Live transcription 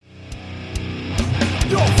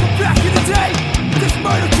Yo, from back in the day, this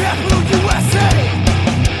murder capital USA.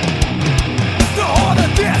 The heart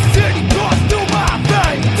of that city goes through my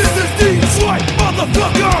veins. This is Detroit,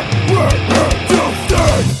 motherfucker. We're here to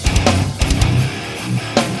stay.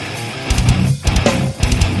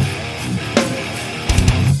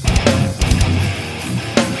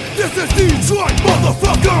 This is Detroit,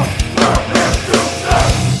 motherfucker. We're here to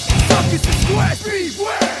stay. Suckers and squares,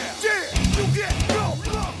 beware. Yeah, you get no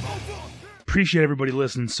love over. Appreciate everybody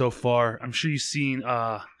listening so far. I'm sure you've seen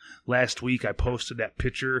last week I posted that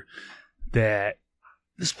picture that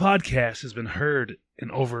this podcast has been heard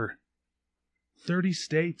in over 30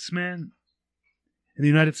 states, man. In the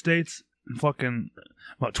United States, in fucking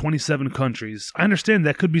about 27 countries. I understand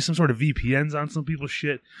that could be some sort of VPNs on some people's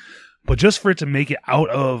shit, but just for it to make it out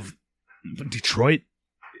of Detroit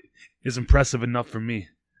is impressive enough for me.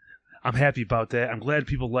 I'm happy about that. I'm glad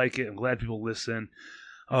people like it. I'm glad people listen.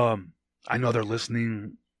 I know they're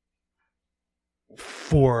listening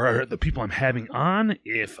for the people I'm having on.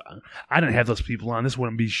 If I didn't have those people on, this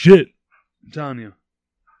wouldn't be shit. I'm telling you.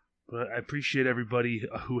 But I appreciate everybody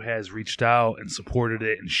who has reached out and supported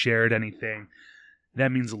it and shared anything.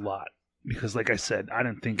 That means a lot. Because like I said, I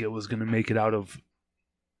didn't think it was going to make it out of,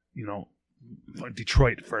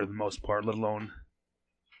 Detroit for the most part, let alone,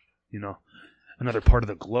 another part of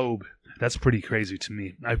the globe. That's pretty crazy to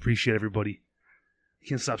me. I appreciate everybody. I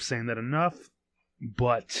can't stop saying that enough,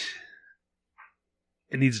 but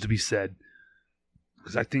it needs to be said.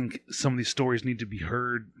 Because I think some of these stories need to be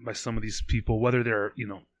heard by some of these people, whether they're,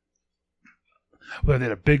 whether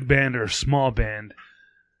they're a big band or a small band.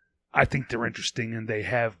 I think they're interesting and they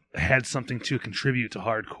have had something to contribute to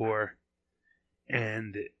hardcore.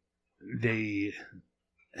 And they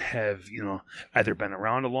have, either been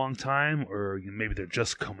around a long time or maybe they're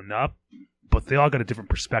just coming up. But they all got a different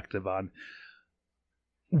perspective on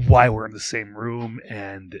why we're in the same room,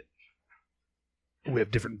 and we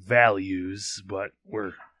have different values, but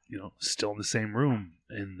we're, still in the same room,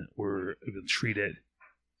 and we're treated,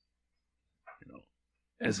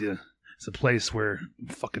 as a place where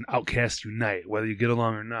fucking outcasts unite, whether you get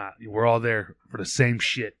along or not. We're all there for the same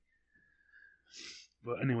shit.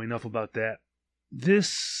 But anyway, enough about that.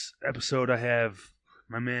 This episode, I have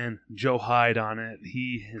my man Joe Hyde on it.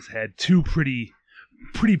 He has had two pretty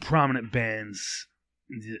prominent bands,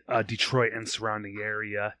 Detroit and surrounding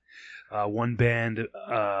area. One band,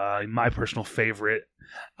 my personal favorite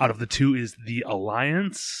out of the two is The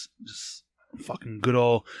Alliance. Just fucking good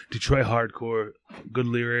old Detroit hardcore, good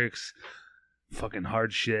lyrics, fucking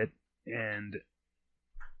hard shit, and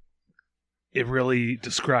it really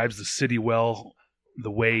describes the city well,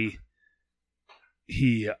 the way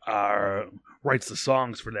he writes the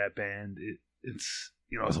songs for that band. It's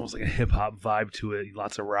it's almost like a hip-hop vibe to it,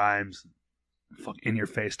 lots of rhymes, fuck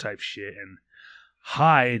in-your-face type shit. And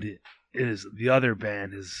Hyde is the other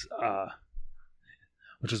band,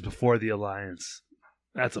 which is before The Alliance.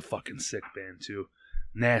 That's a fucking sick band too.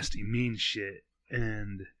 Nasty, mean shit.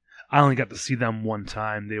 And I only got to see them one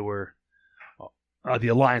time. They were The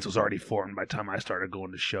Alliance was already formed by the time I started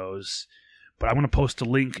going to shows. But I'm going to post a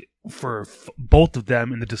link for both of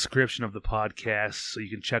them in the description of the podcast, so you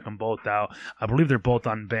can check them both out. I believe they're both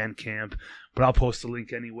on Bandcamp, but I'll post a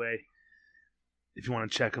link anyway if you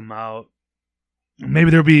want to check them out.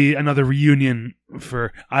 Maybe there'll be another reunion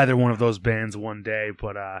for either one of those bands one day,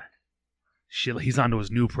 but shit, he's onto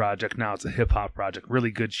his new project now. It's a hip-hop project.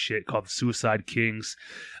 Really good shit called Suicide Kings.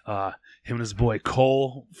 Him and his boy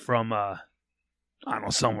Cole from, I don't know,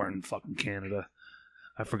 somewhere in fucking Canada.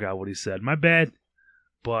 I forgot what he said. My bad.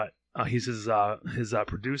 But he's his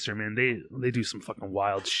producer, man. They do some fucking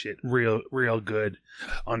wild shit. Real good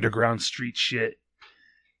underground street shit.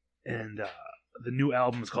 And the new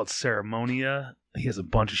album is called Ceremonia. He has a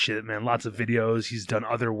bunch of shit, man. Lots of videos. He's done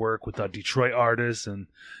other work with Detroit artists and,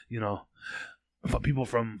 people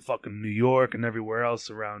from fucking New York and everywhere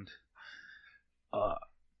else around. But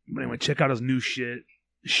anyway, check out his new shit.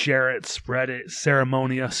 Share it, spread it.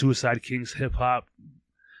 Ceremonia, Suicide Kings Hip Hop.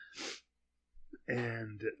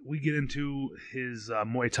 And we get into his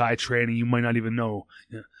Muay Thai training. You might not even know.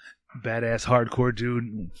 Badass hardcore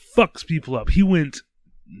dude. Fucks people up. He went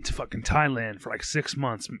to fucking Thailand for like 6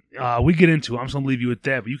 months. We get into it. I'm just going to leave you with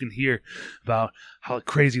that. But you can hear about how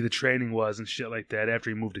crazy the training was and shit like that after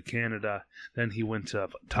he moved to Canada. Then he went to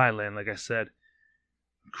Thailand, like I said.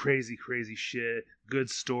 Crazy, crazy shit. Good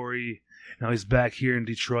story. Now he's back here in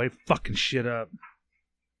Detroit, fucking shit up.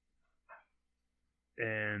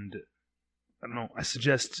 And I don't know, I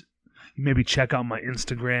suggest maybe check out my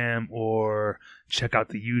Instagram or check out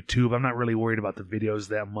the YouTube. I'm not really worried about the videos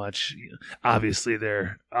that much. Obviously,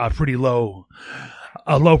 they're pretty low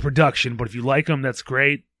production, but if you like them, that's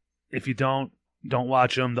great. If you don't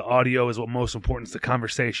watch them. The audio is what most important. It's the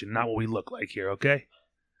conversation, not what we look like here, okay?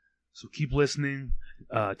 So keep listening.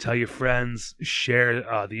 Tell your friends. Share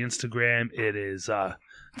the Instagram. It's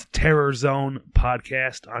Terror Zone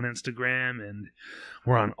Podcast on Instagram, and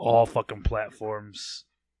we're on all fucking platforms,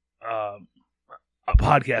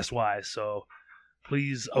 podcast-wise. So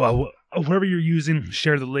please, whatever you're using,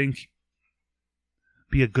 share the link.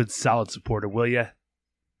 Be a good, solid supporter, will ya?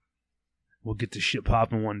 We'll get this shit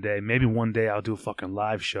popping one day. Maybe one day I'll do a fucking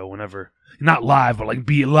live show whenever. Not live, but like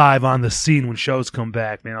be live on the scene when shows come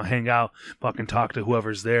back, man. I'll hang out, fucking talk to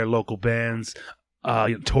whoever's there, local bands,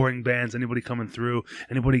 touring bands, anybody coming through.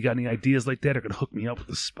 Anybody got any ideas like that are going to hook me up with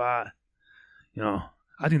a spot.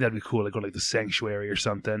 I think that'd be cool. Like go to like the Sanctuary or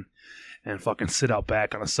something and fucking sit out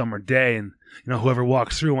back on a summer day and, whoever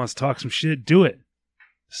walks through wants to talk some shit, do it.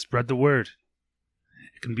 Spread the word.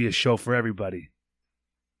 It can be a show for everybody.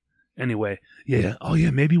 Anyway, yeah. Oh,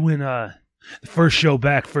 yeah, maybe when the first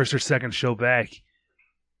or second show back,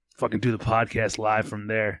 fucking do the podcast live from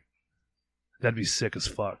there. That'd be sick as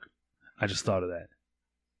fuck. I just thought of that.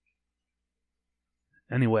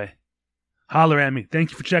 Anyway, holler at me.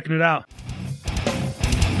 Thank you for checking it out.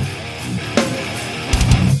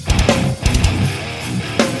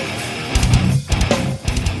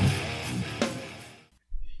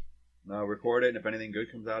 No, record it, and if anything good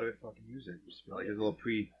comes out of it, fucking use it. Just like a little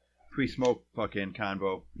pre-smoke fucking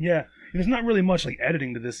convo. Yeah, and there's not really much like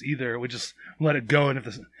editing to this either. We just let it go, and if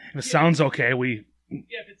it sounds okay, we...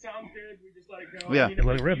 Yeah, if it sounds good, we just let it go. Yeah. I mean,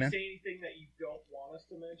 Let it rip, man. If you say anything that you don't want us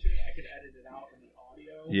to mention, I could edit it out in the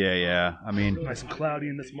audio. Yeah. I mean, Nice and cloudy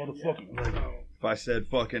in this motherfucker. if I said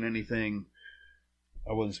fucking anything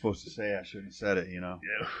I wasn't supposed to say, I shouldn't have said it, Yeah,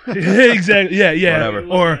 exactly. Yeah. Whatever.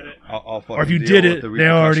 Or I'll if you deal did with it, the they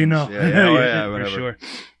already repercussions. know. Yeah, for whatever. sure.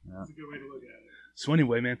 That's a good way to look at it. So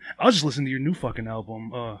anyway, man, I was just listening to your new fucking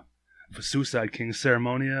album for Suicide King,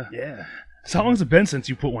 Ceremonia. Yeah. So how long has it been since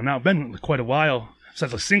you put one out? Been quite a while.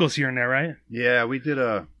 Besides the singles here and there, right? Yeah, we did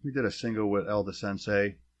a single with Elda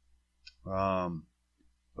Sensei.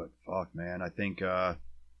 But fuck, man, I think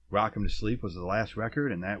Rock 'Em to Sleep was the last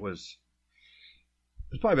record, and it's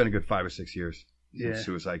probably been a good 5 or 6 years since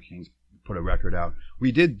Suicide Kings put a record out.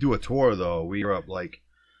 We did do a tour though. We were up like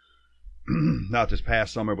not this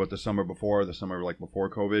past summer, but the summer before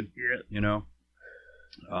COVID. Yeah.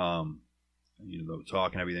 The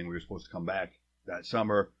talk and everything. We were supposed to come back that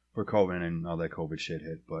summer for COVID, and all that COVID shit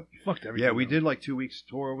hit. But Fucked everything. yeah, we did like 2 weeks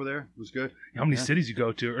tour over there. It was good. How many cities you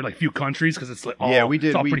go to, or like few countries? Because it's like all, Yeah, we did-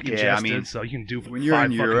 It's all we- pretty yeah, I congested, mean, so you can do when you're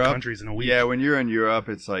 5 in fucking Europe- countries in a week. Yeah, when you're in Europe,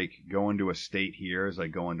 it's like going to a state here is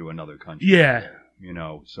like going to another country. Yeah.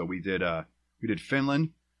 So we did Finland,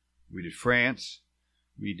 we did France,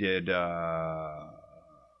 we did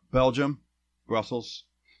Belgium, Brussels.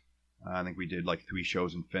 I think we did like 3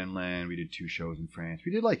 shows in Finland. We did 2 shows in France.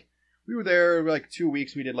 We were there like 2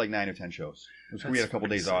 weeks. We did like 9 or 10 shows. We had a couple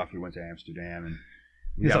days off. We went to Amsterdam, and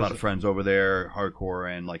we got a lot of friends over there, hardcore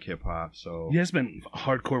and like hip hop. So Yeah, it's been a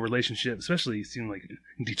hardcore relationship, especially it seemed like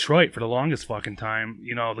in Detroit for the longest fucking time.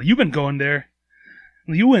 Like you've been going there.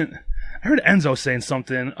 You went. I heard Enzo saying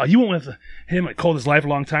something. You went with him at Cold as Life a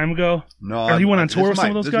long time ago. no, Or you went on tour with some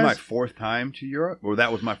of those This guys? is my 4th time to Europe. Well,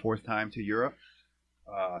 that was my 4th time to Europe.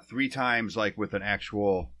 3 times like with an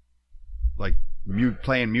actual like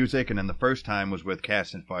playing music, and then the first time was with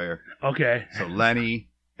Cast and Fire. Okay. So Lenny,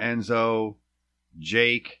 Enzo,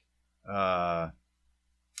 Jake, and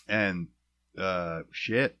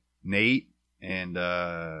Nate and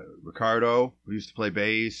Ricardo, who used to play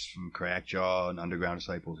bass from Crackjaw and Underground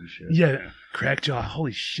Disciples and shit. Yeah, Crackjaw.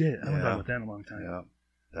 Holy shit! I haven't Yeah. done with that in a long time. Yeah,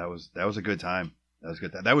 that was a good time. That was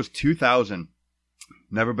good. That was 2000.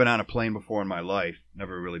 Never been on a plane before in my life.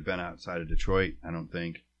 Never really been outside of Detroit. I don't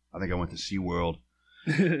think. I think I went to SeaWorld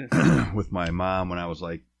with my mom when I was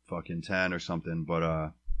like fucking 10 or something.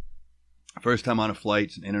 But first time on a flight,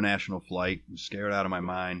 it's an international flight. I was scared out of my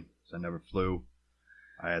mind because I never flew.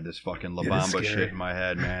 I had this fucking La Yeah, that's Bamba scary. shit in my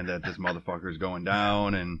head, man, that this motherfucker's going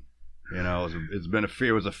down, and it's been a fear.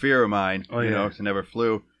 It was a fear of mine, Oh, yeah. because I never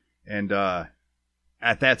flew, and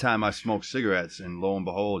at that time I smoked cigarettes, and lo and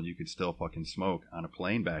behold, you could still fucking smoke on a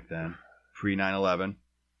plane back then, pre 9/11,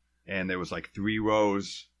 and there was like 3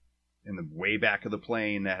 rows in the way back of the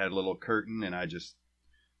plane that had a little curtain, and I just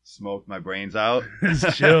smoked my brains out.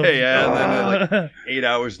 It's chill. Yeah, and then like 8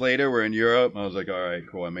 hours later, we're in Europe, and I was like, all right,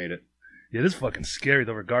 cool, I made it. Yeah, this is fucking scary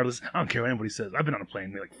though. Regardless, I don't care what anybody says. I've been on a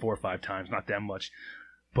plane like 4 or 5 times, not that much.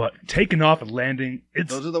 But taking off and landing,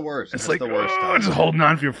 Those are the worst. it's That's like the worst just time. holding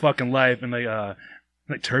on for your fucking life and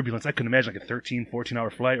like turbulence. I couldn't imagine like a 13,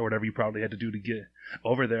 14-hour flight or whatever you probably had to do to get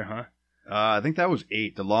over there, huh? I think that was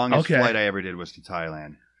 8. The longest Okay. flight I ever did was to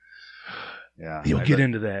Thailand. Yeah. You'll get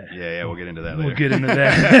into that. Yeah, we'll get into that later. We'll get into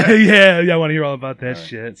that. yeah, I want to hear all about that All right.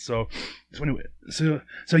 shit. So anyway, so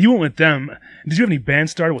you went with them. Did you have any band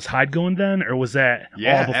started? Was Hyde going then, or was that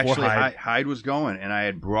Yeah, all before actually, Hyde? Hyde was going, and I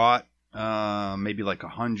had brought maybe like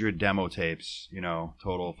 100 demo tapes,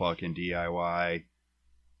 total fucking DIY,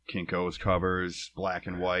 Kinko's covers, black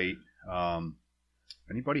and white.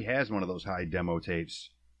 If anybody has one of those Hyde demo tapes,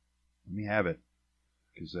 let me have it.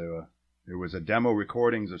 Because there was a demo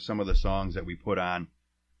recordings of some of the songs that we put on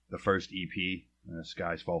the first EP,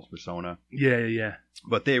 Sky's False Persona. Yeah.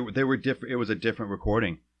 But they were different. It was a different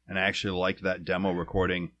recording, and I actually liked that demo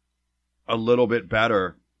recording a little bit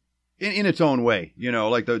better in its own way.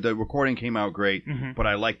 Like the recording came out great, Mhm. but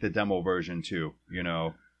I liked the demo version too.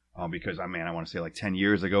 Because I want to say like 10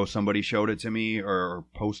 years ago somebody showed it to me or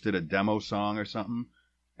posted a demo song or something,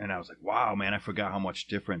 and I was like, wow, man, I forgot how much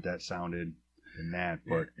different that sounded than that.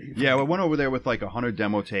 But yeah, I went over there with like 100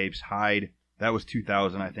 demo tapes. Hyde, that was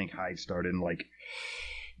 2000. I think Hyde started in like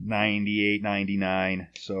 98, 99.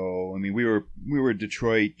 So, we were in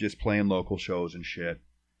Detroit just playing local shows and shit.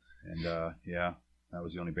 And, yeah, that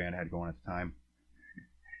was the only band I had going at the time.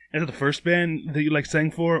 Is it the first band that you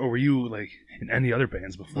sang for, or were you like in any other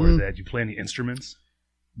bands before that? Did you play any instruments?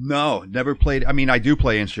 No, never played. I do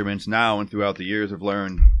play instruments now, and throughout the years I've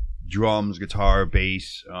learned drums, guitar,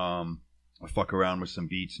 bass. I fuck around with some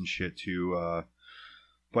beats and shit too.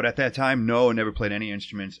 But at that time, no, never played any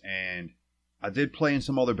instruments. And I did play in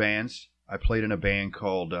some other bands. I played in a band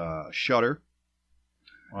called Shudder,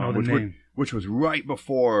 which was right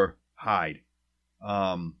before Hyde.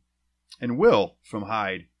 And Will from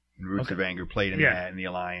Hyde and Roots of Anger played in that in the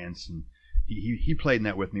Alliance, and he played in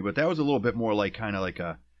that with me. But that was a little bit more like kind of like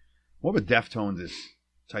more of a Deftones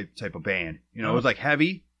type of band. It was like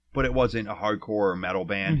heavy, but it wasn't a hardcore or metal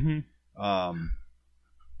band. Mm-hmm.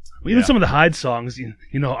 Even some of the Hyde songs,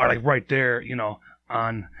 are like right there,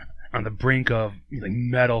 on the brink of like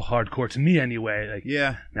metal hardcore to me anyway. Like,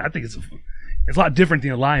 Yeah. I think it's a lot different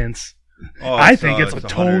than Alliance. Oh, I think it's a 100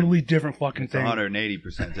 totally different fucking It's thing.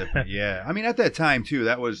 180% different. Yeah. At that time, too,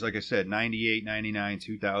 that was, like I said, 98, 99,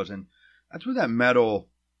 2000. That's where that metal,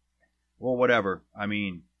 well, whatever.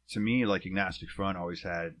 To me, like Agnostic Front always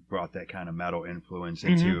brought that kind of metal influence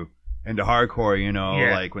into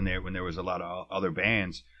hardcore, like when there was a lot of other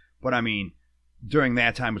bands. But, during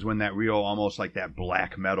that time was when that real, almost like that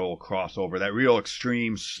black metal crossover, that real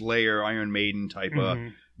extreme Slayer, Iron Maiden type of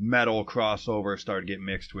metal crossover started getting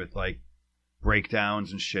mixed with, like,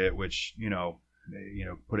 breakdowns and shit, which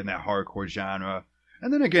put in that hardcore genre.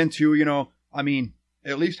 And then again too,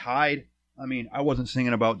 at least Hyde, I wasn't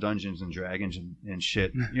singing about Dungeons and Dragons and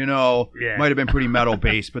shit, Yeah. might have been pretty metal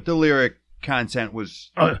based, but the lyric content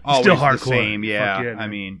was always still the hardcore. same. Yeah, Fuck yeah,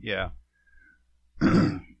 man. yeah.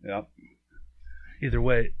 Yep. Either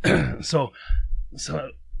way, so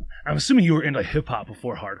I'm assuming you were into hip hop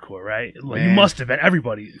before hardcore, right? Like, you Man. must have been.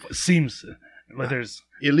 Everybody seems like there's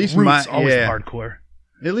At least roots my always yeah. hardcore.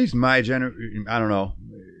 At least my I don't know.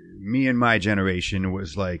 Me and my generation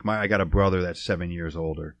was like I got a brother that's 7 years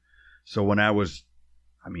older. So when I was,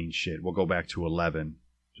 we'll go back to 11,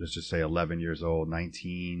 just to say 11 years old, I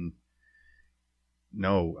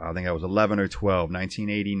think I was 11 or 12,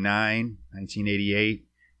 1989, 1988,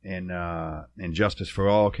 and Justice for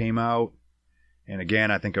All came out. And again,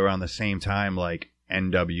 I think around the same time, like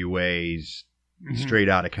NWA's Straight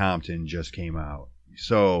Outta Compton just came out.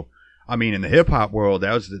 So, in the hip hop world,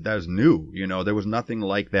 that was new. There was nothing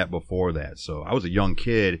like that before that. So I was a young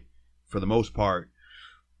kid, for the most part,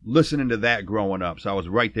 listening to that growing up. So I was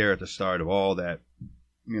right there at the start of all that,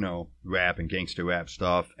 rap and gangster rap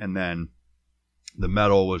stuff. And then the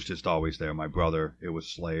metal was just always there. My brother, it was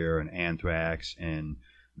Slayer and Anthrax and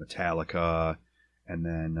Metallica. And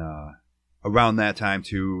then around that time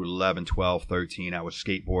too, 11, 12, 13, I was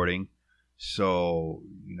skateboarding. So,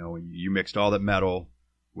 you mixed all that metal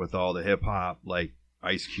with all the hip hop, like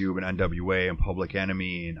Ice Cube and NWA and Public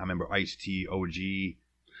Enemy, and I remember Ice-T, OG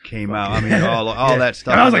came out. All that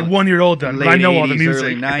stuff. And I was like 1 year old then, but I know all the 80s, music.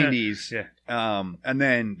 early 90s. Yeah. And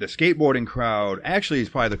then the skateboarding crowd actually is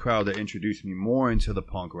probably the crowd that introduced me more into the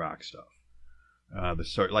punk rock stuff.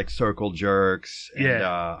 Like Circle Jerks. And,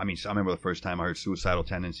 I remember the first time I heard Suicidal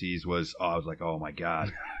Tendencies I was like, oh my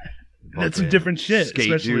God. That's some different shit. Skate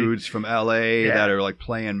especially dudes from LA that are like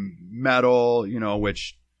playing metal,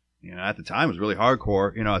 which, at the time was really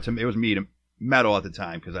hardcore. It was metal at the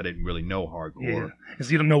time because I didn't really know hardcore.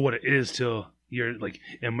 because you don't know what it is till you're like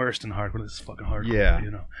immersed in hardcore. This is fucking hardcore. Yeah. You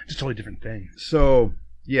know, just totally different thing. So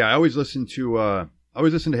yeah, I always listen to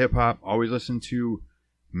hip hop. Always listen to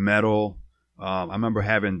metal. I remember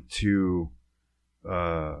having to.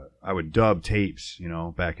 I would dub tapes, you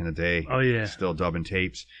know, back in the day. Oh yeah. Still dubbing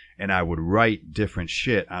tapes, and I would write different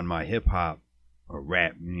shit on my hip hop or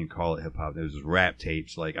rap. You can call it hip hop. There's rap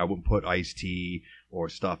tapes. Like I wouldn't put Ice-T or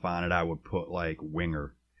stuff on it. I would put like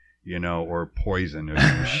Winger, you know, or Poison or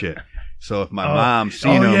some shit. So if my mom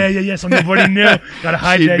seen them, yeah. So nobody knew. Gotta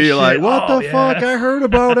hide she'd that be shit. like, "What the yeah. fuck? I heard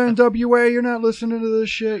about NWA. You're not listening to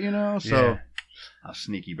this shit, you know." So Yeah. I was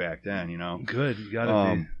sneaky back then, you know. Good. You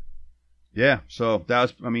gotta be. Yeah, so that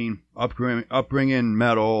was, I mean, upbringing,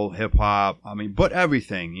 metal, hip hop, I mean, but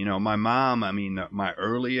everything, you know. My mom, I mean, my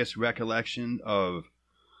earliest recollection of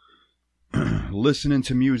listening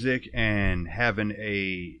to music and having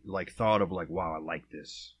a like thought of like, wow, I like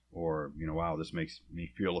this, or you know, wow, this makes me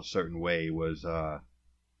feel a certain way was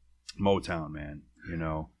Motown, man. You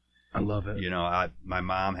know, I love it. you know, my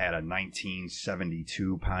mom had a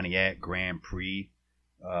 1972 Pontiac Grand Prix.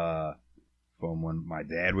 From when my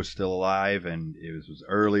dad was still alive, and it was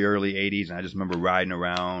early 80s, and I just remember riding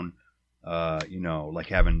around, you know, like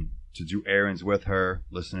having to do errands with her,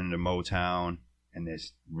 listening to Motown and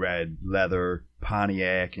this red leather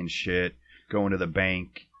Pontiac and shit, going to the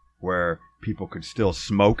bank where people could still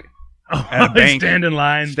smoke at a bank. Stand in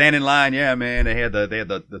line. Stand in line, yeah, man. They had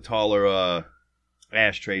the taller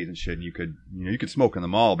ashtrays and shit, and you could smoke in the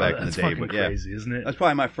mall back in the That's day. fucking But yeah, crazy, isn't it? that's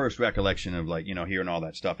probably my first recollection of like, you know, hearing all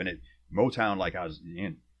that stuff. And Motown, like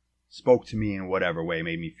spoke to me in whatever way,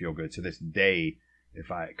 made me feel good. To this day,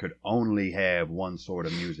 if I could only have one sort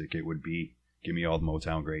of music, it would be give me all the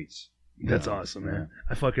Motown greats. That's awesome, man.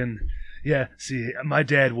 I fucking see, my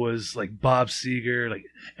dad was like Bob Seger, like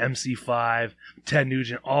MC5, Ted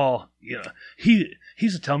Nugent, all, you know. He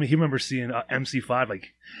used to tell me he remember seeing MC5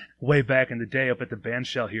 like way back in the day up at the band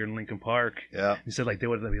shell here in Lincoln Park. Yeah. He said like they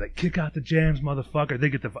would be like, kick out the jams, motherfucker. They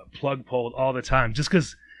get the plug pulled all the time just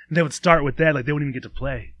because they would start with that, like they wouldn't even get to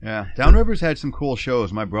play. Yeah, Downriver's had some cool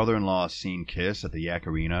shows. My brother-in-law seen Kiss at the Yak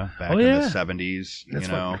Arena back in the 70s. That's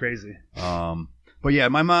you know, fucking crazy. But yeah,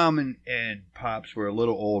 my mom and pops were a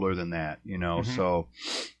little older than that, you know. Mm-hmm. So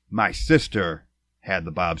my sister had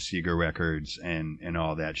the Bob Seger records and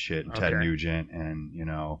all that shit, and Ted Okay. Nugent, and you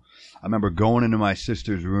know, I remember going into my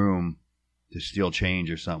sister's room to steal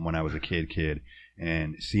change or something when I was a kid,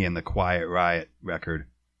 and seeing the Quiet Riot record.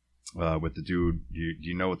 With the dude, do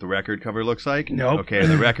you know what the record cover looks like? Nope. Okay,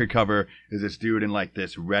 the record cover is this dude in like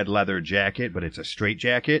this red leather jacket, but it's a straight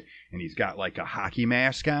jacket, and he's got like a hockey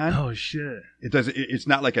mask on. Oh shit. It's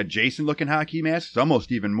not like a Jason looking hockey mask. It's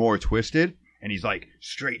almost even more twisted, and he's like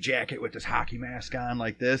straight jacket with this hockey mask on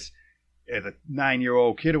like this. As a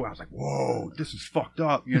 9-year-old kid, I was like, whoa, this is fucked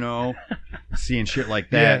up, you know, seeing shit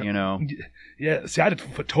like that, Yeah. you know. Yeah, see, I had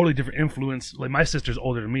a totally different influence. Like, my sister's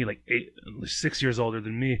older than me, like 6 years older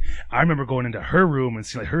than me. I remember going into her room and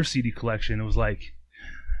seeing like her CD collection. It was like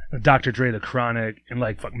Dr. Dre, The Chronic, and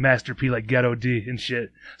like fuck Master P, like Ghetto D and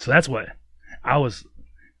shit. So that's what I was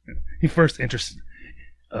first introduced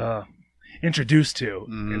to.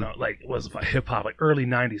 Mm-hmm. You know, like was hip hop, like early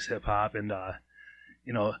 '90s hip hop, and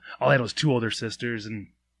you know, all I had was 2 older sisters, and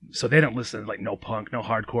so they didn't listen to like no punk, no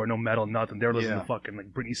hardcore, no metal, nothing. They were listening to fucking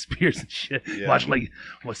like Britney Spears and shit. Yeah. Watching like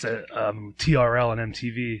what's that TRL on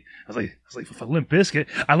MTV. I was like for Limp Bizkit.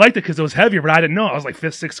 I liked it because it was heavier, but I didn't know. I was like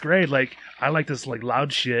 5th, 6th grade. Like I like this like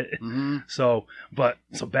loud shit. Mm-hmm. So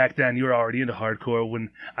back then you were already into hardcore when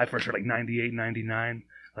I first heard like 98, 99.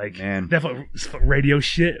 Like Man. definitely radio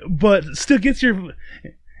shit, but still gets you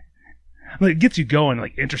going,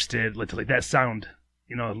 like interested, like to like that sound.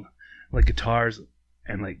 You know, like guitars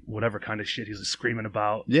and like whatever kind of shit he's like, screaming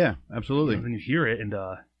about. Yeah, absolutely. And then you hear it, and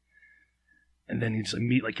then you just like,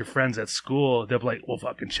 meet like your friends at school. They'll be like, "Well,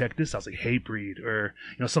 fucking check this out." It's like Hatebreed, or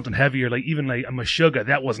you know, something heavier, like even like a Meshuggah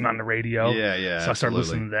that wasn't on the radio. Yeah. So I started absolutely.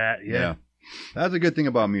 listening to that. Yeah. That's a good thing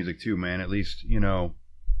about music too, man. At least, you know,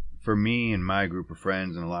 for me and my group of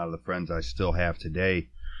friends and a lot of the friends I still have today,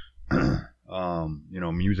 you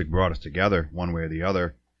know, music brought us together one way or the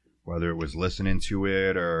other. Whether it was listening to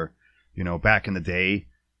it or, you know, back in the day,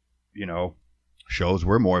 you know, shows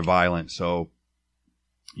were more violent. So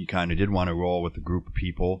you kind of did want to roll with a group of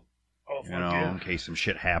people, Oh, you know, in case some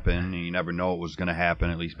shit happened. And you never know what was going to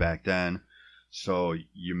happen, at least back then. So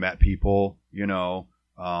you met people, you know,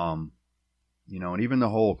 and even the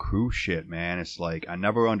whole crew shit, man. It's like I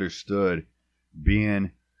never understood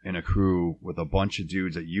being in a crew with a bunch of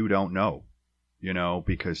dudes that you don't know, you know,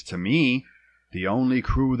 because to me, the only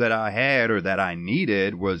crew that I had or that I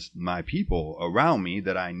needed was my people around me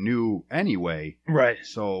that I knew anyway. Right.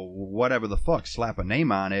 So whatever the fuck, slap a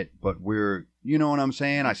name on it, but we're, you know what I'm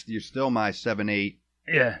saying? You're still my 7, 8,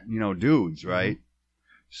 Yeah. dudes, right?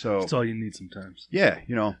 So That's all you need sometimes. yeah,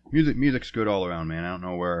 music's good all around, man. I don't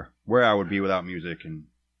know where I would be without music and,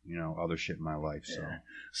 other shit in my life.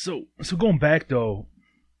 So So going back though,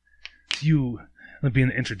 to you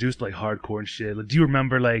being introduced to like hardcore and shit, like, do you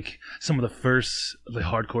remember like some of the first like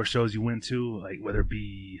hardcore shows you went to, like whether it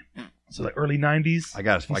be like early 90s? I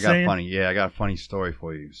got a funny story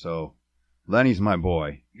for you. So Lenny's my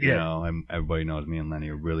boy. Yeah. And everybody knows me and Lenny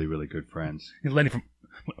are really, really good friends. Lenny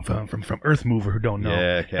from Earth Mover, who don't know.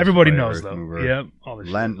 Yeah, Casper everybody by knows Earth though. Mover. Yep, all this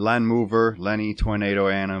Len Mover, Lenny, Tornado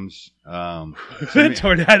Anims. shit.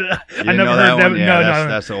 Tornado. I never know heard that. one? Yeah, No,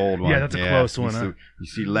 that's the old one. Yeah, that's a close one. Huh? You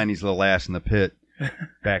see Lenny's little ass in the pit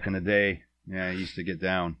back in the day. Yeah, he used to get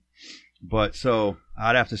down. But so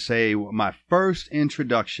I'd have to say my first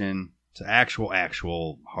introduction to actual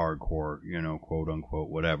hardcore, quote unquote,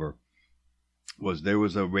 whatever, there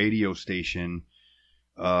was a radio station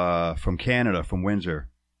from Canada, from Windsor.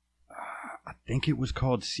 I think it was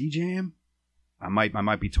called CJAM. I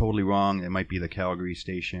might be totally wrong. It might be the Calgary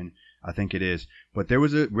station. I think it is. But there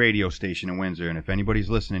was a radio station in Windsor, and if anybody's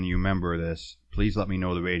listening, you remember this, please let me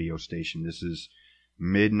know the radio station. This is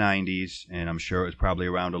mid-90s, and I'm sure it was probably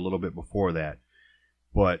around a little bit before that.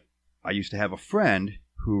 But I used to have a friend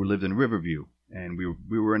who lived in Riverview, and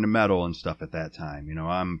we were into metal and stuff at that time.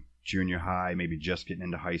 I'm junior high, maybe just getting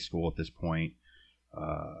into high school at this point.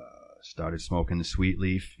 Started smoking the sweet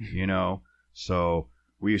leaf, So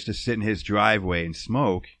we used to sit in his driveway and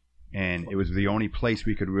smoke, and it was the only place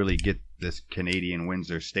we could really get this Canadian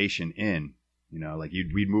Windsor station in. Like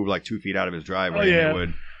we'd move like 2 feet out of his driveway,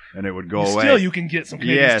 and it would go away. Still, you can get some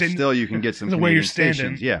Canadian stations. Still you can get some the Canadian way you're standing.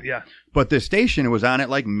 stations. Yeah. Yeah. But this station, it was on at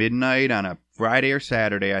like midnight on a Friday or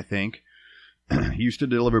Saturday, I think. He used to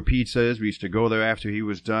deliver pizzas. We used to go there after he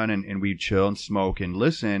was done, and we'd chill and smoke and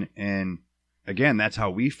listen. And again, that's how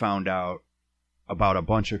we found out about a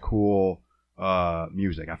bunch of cool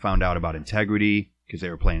music. I found out about Integrity because they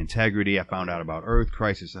were playing Integrity. I found out about Earth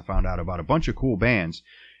Crisis. I found out about a bunch of cool bands.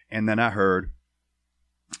 And then I heard,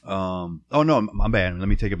 oh no, my bad. Let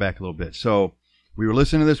me take it back a little bit. So we were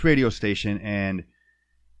listening to this radio station, and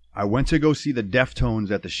I went to go see the Deftones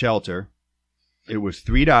at the Shelter. It was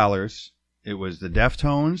 $3. It was the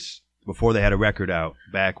Deftones before they had a record out,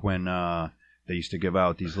 back when they used to give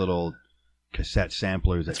out these little cassette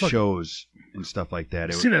samplers at shows and stuff like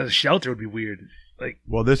that. Seeing it at a Shelter would be weird.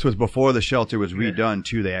 Well, this was before the Shelter was redone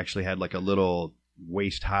too. They actually had like a little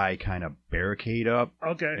waist high kind of barricade up.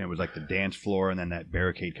 Okay. And it was like the dance floor, and then that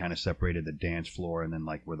barricade kind of separated the dance floor and then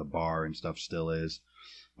like where the bar and stuff still is.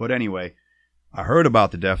 But anyway, I heard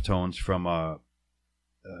about the Deftones from a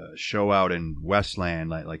show out in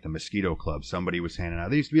Westland, like the Mosquito Club. Somebody was handing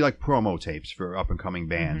out. They used to be like promo tapes for up and coming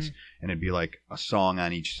bands, and it'd be like a song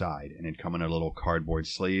on each side, and it'd come in a little cardboard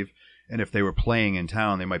sleeve. And if they were playing in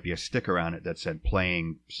town, there might be a sticker on it that said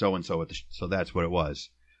playing so and so. So that's what it was.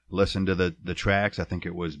 Listen to the tracks. I think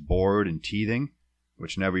it was Bored and Teething,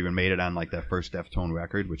 which never even made it on like that first Deftone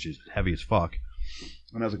record, which is heavy as fuck.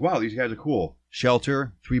 And I was like, wow, these guys are cool.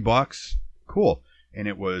 Shelter, $3, cool. And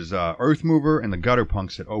it was Earth Mover and the Gutter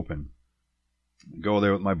Punks that opened. Go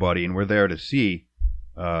there with my buddy, and we're there to see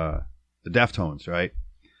the Deftones, right?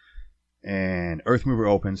 And Earth Mover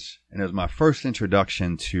opens, and it was my first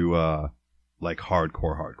introduction to like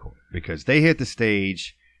hardcore, because they hit the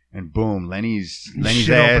stage, and boom, Lenny's shit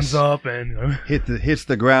ass opens up and hits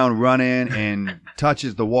the ground running and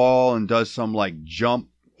touches the wall and does some like jump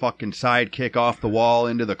fucking side kick off the wall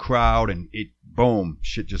into the crowd, and it boom,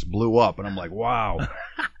 shit just blew up, and I'm like, wow,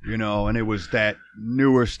 and it was that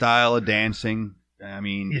newer style of dancing. I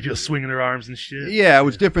mean, you're just swinging their arms and shit. Yeah, it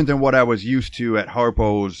was different than what I was used to at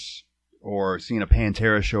Harpo's or seeing a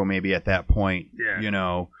Pantera show maybe at that point.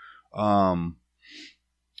 Yeah.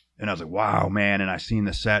 And I was like, wow, man. And I seen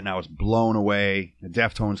the set, and I was blown away. The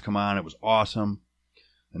Deftones come on. It was awesome.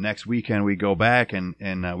 The next weekend, we go back, and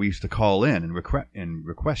we used to call in and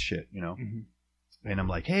request shit, And I'm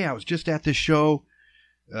like, hey, I was just at this show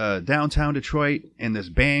downtown Detroit, and this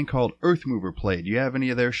band called Earth Mover played. Do you have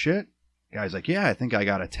any of their shit? Guy's like, yeah, I think I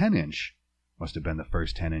got a 10-inch. Must have been the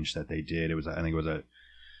first 10-inch that they did.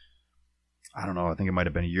 I don't know. I think it might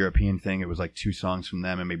have been a European thing. It was like 2 songs from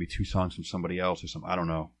them and maybe 2 songs from somebody else or something. I don't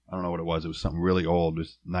know what it was. It was something really old. It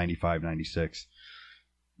was 95, 96.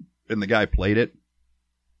 And the guy played it,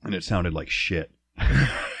 and it sounded like shit.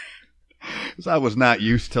 Because I was not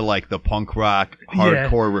used to like the punk rock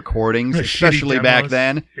hardcore recordings, especially back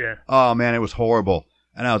then. Yeah. Oh man, it was horrible.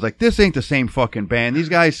 And I was like, this ain't the same fucking band. These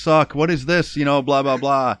guys suck. What is this? You know, blah, blah,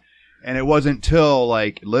 blah. And it wasn't till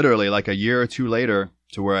like literally like a year or two later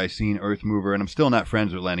to where I seen Earth Mover, and I'm still not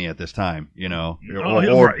friends with Lenny at this time, you know,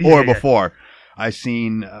 or before. I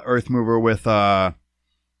seen Earth Mover with it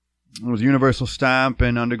was Universal Stomp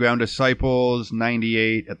and Underground Disciples,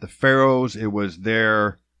 98 at the Pharaohs. It was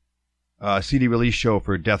their CD release show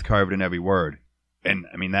for Death Carved in Every Word. And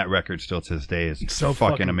I mean, that record still to this day is so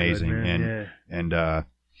fucking amazing. Good, and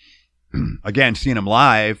again, seeing them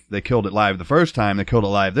live, they killed it live the first time, they killed it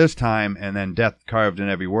live this time, and then Death Carved in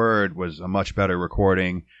Every Word was a much better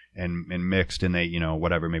recording and mixed, and they, you know,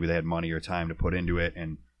 whatever, maybe they had money or time to put into it,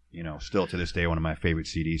 and, you know, still to this day, one of my favorite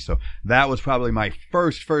CDs. So that was probably my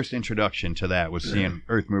first introduction to that, was seeing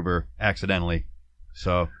Earth Mover accidentally.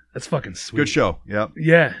 So that's fucking sweet. Good show. Yep.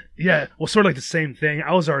 Yeah. Well, sort of like the same thing.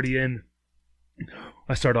 I was already in.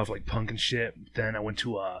 I started off like punk and shit. Then I went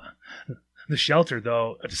to the Shelter,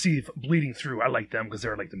 though, to see Bleeding Through. I liked them because they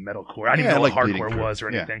were like the metalcore. I didn't even know what hardcore was or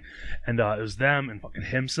anything. And it was them and fucking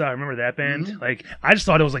Himsa. I remember that band. Mm-hmm. Like, I just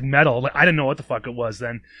thought it was like metal. Like, I didn't know what the fuck it was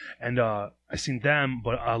then. And I seen them,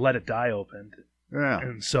 but Let It Die opened. Yeah.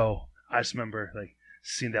 And so I just remember like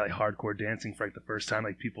seeing that like hardcore dancing for like the first time,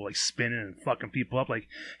 like people like spinning and fucking people up, like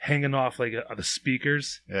hanging off like the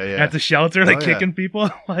speakers at the Shelter, like kicking people.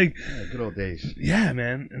 Like, good old days. Yeah,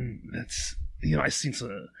 man. And that's, you know, I seen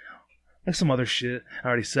some other shit. I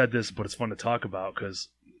already said this, but it's fun to talk about because,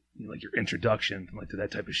 you know, like, your introduction like to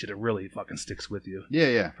that type of shit, it really fucking sticks with you.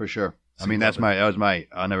 Yeah, for sure. I mean,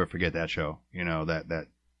 I'll never forget that show. You know, that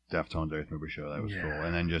Deftones Earth Mover show. That was cool.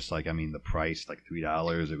 And then just like, I mean, the price, like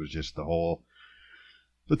 $3. It was just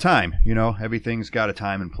the time, you know, everything's got a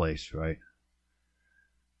time and place, right?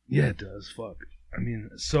 Yeah, it does. Fuck. I mean,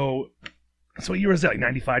 so what year was that? Like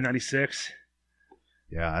 95, 96?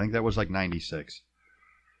 Yeah, I think that was like 96.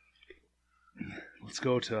 Let's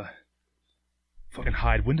go to fucking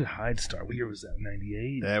Hyde. When did Hyde start? What year was that?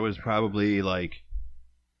 98? That was probably like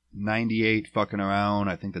 98 fucking around.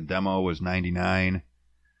 I think the demo was 99.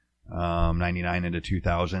 99 into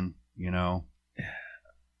 2000, you know.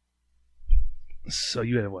 So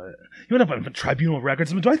you had what? You went up on Tribunal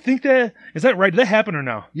Records. I mean, do I think that is that right? Did that happen or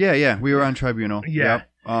no? Yeah. We were on Tribunal. Yeah.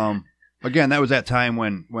 Yep. Again, that was that time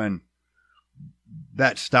when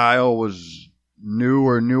that style was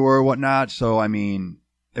newer or whatnot. So I mean,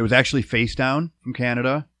 it was actually Face Down from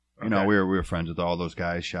Canada. You know, we were friends with all those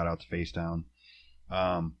guys. Shout out to Face Down.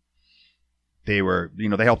 They were, you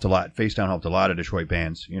know, they helped a lot. Face Down helped a lot of Detroit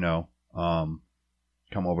bands. You know.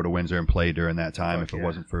 Come over to Windsor and play during that time. If it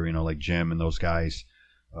wasn't for, you know, like Jim and those guys,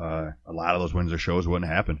 a lot of those Windsor shows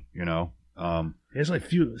wouldn't happen, you know. There's like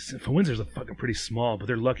few. For Windsor's a fucking pretty small, but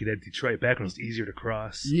they're lucky that Detroit back when it was easier to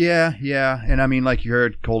cross. Yeah. And I mean, like you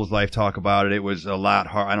heard Cold as Life talk about it, it was a lot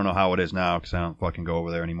hard. I don't know how it is now because I don't fucking go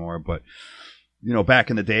over there anymore, but you know, back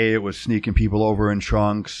in the day, it was sneaking people over in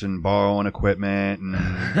trunks and borrowing equipment,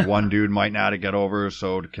 and one dude might not get over,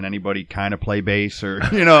 so can anybody kind of play bass, or,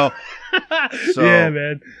 you know? So, yeah,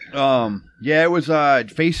 man. It was,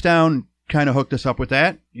 Face Down kind of hooked us up with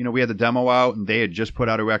that. You know, we had the demo out, and they had just put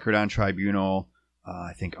out a record on Tribunal.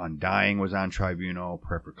 I think Undying was on Tribunal.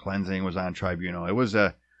 Prayer for Cleansing was on Tribunal. It was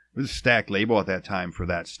a stacked label at that time for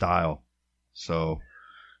that style. So,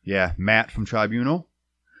 yeah, Matt from Tribunal.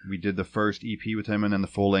 We did the first EP with him, and then the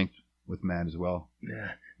full length with Matt as well.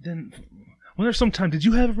 Yeah. Then, when there's some time, did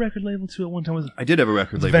you have a record label too at one time? I did have a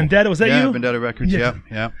record label. Vendetta, was that you? Yeah, Vendetta Records.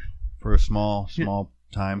 Yeah. For a small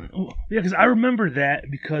time. Yeah, because I remember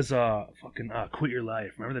that because Quit Your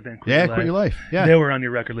Life. Remember that band? Quit Your Life. Yeah, they were on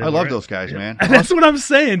your record label. I love those guys, man. That's what I'm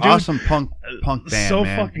saying, dude. Awesome punk band, so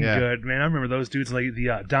man. Fucking good, man. I remember those dudes like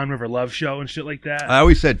the Downriver Love Show and shit like that. I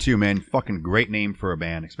always said too, man. Fucking great name for a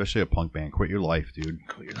band, especially a punk band. Quit Your Life, dude.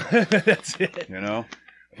 Quit Your Life. That's it. You know,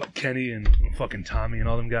 Kenny and fucking Tommy and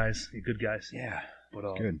all them guys, good guys. Yeah.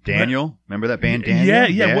 But good. Daniel, remember that band, Daniel?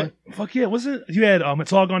 Yeah. What? Fuck yeah. Was it? You had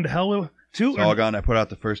It's All Gone to Hell too. It's All Gone. I put out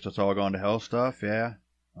the first It's All Gone to Hell stuff. Yeah.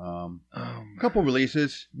 A couple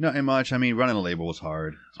releases, nothing much. I mean, running a label was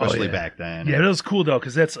hard, especially back then. Yeah, it was cool though,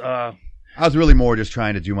 because that's. I was really more just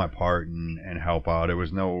trying to do my part and help out. There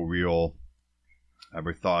was no real.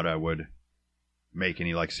 Ever thought I would make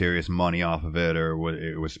any like serious money off of it, or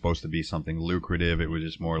it was supposed to be something lucrative. It was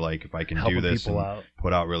just more like if I can do this and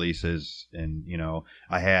put out releases, and you know,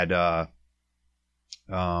 I had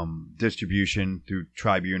distribution through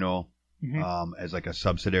Tribunal as like a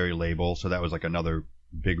subsidiary label, so that was like another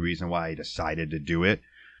big reason why I decided to do it,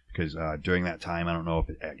 because during that time, I don't know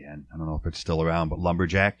if it's still around, but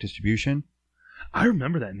Lumberjack Distribution. I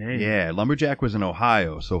remember that name. Yeah, Lumberjack was in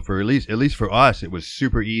Ohio, so for at least for us, it was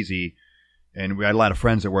super easy And we had a lot of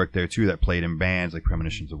friends that worked there too that played in bands like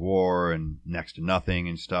Premonitions of War and Next to Nothing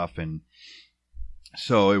and stuff. And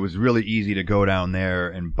so it was really easy to go down there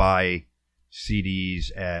and buy CDs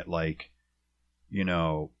at like, you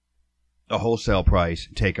know, a wholesale price,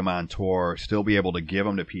 take them on tour, still be able to give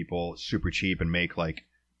them to people super cheap and make like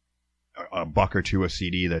a buck or two a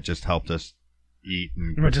CD that just helped us eat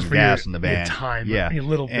and put just some for gas your, in the your band. time, Yeah. a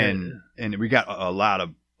little bit. And we got a lot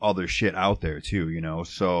of other shit out there too, you know.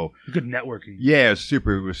 So Good networking. yeah, it was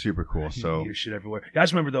super cool. So Your shit everywhere. Yeah, I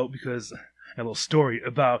just remember though because a little story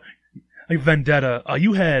about like Vendetta.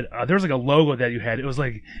 You had there was like a logo that you had. It was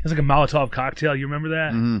like a Molotov cocktail. You remember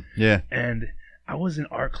that? yeah. And I was in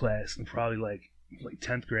art class in probably like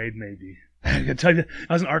 10th grade maybe. I can tell you,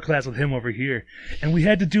 I was in art class with him over here, and we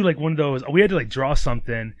had to do like one of those. We had to like draw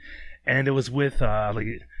something, and it was with like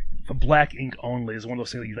for black ink only. It's one of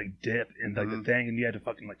those things that you like dip in like the thing, and you had to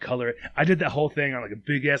fucking like color it. I did that whole thing on like a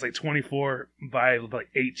big ass like 24 by like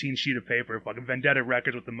 18 sheet of paper, fucking Vendetta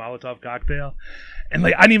Records with the Molotov cocktail, and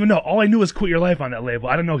like I didn't even know. All I knew was Quit Your Life on that label.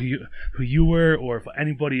 I don't know who you were or if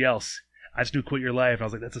anybody else. I just knew Quit Your Life. I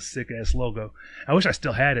was like, that's a sick ass logo. I wish I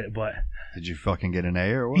still had it, but Did you fucking get an A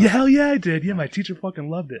or what? yeah, hell yeah, I did. Yeah, my teacher fucking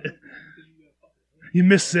loved it. You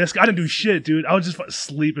missed Sisk. I didn't do shit, dude. I was just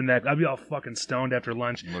sleeping that. I'd be all fucking stoned after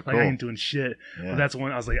lunch. Well, like, cool. I ain't doing shit. Yeah. But that's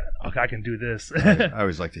when I was like, okay, I can do this. I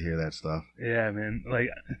always like to hear that stuff. Yeah, man. Like,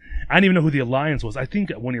 I didn't even know who the Alliance was. I think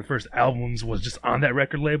one of your first albums was just on that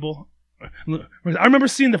record label. I remember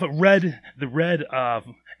seeing the red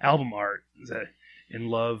album art. Is that In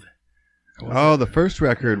Love? Oh, the first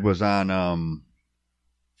record was on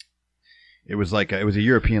it was a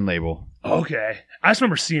European label. Okay. I just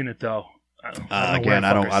remember seeing it though. I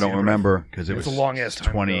don't remember because it was a long ass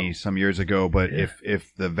time 20 ago. some years ago. But Yeah.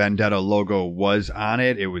 if the Vendetta logo was on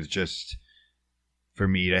it, it was just for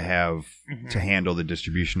me to have to handle the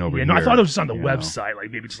distribution over Yeah, here. no, I thought it was just on the you know. website, like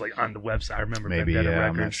maybe just like on the website. I remember Maybe, Vendetta yeah,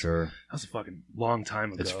 Records. I'm not sure. That was a fucking long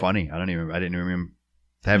time ago. It's funny. I didn't even remember.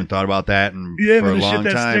 I haven't thought about that Yeah, for but a the long shit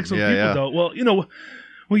that time. sticks with Yeah, people yeah. though. Well, you know,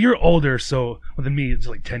 well you're older, so than me, it's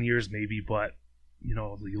like 10 years maybe, but you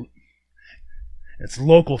know, it's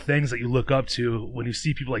local things that you look up to when you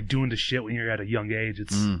see people like doing the shit when you're at a young age.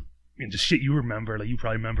 It's and just shit you remember. Like you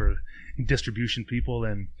probably remember distribution people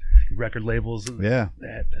and record labels. Yeah.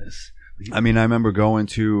 That is. I mean, I remember going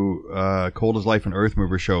to Cold as Life and Earth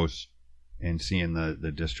Mover shows and seeing the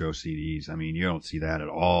distro CDs. I mean, you don't see that at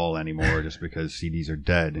all anymore just because CDs are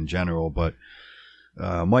dead in general. But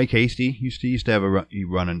Mike Hasty used to have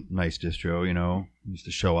run a nice distro, you know. He used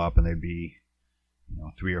to show up and there'd be, you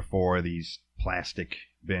know, 3 or 4 of these plastic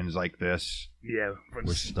bins like this Yeah,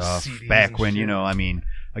 with stuff. CDs Back and when, shit. you know, I mean,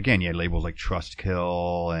 again, you had labels like Trust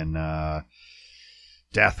Kill and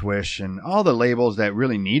Death Wish and all the labels that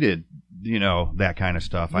really needed, you know, that kind of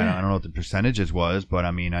stuff. Yeah. I don't know what the percentages was, but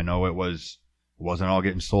I mean, I know it wasn't all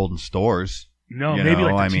getting sold in stores. No, you maybe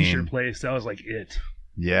know, like the I t-shirt mean- place. That was like it.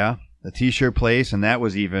 Yeah, the T-shirt place, and that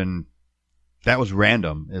was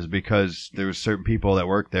random, is because there was certain people that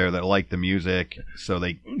worked there that liked the music, so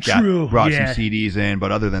they True, brought yeah. some CDs in.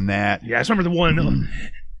 But other than that, Yeah, I just remember the one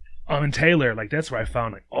in Taylor. Like that's where I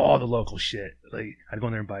found like all the local shit. Like I'd go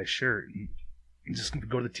in there and buy a shirt and just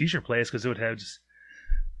go to the t-shirt place because it would have just.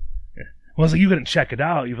 Yeah. Well, it's like you couldn't check it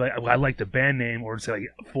out. You'd be like, I like the band name, or say like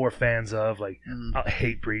 4 fans of like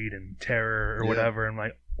Hatebreed and Terror or Yeah. whatever. And I'm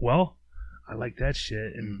like, well, I like that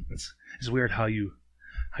shit, and it's weird how you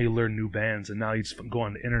learn new bands, and now you just go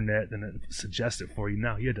on the internet and it suggests it for you.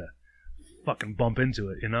 Now you had to fucking bump into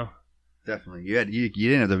it, you know. definitely you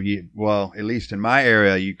didn't have to. Well, at least in my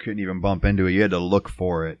area, you couldn't even bump into it. You had to look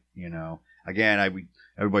for it. You know. Again,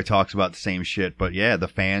 everybody talks about the same shit, but yeah, the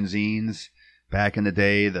fanzines back in the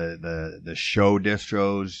day, the show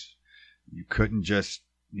distros, you couldn't just,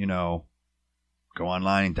 you know, go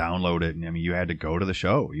online and download it. And I mean, you had to go to the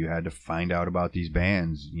show. You had to find out about these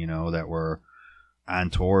bands, you know, that were on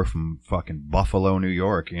tour from fucking Buffalo, New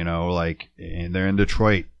York, you know, like, and they're in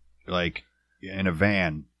Detroit, like in a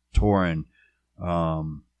van touring.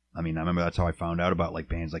 I mean, I remember that's how I found out about like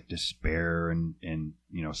bands like Despair and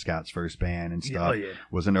you know, Scott's first band and stuff. Yeah,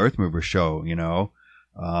 Was an Earth Mover show, you know.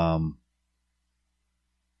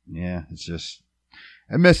 Yeah, it's just,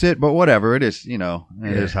 I miss it, but whatever. It is, you know,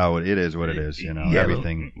 it is how it is what it is, you know. Yeah,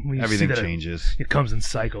 everything when you see that changes. it comes in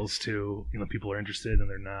cycles too. You know, people are interested and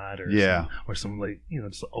they're not, or Yeah. some like, you know,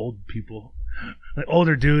 just old people, like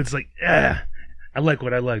older dudes. Like, I like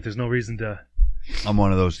what I like. There's no reason to. I'm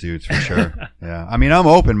one of those dudes for sure. Yeah, I mean, I'm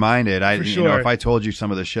open minded. For You know, sure. if I told you some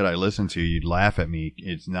of the shit I listen to, you'd laugh at me.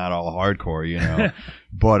 It's not all hardcore, you know.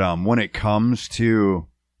 But when it comes to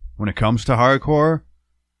hardcore,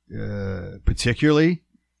 particularly,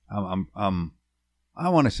 I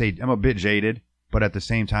want to say I'm a bit jaded, but at the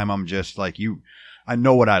same time, I'm just like you. I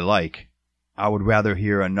know what I like. I would rather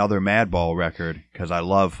hear another Madball record because I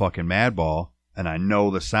love fucking Madball and I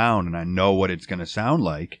know the sound and I know what it's going to sound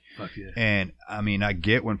like. Fuck yeah. And I mean, I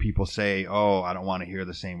get when people say, "Oh, I don't want to hear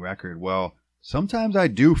the same record." Well, sometimes I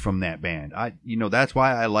do from that band. That's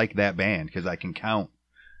why I like that band because I can count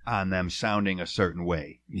on them sounding a certain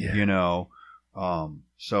way. Yeah.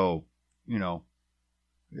 So,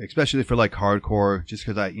 especially for like hardcore, just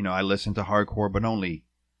because I listen to hardcore, but only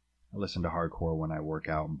I listen to hardcore when I work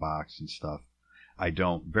out and box and stuff. I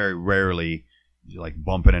don't very rarely like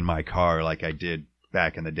bump it in my car like I did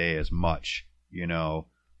back in the day as much,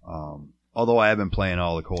 although I have been playing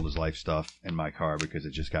all the Cold as Life stuff in my car because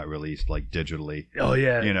it just got released like digitally. Oh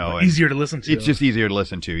yeah. and Easier to listen to. It's just easier to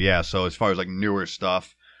listen to. Yeah. So as far as like newer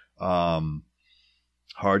stuff,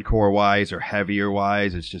 hardcore wise or heavier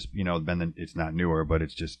wise, it's just it's not newer, but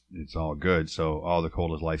it's all good. So all the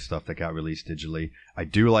Cold as Life stuff that got released digitally, I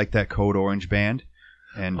do like that Code Orange band,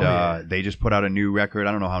 and they just put out a new record.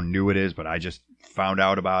 I don't know how new it is, but I just found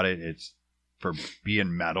out about it. It's for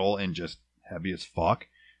being metal and just heavy as fuck.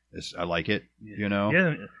 I like it.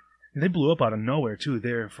 Yeah, they blew up out of nowhere too.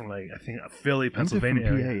 They're from I think Philly, Pennsylvania.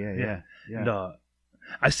 From area. Yeah. And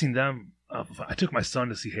I seen them. I took my son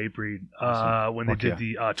to see Hatebreed Awesome. when Fuck they did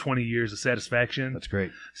the 20 Years of Satisfaction. That's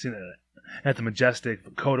great. Seen it at the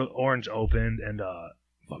Majestic. Code Orange opened and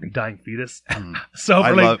fucking Dying Fetus. So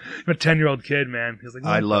for a 10-year-old kid, man, he's like,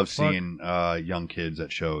 I love seeing young kids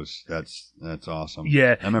at shows. That's awesome.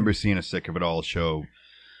 Yeah, I remember seeing a Sick of It All show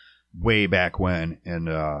way back when, and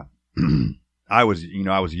I was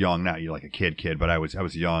young, not like a kid, but I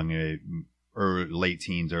was young, late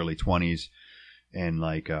teens, early 20s. And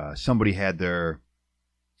somebody had their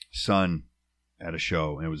son at a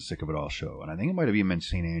show, and it was a Sick of It All show. And I think it might have even been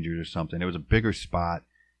St. Andrews or something. It was a bigger spot,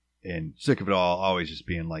 and Sick of It All always just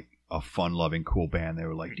being like a fun-loving, cool band. They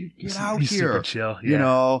were like, "Dude, get out he's here!" Super chill,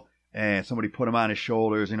 yeah. And somebody put him on his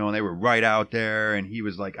shoulders, and they were right out there. And he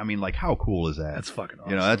was like, how cool is that? That's fucking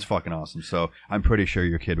awesome. That's fucking awesome. So I'm pretty sure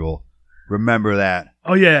your kid will remember that.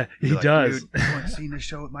 Oh yeah, he like, dude, I went to see this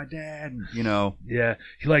show with my dad. Yeah,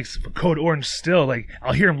 he likes Code Orange still. Like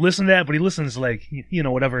I'll hear him listen to that, but he listens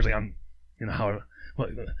whatever. Like I'm, how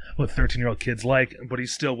what 13-year-old kids like, but he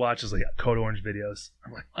still watches Code Orange videos.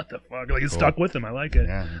 I'm like, what the fuck? Like it's stuck with him. I like it.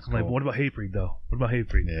 Yeah, I'm like, what about Hatebreed though? What about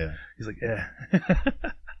Hatebreed? Yeah. He's like, yeah.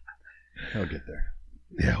 He'll get there.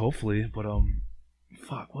 Yeah, hopefully. But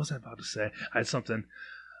fuck, what was I about to say? I had something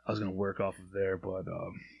I was gonna work off of there, but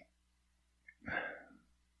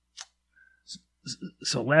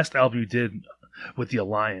So last album you did with the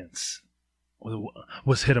Alliance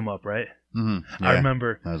was Hit 'Em Up, right? Mm-hmm. Yeah, I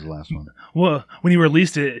remember that was the last one. Well, when you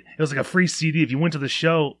released it, it was like a free CD. If you went to the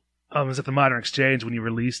show, it was at the Modern Exchange when you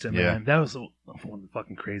released it. Man, that was one of the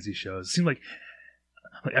fucking crazy shows. It seemed like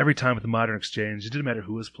every time at the Modern Exchange, it didn't matter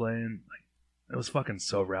who was playing. It was fucking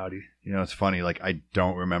so rowdy. It's funny. I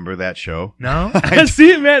don't remember that show. No?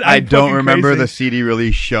 See it, man. I don't remember crazy. the CD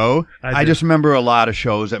release show. I just remember a lot of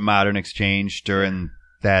shows at Modern Exchange during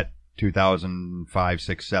that 2005,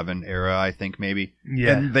 6, 7 era, I think maybe.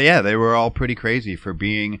 Yeah. And they were all pretty crazy for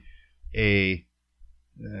being a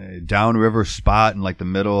downriver spot in the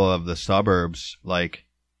middle of the suburbs. I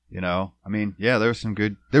mean, there were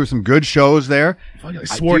some good shows there.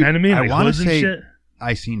 Sworn Enemy, I want to say shit.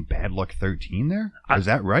 I seen Bad Luck 13 there. Is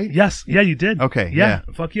that right? Yes. Yeah, you did. Okay. Yeah.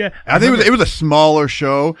 Fuck yeah. I think it was a smaller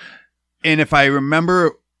show, and if I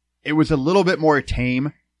remember, it was a little bit more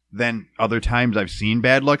tame than other times I've seen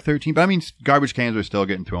Bad Luck 13. But I mean, garbage cans were still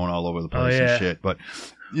getting thrown all over the place and shit. But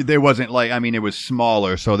there wasn't it was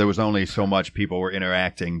smaller, so there was only so much people were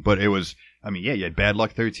interacting. But it was, you had Bad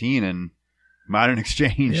Luck 13 and Modern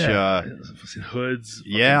Exchange. Hoods.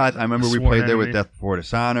 Yeah, I remember we played there with Death Before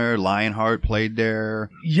Dishonor. Lionheart played there.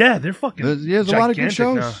 Yeah, they're fucking There's a lot of good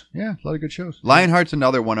shows. Now. Yeah, a lot of good shows. Lionheart's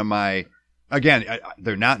another one of my... Again,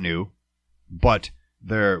 they're not new, but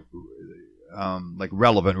they're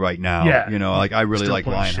relevant right now. Yeah. I really Still like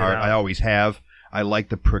Lionheart. I always have. I like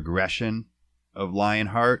the progression of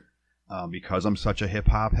Lionheart because I'm such a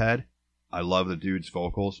hip-hop head. I love the dude's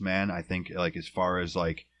vocals, man. I think as far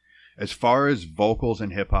as vocals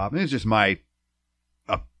and hip hop, it's just my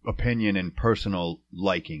opinion and personal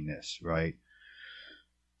liking this, right?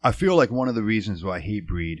 I feel like one of the reasons why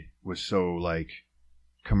Hatebreed was so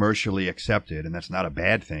commercially accepted, and that's not a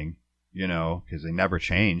bad thing, because they never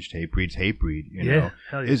changed. Hatebreed's Hatebreed,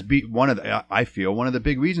 hell yeah. I feel one of the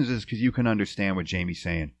big reasons is because you can understand what Jamie's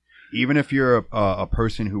saying, even if you're a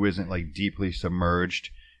person who isn't deeply submerged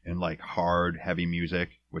in hard heavy music,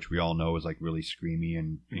 which we all know is really screamy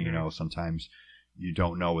and sometimes you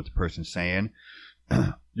don't know what the person's saying,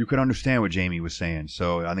 you could understand what Jamie was saying.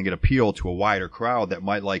 So I think it appealed to a wider crowd that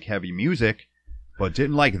might like heavy music, but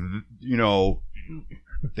didn't like,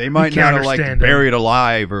 they might not have liked Buried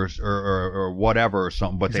Alive or whatever or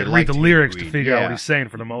something, but they read the lyrics to figure out yeah. what he's saying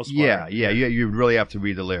for the most part. Yeah. You really have to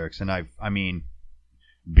read the lyrics. And I mean,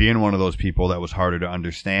 being one of those people that was harder to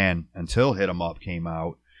understand until Hit 'Em Up came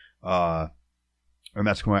out, and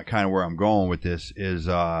that's kind of where I'm going with this, is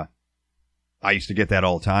I used to get that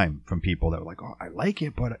all the time from people that were like, oh, I like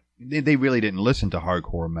it, but they really didn't listen to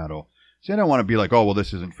hardcore metal. So I don't want to be like, oh, well,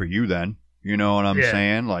 this isn't for you then. You know what I'm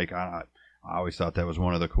saying? Like, I always thought that was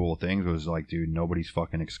one of the cool things, was like, dude, nobody's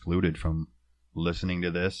fucking excluded from listening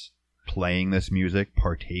to this, playing this music,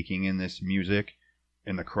 partaking in this music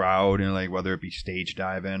in the crowd, and like whether it be stage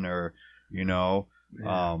diving or,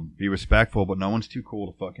 be respectful, but no one's too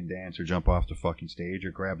cool to fucking dance or jump off the fucking stage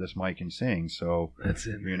or grab this mic and sing. So that's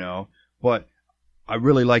it. But I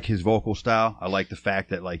really like his vocal style. I like the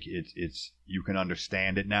fact that like it's you can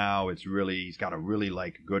understand it now. He's got a really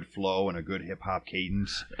like good flow and a good hip hop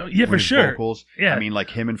cadence. Yeah, for sure. Vocals. Yeah. I mean,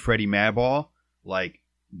 like him and Freddie Madball, like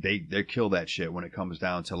they kill that shit when it comes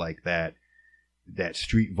down to like that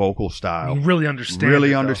street vocal style. Really understandable.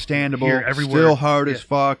 Really understandable. Still hard as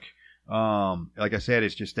fuck. Like I said,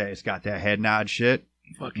 it's just that it's got that head nod shit.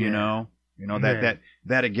 Fuck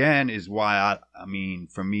That again is why I mean,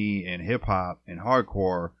 for me in hip hop and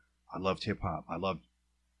hardcore, I loved hip hop. I loved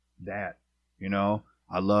that.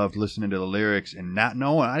 I loved listening to the lyrics and not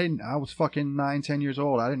knowing. I was fucking 9-10 years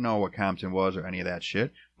old. I didn't know what Compton was or any of that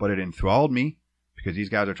shit, but it enthralled me because these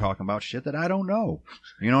guys are talking about shit that I don't know.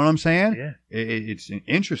 You know what I'm saying? Yeah. It's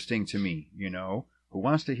interesting to me. Who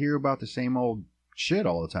wants to hear about the same old shit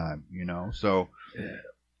all the time? So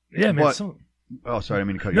yeah, man. Oh, sorry, I didn't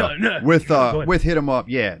mean to cut you off. No. With Hit 'Em Up,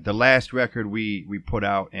 yeah, the last record we put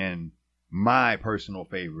out, and my personal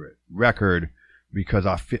favorite record, because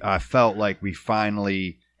I felt like we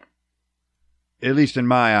finally, at least in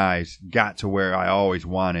my eyes, got to where I always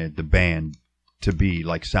wanted the band to be,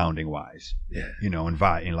 like, sounding wise. Yeah. And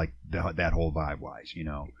vibe, and like that whole vibe wise.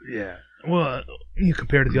 Yeah. Well, you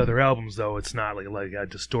compare to the other albums, though, it's not like a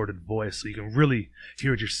distorted voice, so you can really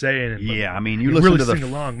hear what you're saying. Yeah, I mean, you listen really to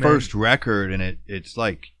the first record, and it's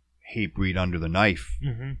like Hatebreed Under the Knife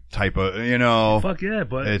type of, Fuck yeah,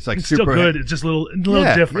 but it's like it's super still good. It's just a little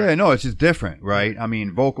different. Yeah, no, it's just different, right? I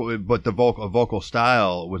mean, the vocal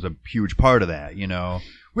style was a huge part of that.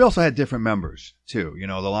 We also had different members too.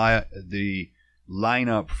 The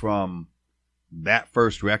lineup from that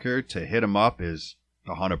first record to Hit 'Em Up is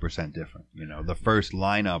 100% different. The first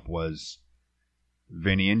lineup was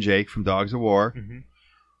Vinny and Jake from Dogs of War,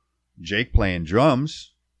 Jake playing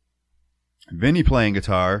drums, Vinny playing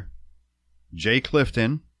guitar, Jay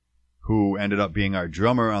Clifton, who ended up being our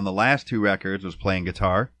drummer on the last two records, was playing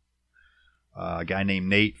guitar. A guy named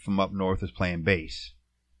Nate from up north was playing bass.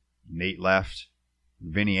 Nate left.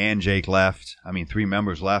 Vinny and Jake left. I mean, 3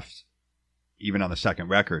 members left, even on the second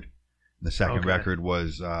record. The second record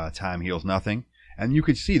was Time Heals Nothing. And you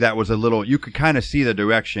could see that was you could kind of see the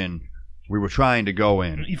direction we were trying to go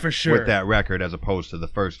in for sure with that record as opposed to the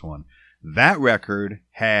first one. That record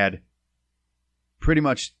had pretty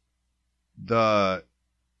much both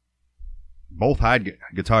high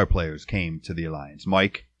guitar players came to the Alliance,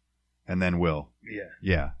 Mike and then Will.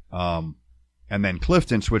 Yeah. And then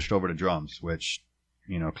Clifton switched over to drums, which,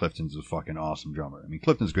 Clifton's a fucking awesome drummer. I mean,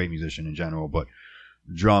 Clifton's a great musician in general, but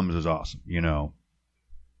drums is awesome,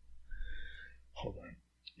 Hold on.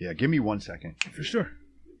 Yeah, give me 1 second. For sure.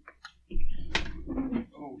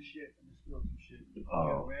 Oh shit! I just spilled some shit.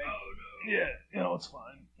 Oh, yeah. It's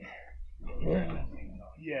fine.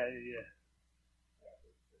 Yeah.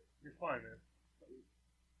 You're fine, man.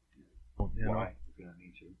 Why?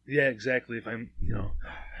 Yeah, exactly. If I'm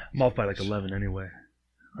off by like 11 anyway.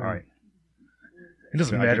 All right. It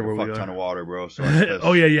doesn't matter where we are. A ton of water, bro. So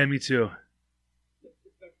oh yeah, me too.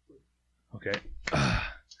 Okay.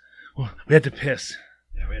 Well, we had to piss.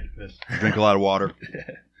 Yeah, we had to piss. Drink a lot of water.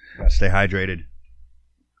 Gotta stay hydrated.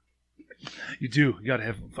 You do. You gotta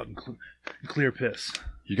have fucking clear piss.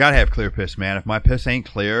 You gotta have clear piss, man. If my piss ain't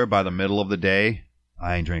clear by the middle of the day,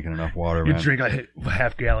 I ain't drinking enough water, man. You drink like a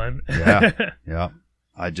half gallon. Yeah.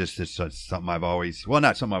 It's something I've always,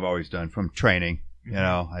 not something I've always done from training.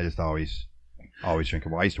 I just always drink.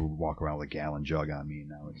 I used to walk around with a gallon jug on me, and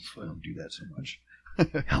now I don't do that so much.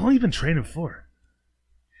 How long have you been training for?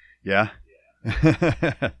 Yeah.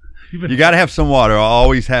 You got to have some water. I'll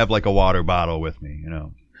always have like a water bottle with me,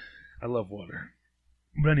 I love water.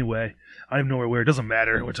 But anyway, I don't even know where. It doesn't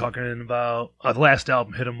matter. We're talking about the last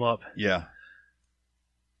album, Hit 'Em Up. Yeah.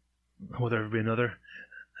 Will there ever be another?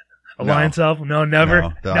 Alliance album? No, never.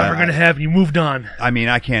 No, Never gonna happen. You moved on. I mean,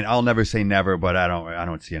 I'll never say never, but I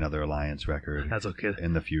don't see another Alliance record That's okay.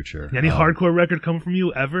 in the future. Any hardcore record come from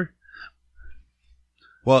you ever?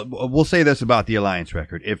 Well, we'll say this about the Alliance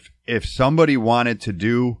record. If somebody wanted to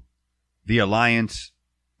do the Alliance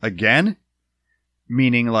again,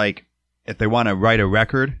 meaning like if they want to write a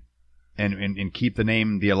record and keep the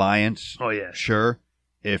name The Alliance, Oh yeah. sure.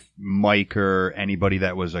 If Mike or anybody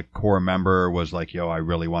that was a core member was like, yo, I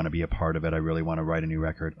really want to be a part of it, I really want to write a new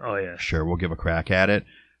record, Oh yeah. sure, we'll give a crack at it.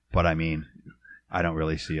 But I mean, I don't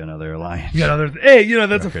really see another Alliance. You got other. Hey,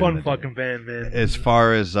 that's a Record fun in the fucking band, man. As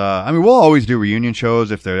far as, I mean, we'll always do reunion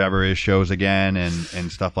shows if there ever is shows again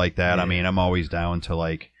and stuff like that. Yeah. I mean, I'm always down to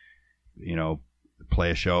like,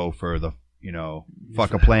 play a show for the,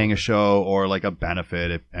 playing a show or like a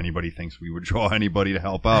benefit if anybody thinks we would draw anybody to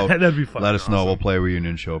help out. That'd be fun. Let us know. We'll play a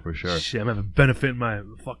reunion show for sure. Shit, I'm having a benefit in my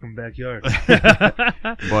fucking backyard.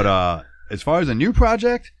 But as far as a new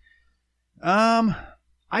project,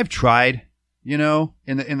 I've tried,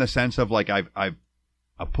 in the sense of like I've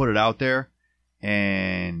put it out there,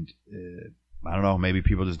 and I don't know, maybe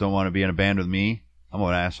people just don't want to be in a band with me. I'm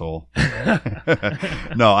an asshole.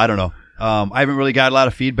 No, I don't know. I haven't really got a lot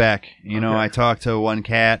of feedback. Okay. I talked to one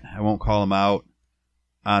cat. I won't call him out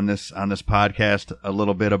on this podcast a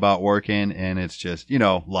little bit about working, and it's just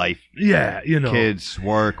life, Yeah, kids,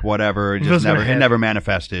 work, whatever. It It just doesn't never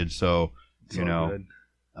manifested. So It's all good.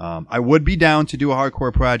 I would be down to do a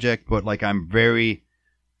hardcore project, but like I'm very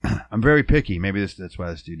picky. Maybe that's why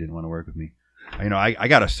this dude didn't want to work with me. I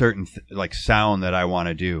got a certain sound that I want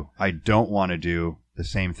to do. I don't want to do the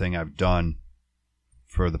same thing I've done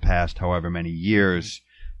for the past however many years,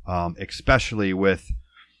 especially with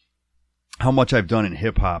how much I've done in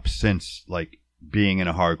hip hop since like being in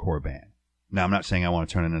a hardcore band. Now, I'm not saying I want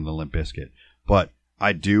to turn it into Limp Bizkit, but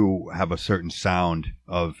I do have a certain sound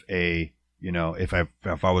of a, if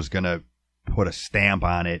I was gonna put a stamp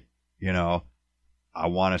on it, I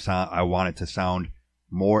want it to sound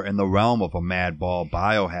more in the realm of a Madball,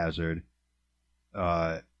 Biohazard.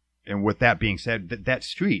 And with that being said, that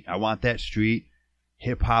street, I want that street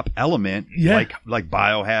hip hop element, Yeah. like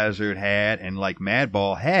Biohazard had and like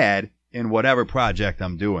Madball had in whatever project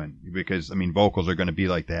I'm doing. Because I mean, vocals are going to be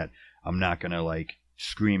like that. I'm not going to like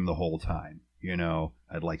scream the whole time.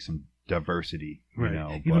 I'd like some diversity. Right.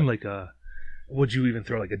 but- Even like would you even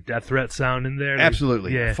throw like a Death Threat sound in there? Like,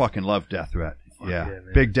 Absolutely. Yeah. I fucking love Death Threat. Fuck Yeah. yeah,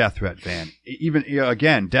 man. Big Death Threat fan. Even,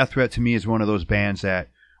 again, Death Threat to me is one of those bands that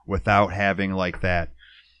without having like that,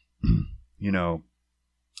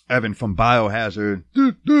 Evan from Biohazard,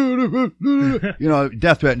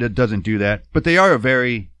 Death Threat doesn't do that. But they are a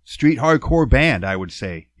very street hardcore band, I would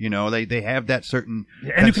say. They have that certain Yeah,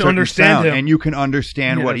 that and you can certain understand sound, him. and you can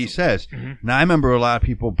understand Yeah, what he that's- says. Mhm. Now, I remember a lot of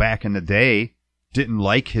people back in the day didn't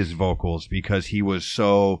like his vocals because he was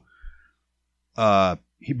so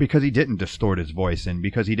because he didn't distort his voice and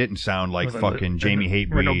because he didn't sound like Wasn't fucking like- Jamie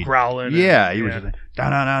Hatebreed. no growling. Yeah, he was just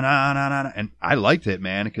da-na-na-na-na-na, and I liked it,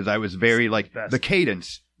 man, because I was very like Best. the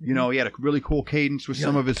cadence. He had a really cool cadence with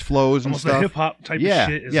some of his flows and almost the stuff. hip hop type Yeah, of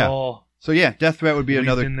shit is yeah. all. So yeah, Death Threat would be Weaved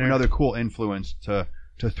another in there. another cool influence to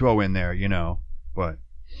throw in there, But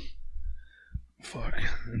Fuck.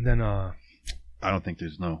 And then I don't think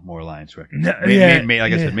there's no more Alliance records. No, Like I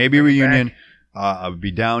yeah. said, maybe a Bring it reunion. back. I would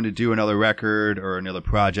be down to do another record or another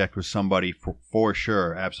project with somebody for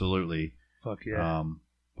sure, absolutely. fuck yeah.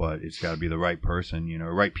 But it's got to be the right person,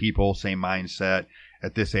 right people, same mindset.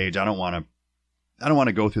 At this age, I don't want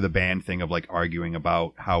to go through the band thing of like arguing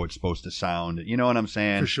about how it's supposed to sound. You know what I'm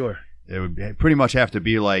saying? For sure. It would pretty much have to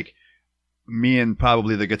be like me and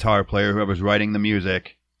probably the guitar player, whoever's writing the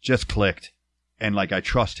music, just clicked, and like I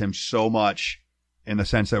trust him so much in the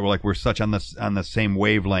sense that we're such on the same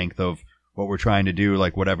wavelength of what we're trying to do.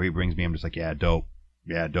 Like whatever he brings me, I'm just like, yeah, dope,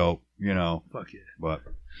 Fuck yeah. But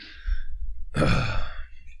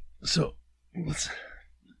So, a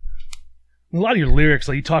lot of your lyrics,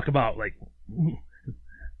 like you talk about, like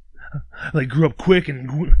grew up quick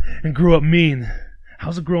and grew up mean.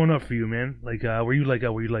 How's it growing up for you, man? Like, were you like a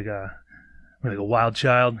wild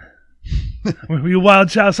child? Were you a wild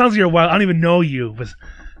child? Sounds like you're a wild. I don't even know you, but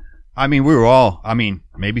I mean, we were all. I mean,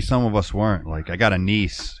 maybe some of us weren't. Like, I got a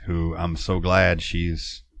niece who I'm so glad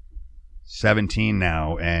she's 17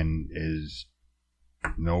 now and is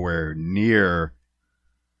nowhere near.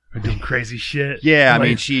 we're doing crazy shit. Yeah, I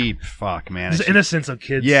Like, mean, fuck, man. just the innocence of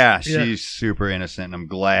kids. Yeah, she's super innocent, and I'm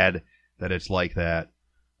glad that it's like that.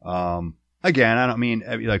 Again, I don't mean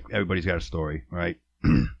like everybody's got a story, right?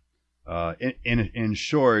 In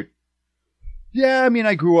short, yeah, I mean,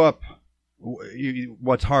 I grew up.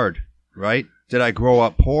 What's hard, right? Did I grow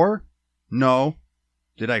up poor? No.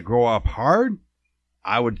 did I grow up hard?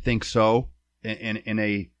 I would think so. In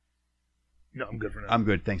a No, I'm good for now. I'm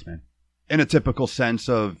good, thanks, man. In a typical sense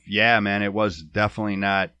of, yeah, man, it was definitely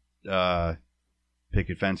not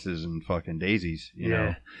picket fences and fucking daisies. You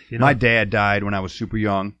know, my dad died when I was super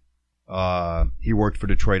young. He worked for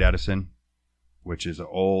Detroit Edison, which is an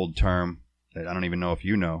old term that I don't even know if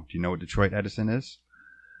you know. Do you know what Detroit Edison is?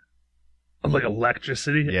 Like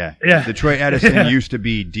electricity? Yeah. Yeah. Detroit Edison used to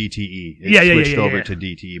be DTE. It switched over to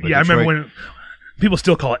DTE. But I remember when people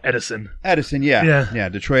still call it Edison. Edison, yeah.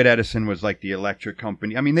 Detroit Edison was like the electric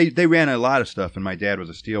company. I mean, they ran a lot of stuff, and my dad was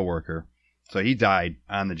a steel worker. So he died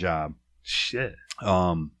on the job. Shit.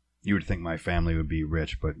 You would think my family would be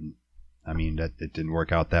rich, but I mean, it didn't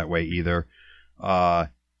work out that way either.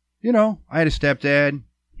 You know, I had a stepdad.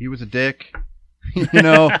 He was a dick. You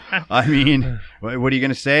know, I mean, what are you going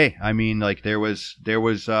to say? I mean, like there was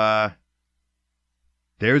abuse.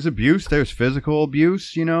 There's physical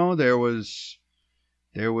abuse, you know, there was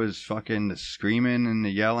fucking the screaming and the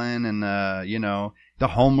yelling and you know, the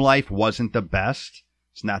home life wasn't the best.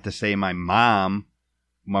 It's not to say my mom's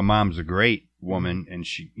a great woman, and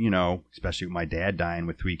she, you know, especially with my dad dying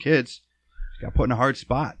with 3 kids, she got put in a hard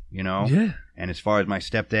spot, you know? Yeah. And as far as my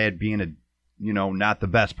stepdad being you know, not the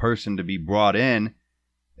best person to be brought in,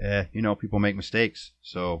 you know, people make mistakes.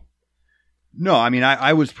 So, no, I mean,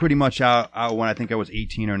 I was pretty much out when I think I was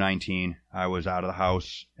 18 or 19. I was out of the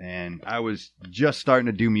house, and I was just starting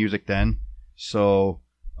to do music then. So,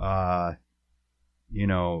 you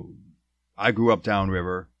know, I grew up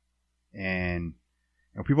downriver, and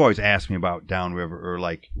you know, people always ask me about downriver or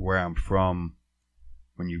like where I'm from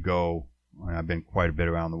when you go. I've been quite a bit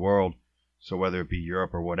around the world. So whether it be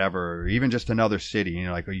Europe or whatever, or even just another city, you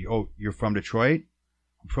know, like, you're from Detroit?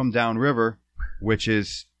 I'm from downriver, which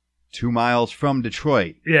is 2 miles from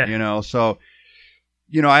Detroit. Yeah. You know, so,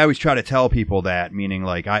 you know, I always try to tell people that, meaning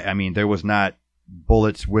like, I mean, there was not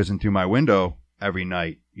bullets whizzing through my window every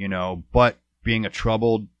night, you know, but being a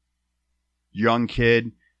troubled young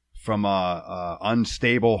kid from a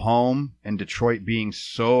unstable home and Detroit being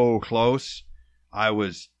so close, I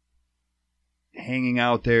was hanging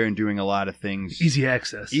out there and doing a lot of things. Easy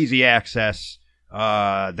access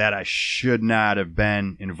that I should not have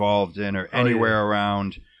been involved in or anywhere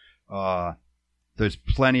around. There's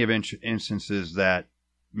plenty of instances that,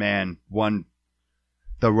 man,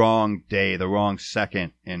 the wrong day, the wrong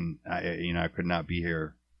second, and I could not be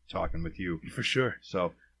here talking with you. For sure.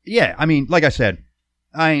 So, yeah, I mean, like I said,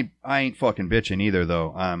 I ain't fucking bitching either,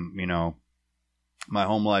 though. You know, my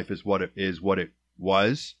home life is what it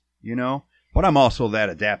was, you know. But I'm also that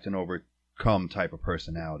adapt and overcome type of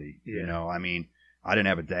personality. Yeah. You know, I mean, I didn't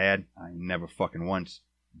have a dad. I never fucking once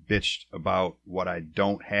bitched about what I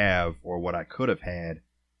don't have or what I could have had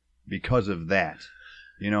because of that.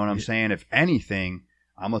 You know what I'm saying? If anything,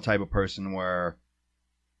 I'm the type of person where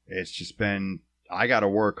it's just been, I got to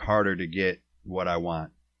work harder to get what I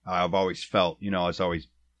want. I've always felt, you know, it's always,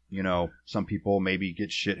 you know, some people maybe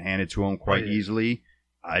get shit handed to them quite easily.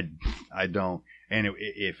 I don't. And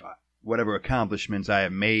if whatever accomplishments I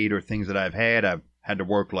have made or things that I've had to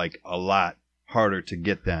work like a lot harder to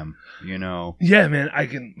get them, you know? Yeah, man, I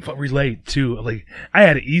can relate too. Like, I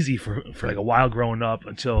had it easy for like a while growing up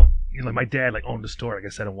until, you know, like my dad like owned a store, like I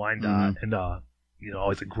said, in Wyandotte, and you know,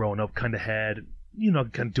 always like growing up kind of had, you know,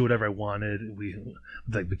 kind of do whatever I wanted. We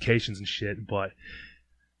like vacations and shit, but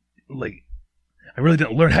like I really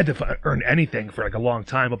didn't learn how to earn anything for like a long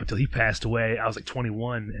time up until he passed away. I was like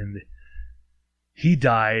 21 and he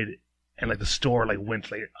died. And like the store like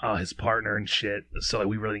went like his partner and shit, so like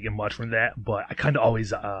we really didn't get much from that. But I kind of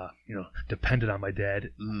always you know, depended on my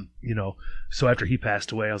dad, you know. So after he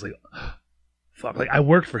passed away, I was like, fuck, like I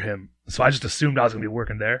worked for him, so I just assumed I was gonna be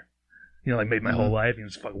working there, you know, like maybe my whole life, and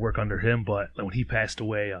just fucking work under him. But like when he passed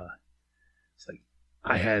away, it's like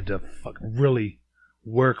I had to fucking really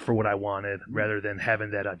work for what I wanted rather than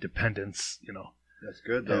having that dependence, you know. That's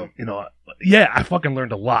good though. And, you know, yeah, I fucking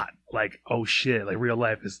learned a lot. Like, oh shit, like real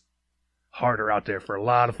life is harder out there for a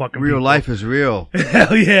lot of fucking real people. life is real.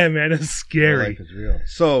 Hell yeah, man, it's scary. Real life is real.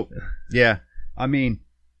 So, yeah, I mean,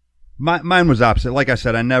 mine was opposite. Like I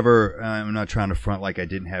said, I'm not trying to front like I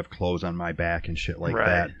didn't have clothes on my back and shit like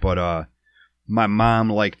that. But my mom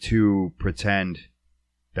liked to pretend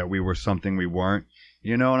that we were something we weren't.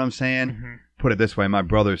 You know what I'm saying? Mm-hmm. Put it this way, my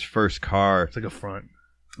brother's first car. It's like a front.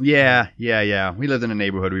 Yeah. We lived in a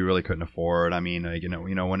neighborhood we really couldn't afford. I mean, you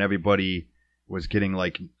know, when everybody was getting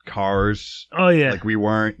like cars, like we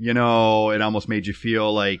weren't, you know, it almost made you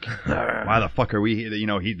feel like, why the fuck are we, you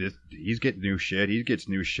know, he's getting new shit, he gets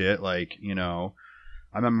new shit, like, you know,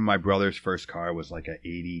 I remember my brother's first car was like a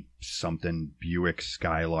 80-something Buick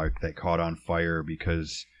Skylark that caught on fire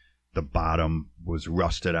because the bottom was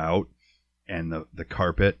rusted out and the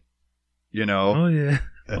carpet, Oh yeah.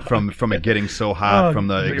 from it getting so hot from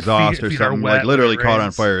the your exhaust feet or are something, wet like literally when it caught on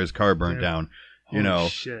rains. fire. His car burnt Yeah. down. Holy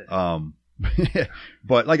shit.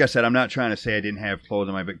 But like I said, I'm not trying to say I didn't have clothes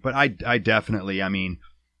on my back, but I definitely, I mean,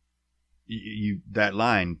 that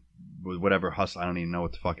line with whatever hustle, I don't even know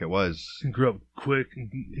what the fuck it was. You grew up quick.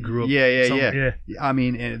 You grew up. Yeah. I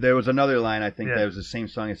mean, and there was another line, I think Yeah. that was the same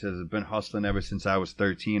song. It says, I've been hustling ever since I was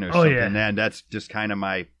 13 or Oh, something. yeah. And that's just kind of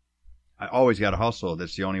I always got to hustle.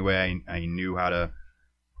 That's the only way I knew how to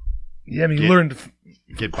Yeah, I mean, you Get- learned.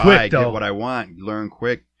 get Quick, by, though. get what I want, learn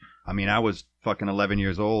quick. I mean, I was fucking 11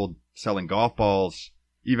 years old selling golf balls.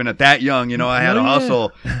 Even at that young, I had Oh, to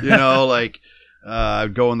yeah. hustle, like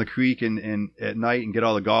I'd go in the creek and at night and get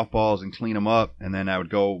all the golf balls and clean them up. And then I would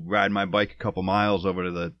go ride my bike a couple miles over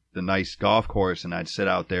to the nice golf course and I'd sit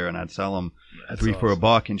out there and I'd sell them That's $3 for awesome.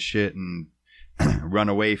 $1 and shit and run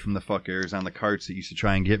away from the fuckers on the carts that used to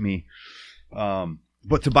try and get me.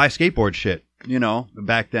 But to buy skateboard shit,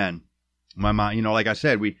 back then, my mom, like I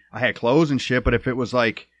said, I had clothes and shit, but if it was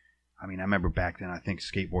like, I mean, I remember back then, I think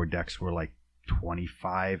skateboard decks were like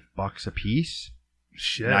 $25 a piece.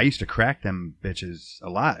 Shit. And I used to crack them bitches a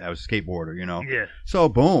lot. I was a skateboarder, Yeah. So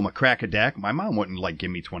boom, I crack a deck. My mom wouldn't like give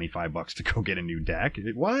me $25 to go get a new deck.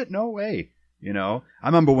 What? No way. I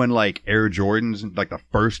remember when like Air Jordans, like the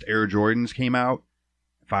first Air Jordans came out.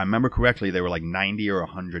 If I remember correctly, they were like $90 or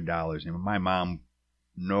 $100. And my mom,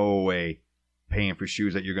 no way, paying for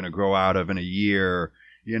shoes that you're gonna grow out of in a year.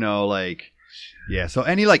 Yeah. So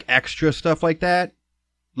any like extra stuff like that.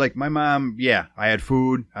 Like my mom, yeah, I had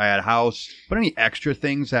food, I had a house, but any extra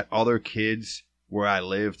things that other kids where I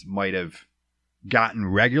lived might have gotten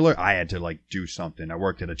regular, I had to like do something. I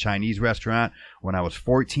worked at a Chinese restaurant when I was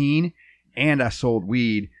 14 and I sold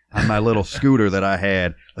weed on my little scooter that I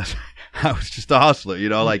had. I was just a hustler,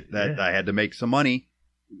 like that. Yeah. I had to make some money,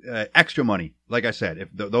 extra money. Like I said, if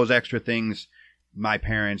those extra things, my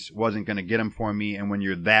parents wasn't going to get them for me. And when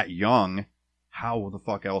you're that young, how the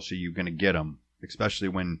fuck else are you going to get them? Especially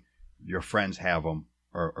when your friends have them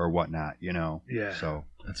or whatnot, Yeah. So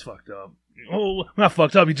That's fucked up. Oh, not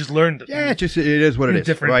fucked up. You just learned. yeah, it is what it is,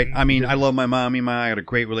 Different- right? I mean, I different- love my mom. I got a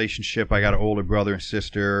great relationship. I got an older brother and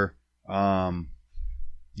sister.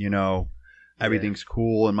 Everything's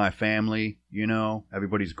cool in my family.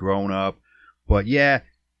 Everybody's grown up. But yeah,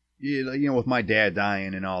 with my dad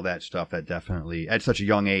dying and all that stuff, that definitely at such a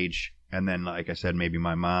young age, and then like I said, maybe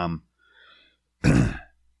my mom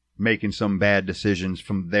making some bad decisions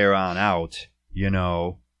from there on out,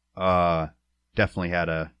 definitely had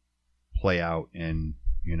to play out and,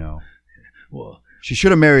 Well, she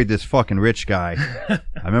should have married this fucking rich guy.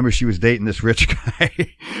 I remember she was dating this rich guy.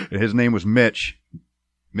 His name was Mitch.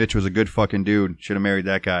 Mitch was a good fucking dude. Should have married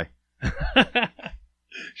that guy.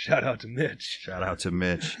 shout out to Mitch. Shout out to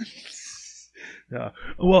Mitch.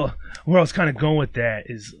 Well, where I was kind of going with that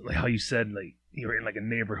is like how you said, like you were in like a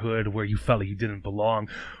neighborhood where you felt like you didn't belong,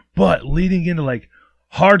 but leading into like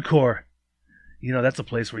hardcore, that's a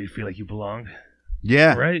place where you feel like you belong,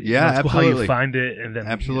 Yeah. right? Yeah, That's How absolutely. you find it, and then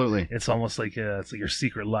Absolutely. it's almost like it's like your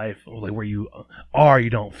secret life, like where you are, you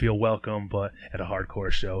don't feel welcome, but at a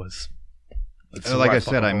hardcore show it's Like where I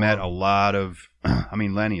said, I fucking met a belong. lot of,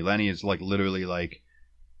 Lenny. Lenny is like literally like,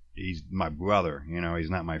 he's my brother, he's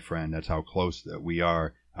not my friend. That's how close that we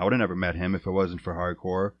are. I would have never met him if it wasn't for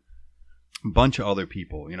hardcore. A bunch of other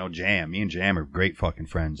people, Jam. Me and Jam are great fucking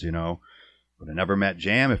friends, Would have never met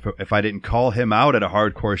Jam if I didn't call him out at a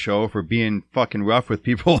hardcore show for being fucking rough with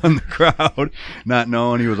people in the crowd, not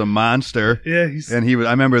knowing he was a monster. Yeah, And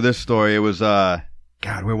I remember this story. It was, God,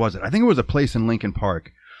 where was it? I think it was a place in Lincoln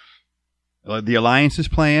Park. The Alliance is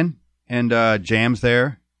playing, and Jam's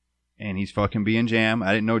there, and he's fucking being Jam.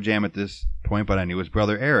 I didn't know Jam at this point, but I knew his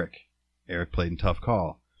brother Eric. Eric played in Tough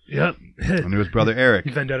Call. Yep. I knew his brother Eric.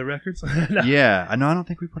 Vendetta Records. No. Yeah. No, I don't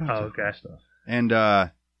think we put out Oh, Tough Call okay. stuff. And,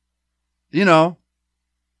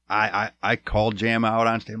 I called Jam out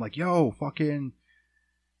on stage. I'm like, yo, fucking,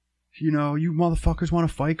 you motherfuckers want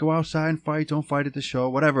to fight, go outside and fight. Don't fight at the show.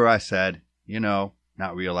 Whatever I said,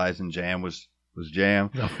 not realizing Jam was Jam.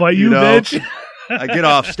 I'll fight you, bitch. I get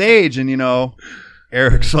off stage and,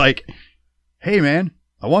 Eric's like, hey, man,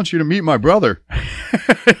 I want you to meet my brother.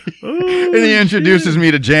 And he introduces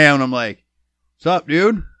me to Jam, and I'm like, what's up,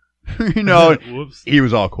 dude? Whoops. He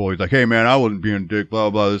was all cool. He's like, hey, man, I wasn't being a dick, blah,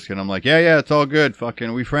 blah, this. And I'm like, yeah, it's all good.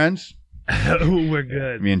 Fucking, we friends? We're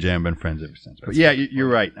good. Me and Jam been friends ever since. But That's yeah, fucking you're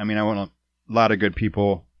right. I mean, I went a lot of good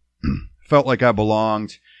people. Felt like I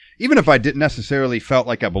belonged. even if I didn't necessarily felt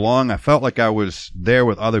like I belong, I felt like I was there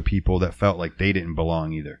with other people that felt like they didn't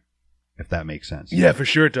belong either, if that makes sense. Yeah, for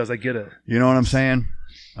sure it does. I get it. You know what I'm saying?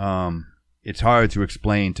 It's hard to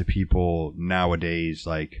explain to people nowadays,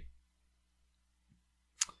 like,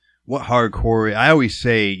 what hardcore. I always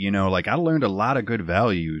say, you know, like, I learned a lot of good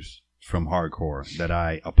values from hardcore that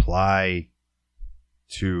I apply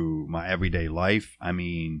to my everyday life. I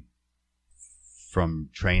mean, from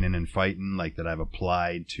training and fighting, like, that I've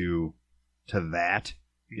applied to that,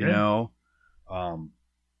 you know,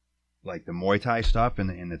 like the Muay Thai stuff in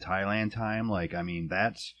the Thailand time. Like, I mean,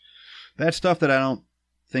 that's stuff that I don't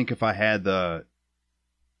think if I had the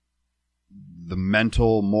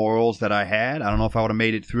mental morals that I had, I don't know if I would have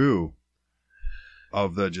made it through.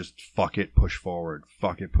 Of the just fuck it, push forward.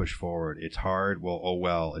 Fuck it, push forward. It's hard. Well, oh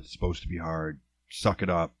well. It's supposed to be hard. Suck it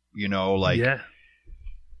up. You know, like,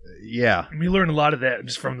 yeah. I mean, you learn a lot of that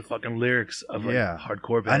just from the fucking lyrics of like,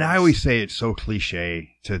 hardcore bands. And I always say it's so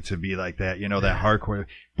cliche to be like that. You know, that hardcore.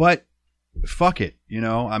 But fuck it. You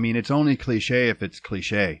know, I mean, it's only cliche if it's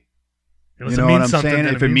cliche. You know what I'm saying?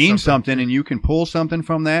 If it means something and you can pull something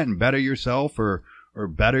from that and better yourself or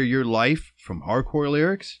better your life from hardcore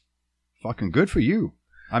lyrics, fucking good for you.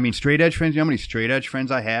 I mean, straight edge friends, you know how many straight edge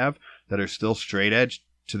friends I have that are still straight edge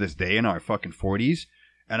to this day in our fucking 40s?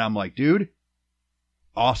 And I'm like, dude,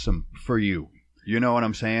 awesome for you. You know what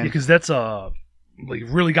I'm saying? Because that's like, you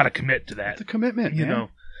really got to commit to that. It's a commitment, you man. know.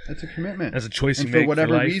 That's a commitment. That's a choice and you make for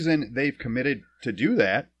whatever life. reason they've committed to do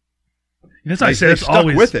that. And that's why I said it's stuck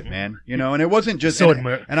always with it, man. You know, and it wasn't just so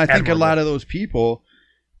and I think a lot of those people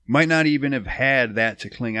might not even have had that to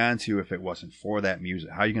cling on to if it wasn't for that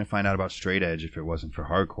music. How are you going to find out about straight edge if it wasn't for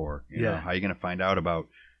hardcore? You know, how are you going to find out about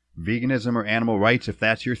veganism or animal rights if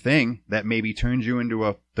that's your thing? That maybe turns you into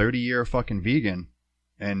a 30-year fucking vegan,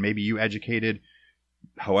 and maybe you educated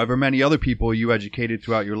however many other people you educated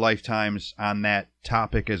throughout your lifetimes on that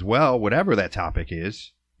topic as well, whatever that topic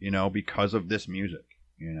is, you know, because of this music,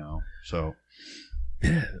 you know. So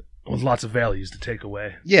with lots of values to take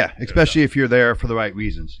away. Yeah, especially if you're there for the right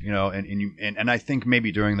reasons, you know, and I think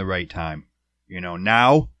maybe during the right time. You know,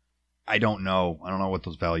 now I don't know. I don't know what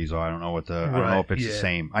those values are. I don't know what I don't know if it's the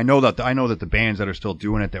same. I know that the bands that are still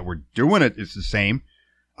doing it, that were doing it, is the same.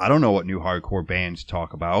 I don't know what new hardcore bands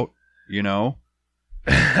talk about, you know.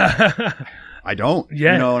 I don't.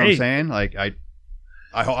 Yeah, you know what I'm saying? Like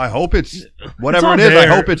I hope it's whatever it's it is.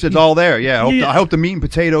 there. I hope it's all there. Yeah. I hope the meat and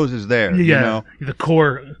potatoes is there. Yeah. You know? The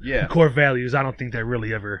core values. I don't think that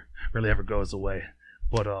really ever goes away.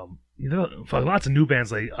 But you know, for lots of new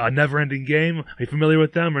bands like Never Ending Game. Are you familiar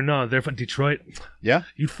with them or no? They're from Detroit. Yeah.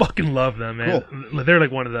 You fucking love them, man. Cool. They're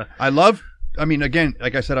like one of the. I mean, again,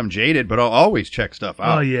 like I said, I'm jaded, but I'll always check stuff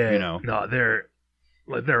out. Oh yeah. You know. No,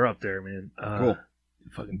 they're up there, man. Cool.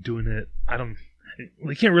 Fucking doing it.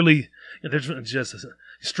 We can't really. There's just a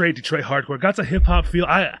straight Detroit hardcore. Got a hip hop feel.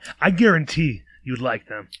 I guarantee you'd like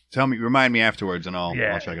them. Remind me afterwards, and I'll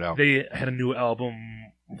check it out. They had a new album,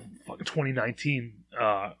 fucking 2019.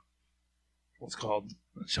 What's it called?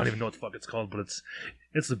 I don't even know what the fuck it's called, but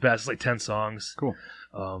it's the best. It's like 10 songs. Cool.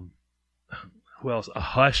 Who else? A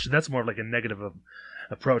Hush. That's more of like a negative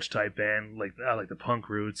approach type band, like the Punk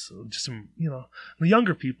Roots. Just some, you know, the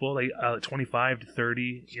younger people, like 25 to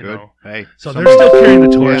 30. You know, hey, so they're still carrying the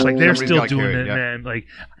torch. Yeah, like they're still doing carry it, it, man. Like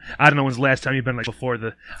I don't know when's the last time you've been like before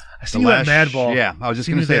I see you last, at Madball. Yeah, I was just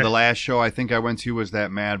gonna say the last show I think I went to was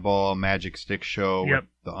that Madball Magic Stick show. Yep.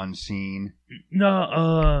 With the Unseen.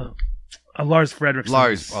 No, Lars Frederiksen.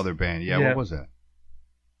 Lars' other band. Yeah, what was that?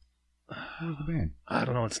 What was the band? I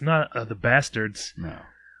don't know. It's not the Bastards. No.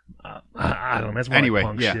 I don't know. That's more like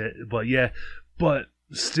punk yeah. shit. But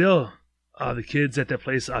still, the kids at that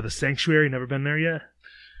place, the Sanctuary, never been there yet.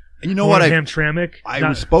 And you know what? Hamtramck. I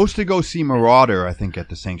was supposed to go see Marauder, I think, at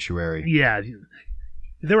the Sanctuary. Yeah.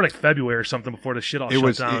 They were like February or something before the shit all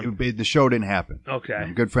shut down. The show didn't happen. Okay.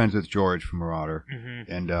 I'm good friends with George from Marauder.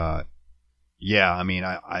 Mm-hmm. And, yeah, I mean,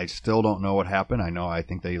 I still don't know what happened. I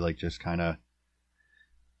think they, like, just kind of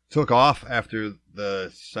took off after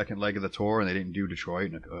the second leg of the tour, and they didn't do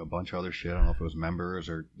Detroit and a bunch of other shit. I don't know if it was members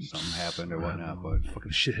or something happened or whatnot, but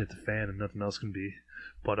fucking shit hit the fan and nothing else can be.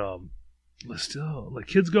 But still, like,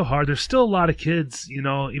 kids go hard. There's still a lot of kids, you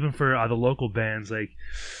know, even for the local bands. Like,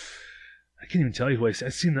 I can't even tell you who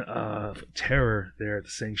I've seen Terror there at the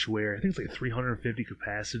Sanctuary. I think it's like 350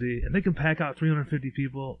 capacity, and they can pack out 350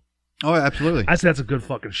 people. Oh, absolutely. I say that's a good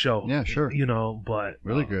fucking show. Yeah, sure. You know, but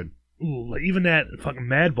really good. Like even that fucking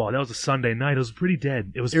Madball, that was a Sunday night. It was pretty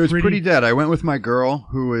dead. It was pretty dead. I went with my girl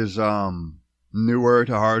who is newer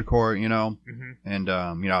to hardcore, you know, and you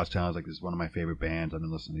know, I was telling her, I was like, this is one of my favorite bands. I've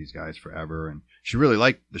been listening to these guys forever, and she really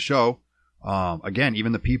liked the show. Again,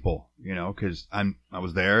 even the people, you know, because I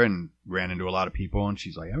was there and ran into a lot of people, and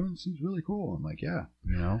she's like, everyone seems really cool. I'm like, yeah,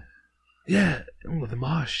 you know. Yeah, well, the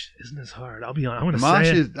mosh isn't as hard. I'll be honest. I'm going The to mosh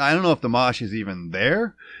say is, I don't know if the mosh is even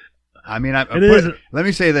there. I mean, let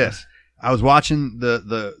me say this. I was watching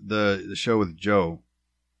the show with Joe.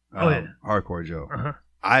 Hardcore Joe. Uh-huh.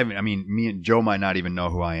 I mean, me and Joe might not even know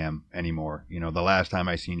who I am anymore. You know, the last time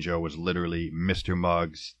I seen Joe was literally Mr.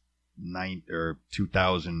 Muggs,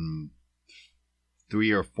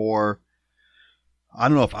 2003 or 4. I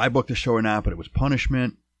don't know if I booked the show or not, but it was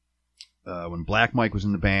Punishment when Black Mike was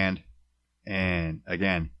in the band. And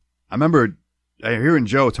again, I remember hearing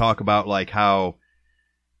Joe talk about like how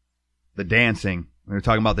the dancing. We were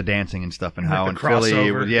talking about the dancing and stuff, and Like how the in Philly,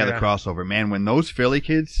 crossover, the crossover. Man, when those Philly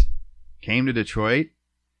kids came to Detroit,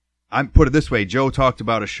 I put it this way: Joe talked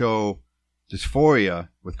about a show, Dysphoria,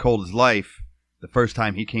 with Cold as Life. The first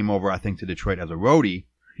time he came over, I think, to Detroit as a roadie.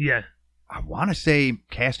 Yeah. I want to say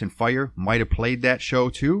Cast and Fire might have played that show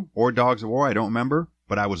too, or Dogs of War. I don't remember,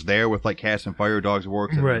 but I was there with like Cast and Fire, Dogs of War,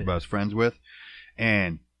 because Right. I was friends with,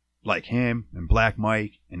 and like him and Black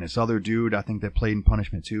Mike and this other dude I think that played in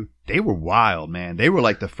Punishment too. They were wild, man. They were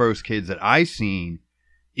like the first kids that I seen.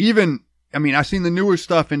 Even, I mean, I seen the newer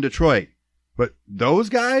stuff in Detroit, but those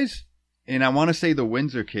guys, and I want to say the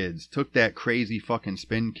Windsor kids, took that crazy fucking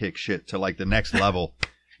spin kick shit to like the next level.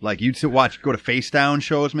 Like you'd go to Face Down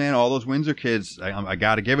shows, man. All those Windsor kids, I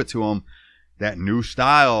got to give it to them. That new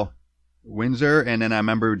style, Windsor, and then I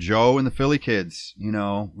remember Joe and the Philly kids, you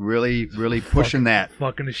know, really pushing that.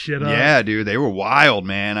 Fucking the shit up. Yeah, dude, they were wild,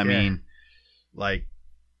 man. I Yeah. mean, like,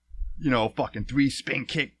 you know, fucking 3 spin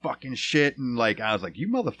kick fucking shit. And like, I was like, you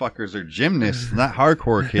motherfuckers are gymnasts, not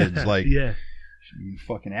hardcore kids. Like, yeah.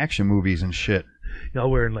 fucking action movies and shit.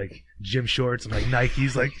 Y'all wearing like gym shorts and like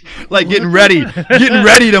Nikes, like getting ready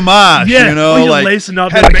to mosh, yeah, you know, you're like lacing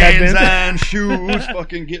up headbands on, shoes,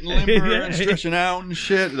 fucking getting limber Yeah. and stretching out and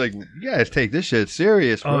shit. Like, you guys take this shit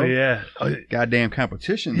serious, bro. Oh yeah. Goddamn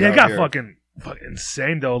competition. Yeah, it got fucking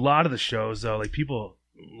insane though. A lot of the shows though, like people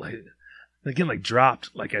like they get like dropped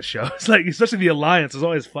like at shows, like especially the Alliance is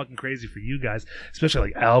always fucking crazy for you guys,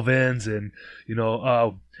 especially like Alvin's and you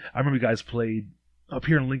know. I remember you guys played up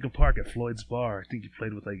here in Lincoln Park at Floyd's Bar. I think you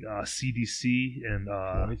played with like CDC and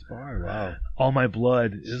Floyd's Bar, wow. All My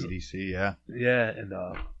Blood. CDC, yeah. Yeah, and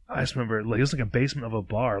I just remember like it was like a basement of a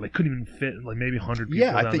bar, like couldn't even fit like maybe 100 people.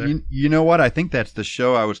 Yeah, I down think there. you know what? I think that's the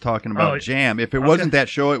show I was talking about. Oh, Jam. If it okay. wasn't that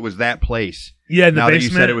show, it was that place. Yeah, in the now basement. that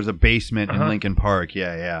you said it was a basement Uh-huh. in Lincoln Park,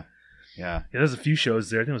 yeah. Yeah, there's a few shows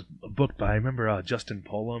there. I think it was booked by. I remember Justin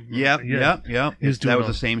Polam. Yep. He was doing That was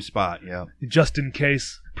the same spot. Yeah. Just in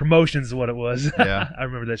case promotions is what it was. Yeah. I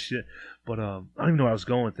remember that shit. But I don't even know where I was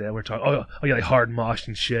going with that. We're talking. Oh yeah, like hard mosh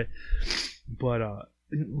and shit. But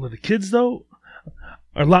the kids though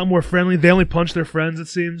are a lot more friendly. They only punch their friends. It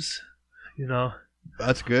seems. You know.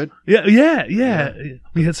 That's good. Yeah.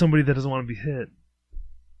 We hit somebody that doesn't want to be hit.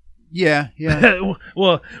 Yeah. Well,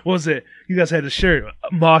 what was it? You guys had a shirt,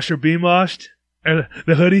 mosh or be moshed, or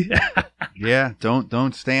the hoodie. Yeah,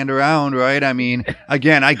 don't stand around, right? I mean,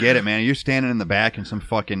 again, I get it, man. You're standing in the back and some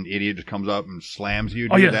fucking idiot just comes up and slams you,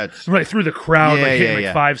 dude. Oh yeah, That's, right through the crowd, Yeah, like hitting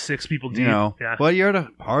yeah. 5-6 people deep. you know. Yeah. But you're at a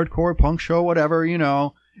hardcore punk show, whatever, you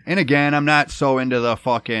know. And again, I'm not so into the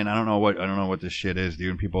fucking I don't know what this shit is,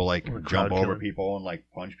 dude. And people like Crowd jump over killing. people and like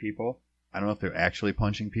punch people. I don't know if they're actually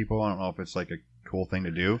punching people. I don't know if it's like a cool thing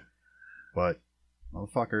to do. But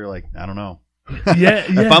motherfucker, like, I don't know. Yeah.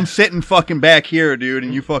 If I'm sitting fucking back here, dude,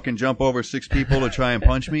 and you fucking jump over 6 people to try and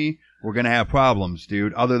punch me, we're gonna have problems,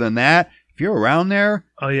 dude. Other than that, if you're around there,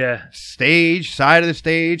 Oh yeah, stage, side of the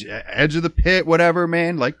stage, edge of the pit, whatever,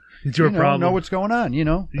 man, like, it's your you problem. know what's going on, you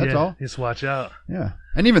know. That's yeah, all. Just watch out. Yeah.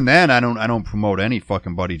 And even then, I don't promote any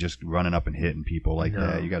fucking buddy just running up and hitting people like No.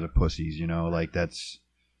 that. You guys are pussies, you know. Like that's,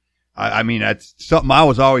 I mean, that's something I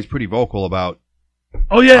was always pretty vocal about.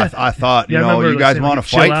 Oh yeah, I thought, Yeah, you I know, remember, you like, guys saying, want to like,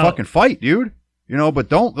 chill fight, out. fucking fight, dude. You know, but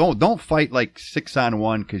don't fight like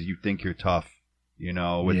 6-on-1 because you think you're tough. You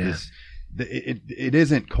know, with Yeah. this, it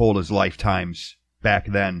isn't Cold as Lifetimes back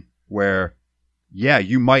then where, yeah,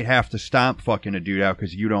 you might have to stomp fucking a dude out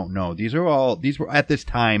because you don't know. These were at this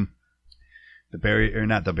time,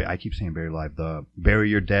 I keep saying Bury Live, the Bury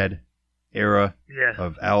Your Dead era yeah.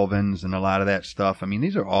 of Alvin's and a lot of that stuff. I mean,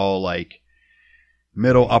 these are all like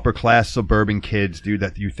middle upper class suburban kids, dude,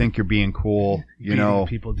 that you think you're being cool. You Beating know,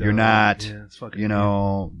 people down. you're not. Yeah, it's fucking You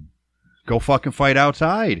know, go fucking fight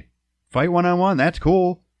outside. Fight 1-on-1. That's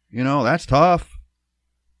cool. You know, that's tough.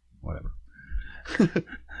 Whatever.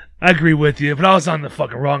 I agree with you, but I was on the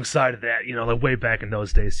fucking wrong side of that. You know, like way back in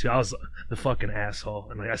those days too. I was the fucking asshole,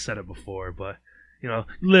 and like I said it before, but You know,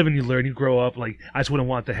 you live and you learn, you grow up. Like, I just wouldn't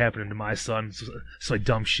want that happening to my son. It's like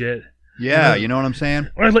dumb shit. Yeah, you know what I'm saying?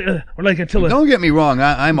 Or like until Don't get me wrong.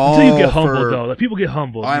 I'm all until you get humbled, for, though. Like, people get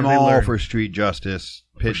humbled. I'm and they all learn. for street justice,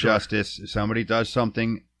 pit sure. justice. If somebody does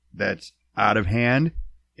something that's out of hand,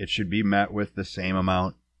 it should be met with the same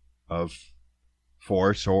amount of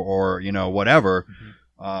force or you know, whatever.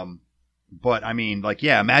 Mm-hmm. But I mean, like,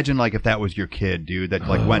 yeah, imagine like if that was your kid, dude, that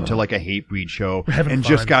like went to like a hate breed show We're having and fun,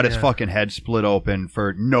 just got his yeah. fucking head split open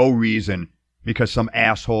for no reason because some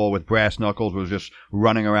asshole with brass knuckles was just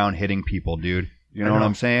running around hitting people, dude. You know what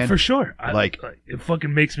I'm saying? For sure. Like- it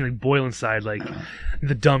fucking makes me like boil inside, like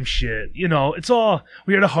the dumb shit. You know, it's all,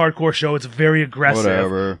 we're at a hardcore show. It's very aggressive.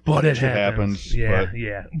 Whatever. But it Shit happens. happens, Yeah, but-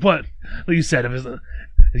 yeah. But like you said, if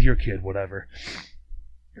it's your kid, whatever.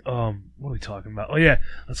 What are we talking about? Oh yeah,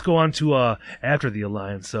 let's go on to after the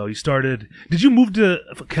Alliance. So you started. Did you move to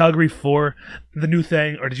Calgary for the new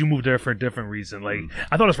thing, or did you move there for a different reason? Like,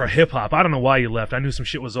 I thought it was for hip hop. I don't know why you left. I knew some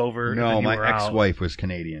shit was over. and then No, you my were out. ex-wife was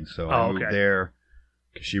Canadian, so I Oh, moved okay. there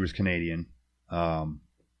because she was Canadian. And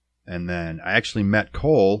then I actually met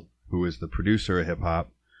Cole, who is the producer of hip hop.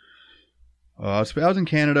 I was in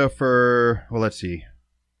Canada for, well, let's see.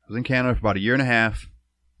 I was in Canada for about a year and a half.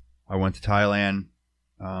 I went to Thailand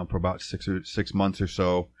for about 6 months or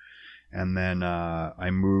so. And then I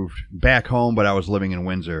moved back home, but I was living in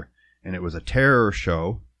Windsor. And it was a terror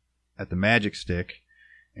show at the Magic Stick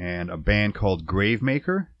and a band called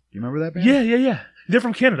Gravemaker. Do you remember that band? Yeah. They're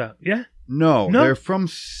from Canada. Yeah. No, No? they're from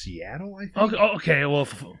Seattle, I think. Okay. Well,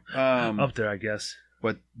 up there, I guess.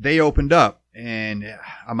 But they opened up, and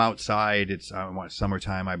I'm outside. It's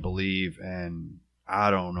summertime, I believe, and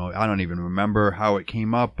I don't know. I don't even remember how it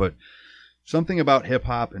came up, but something about hip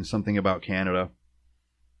hop and something about Canada.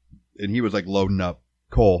 And he was like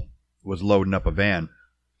Cole was loading up a van.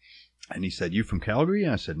 And he said, "You from Calgary?"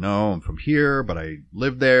 And I said, "No, I'm from here, but I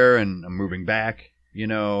live there and I'm moving back, you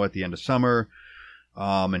know, at the end of summer."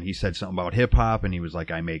 And he said something about hip hop, and he was like,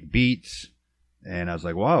 "I make beats." And I was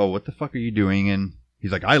like, "Wow, what the fuck are you doing?" And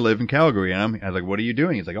he's like, "I live in Calgary." And I was like, "What are you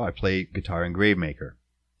doing?" He's like, "Oh, I play guitar in Gravemaker."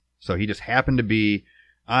 So he just happened to be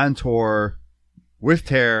on tour with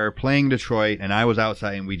Terror playing Detroit, and I was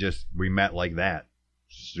outside, and we met like that.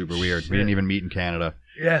 Super weird. Shit. We didn't even meet in Canada.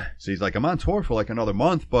 Yeah. So he's like, "I'm on tour for like another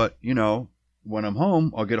month, but you know, when I'm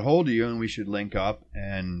home, I'll get a hold of you and we should link up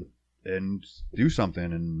and do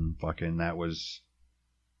something." And fucking that was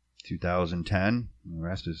 2010. The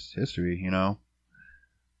rest is history, you know.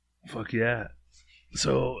 Fuck yeah.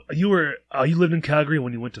 So you lived in Calgary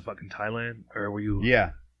when you went to fucking Thailand, or were you?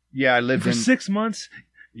 Yeah, I lived For in 6 months.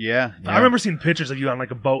 yeah. I remember seeing pictures of you on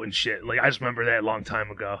like a boat and shit. Like, I just remember that a long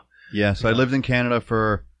time ago. Yeah, so I lived in Canada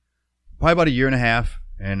for probably about a year and a half,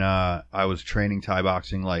 and I was training Thai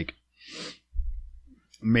boxing like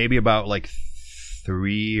maybe about like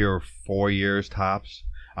 3 or 4 years tops.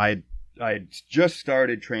 I had just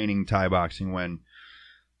started training Thai boxing when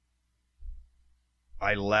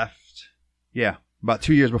I left. Yeah, about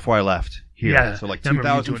 2 years before I left here. Yeah. So like I remember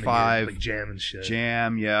you doing it here, 2005. like Jam and shit.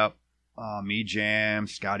 Jam, yep. Me, Jam,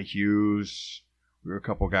 Scotty Hughes. We were a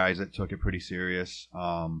couple guys that took it pretty serious.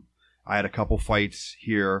 I had a couple fights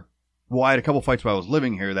here. Well, I had a couple fights while I was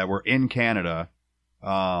living here that were in Canada.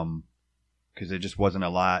 Because it just wasn't a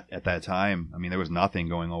lot at that time. I mean, there was nothing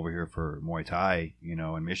going over here for Muay Thai, you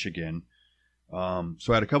know, in Michigan. So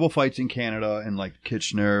I had a couple fights in Canada in like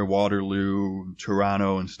Kitchener, Waterloo,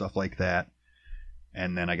 Toronto, and stuff like that.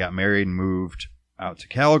 And then I got married and moved out to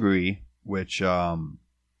Calgary, which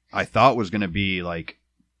I thought was going to be like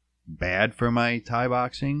bad for my Thai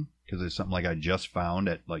boxing because it's something like I just found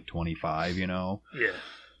at like 25, you know. Yeah.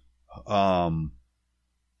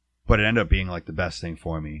 But it ended up being like the best thing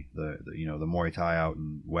for me. The you know, the Muay Thai out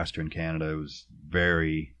in Western Canada was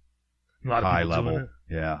very A lot of high people doing level. it.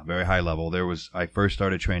 Yeah, very high level. I first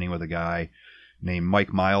started training with a guy named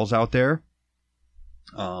Mike Miles out there,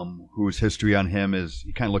 whose history on him is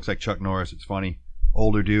he kind of looks like Chuck Norris. It's funny.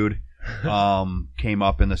 Older dude. Came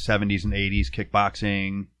up in the 70s and 80s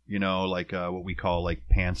kickboxing, you know, like what we call like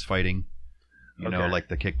pants fighting. You know, Okay. like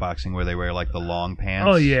the kickboxing where they wear like the long pants.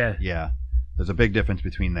 Oh, yeah. Yeah. There's a big difference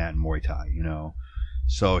between that and Muay Thai, you know.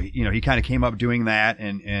 So, you know, he kind of came up doing that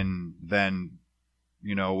and then,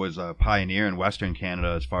 you know, was a pioneer in Western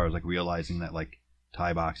Canada as far as like realizing that like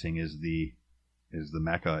Thai boxing is the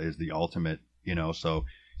mecca, is the ultimate, you know. So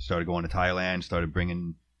he started going to Thailand, started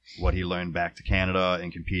bringing what he learned back to Canada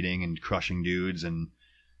and competing and crushing dudes and,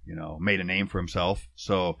 you know, made a name for himself.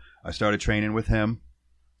 So I started training with him.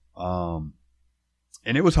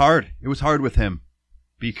 And it was hard. It was hard with him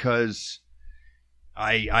because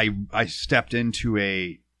I stepped into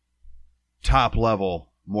a top level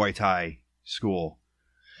Muay Thai school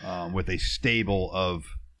with a stable of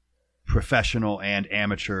professional and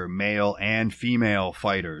amateur male and female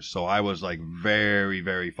fighters. So I was like very,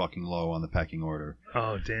 very fucking low on the pecking order.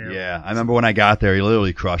 Oh, damn. Yeah, I remember when I got there, he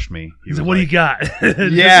literally crushed me. He's like, what do you got?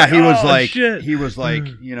 Yeah, he was like, shit.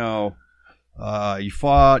 you know, you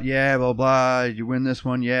fought, yeah, blah blah. You win this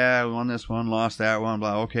one, yeah, won this one, lost that one,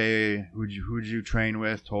 blah. Okay, who'd you train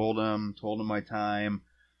with? Told him my time,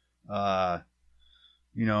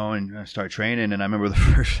 you know, and I started training. And I remember the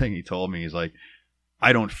first thing he told me, he's like,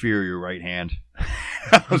 I don't fear your right hand.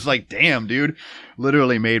 I was like, damn, dude,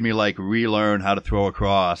 literally made me like relearn how to throw a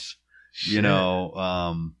cross. Shit. You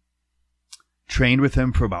know, trained with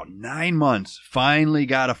him for about 9 months. Finally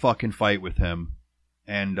got a fucking fight with him.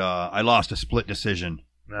 And I lost a split decision.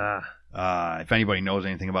 If anybody knows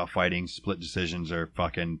anything about fighting, split decisions are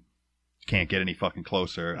fucking can't get any fucking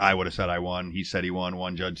closer. I would have said I won. He said he won.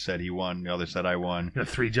 One judge said he won. The other said I won. The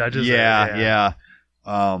 3 judges? Yeah.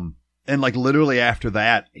 And like literally after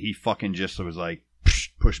that, he fucking just was like,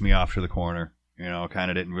 pushed me off to the corner. You know, kind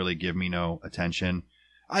of didn't really give me no attention.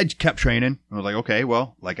 I kept training. I was like, okay,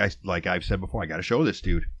 well, like I've said before, I got to show this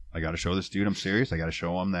dude. I'm serious. I got to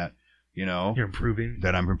show him that, you know, You're improving.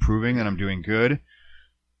 that I'm improving and I'm doing good.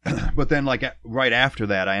 But then like right after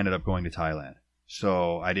that, I ended up going to Thailand.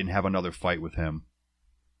 So I didn't have another fight with him.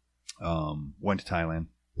 Went to Thailand.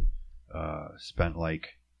 Spent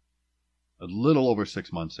like a little over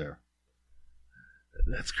 6 months there.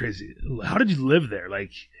 That's crazy. How did you live there?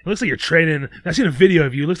 Like, it looks like you're training. I've seen a video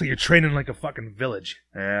of you. It looks like you're training like a fucking village.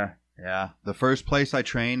 Yeah. The first place I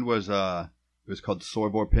trained was it was called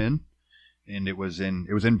Sorbor Pin, and it was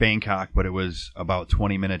in Bangkok, but it was about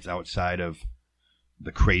 20 minutes outside of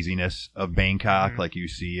the craziness of Bangkok, like you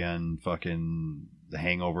see on fucking The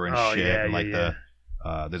Hangover and shit. Yeah, and like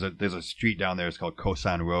yeah. there's a street down there. It's called Koh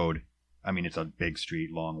San Road. I mean, it's a big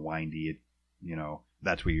street, long, windy. You know,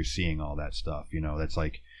 that's where you're seeing all that stuff. You know, that's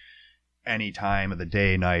like any time of the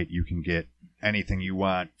day, night, you can get anything you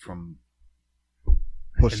want, from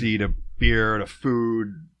pussy to beer to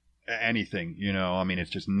food, anything. You know, I mean,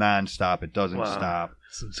 it's just nonstop. It doesn't stop.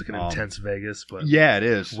 It's like an intense Vegas, but yeah, it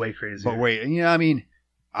is way crazy. But wait, I mean,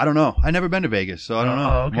 I don't know. I've never been to Vegas, so I don't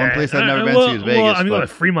know. Oh, okay. One place I've never been to is Vegas. Well, I mean, but like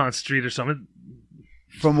Fremont Street or something.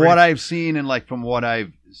 from what I've seen, and like from what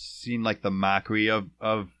I've seen, like the mockery of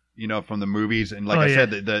you know, from the movies, and like I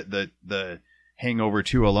said, the Hangover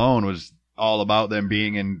 2 alone was all about them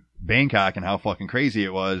being in Bangkok and how fucking crazy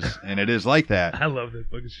it was, and it is like that. I love that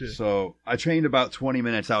fucking shit. So I trained about 20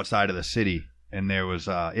 minutes outside of the city, and there was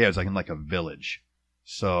it was like in like a village.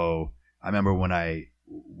 So I remember when I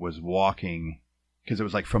was walking, because it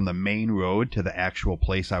was like from the main road to the actual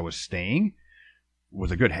place I was staying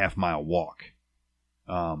was a good half-mile walk.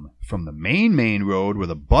 From the main road where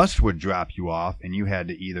the bus would drop you off, and you had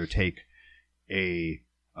to either take a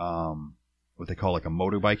what they call like a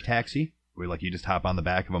motorbike taxi, where like you just hop on the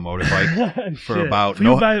back of a motorbike for about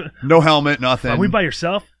no helmet, nothing. Are we by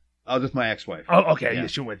yourself? I was with my ex-wife. Oh, okay. Yeah,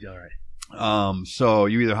 she went with you. All right. So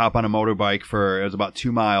you either hop on a motorbike it was about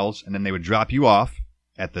 2 miles, and then they would drop you off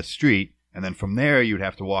at the street, and then from there you'd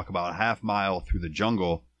have to walk about a half mile through the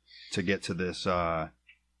jungle to get to this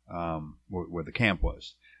where the camp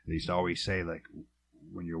was. They used to always say, like,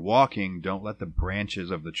 when you're walking, don't let the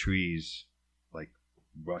branches of the trees like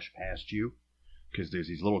brush past you, because there's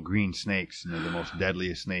these little green snakes, and they're the most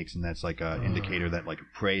deadliest snakes, and that's like an indicator that like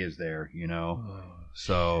prey is there, you know.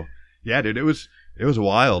 So yeah, dude, it was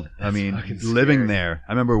wild. I mean, living there,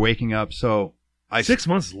 I remember waking up. So 6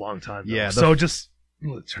 months is a long time, though. Yeah. So just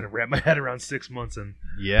trying to wrap my head around 6 months, and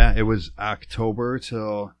yeah, it was October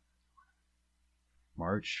till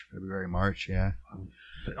February, March. Yeah.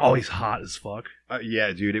 Always hot as fuck.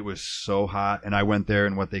 Yeah, dude, it was so hot, and I went there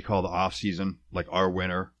in what they call the off season, like our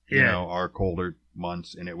winter, you know, our colder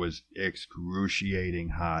months, and it was excruciating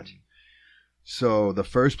hot. So the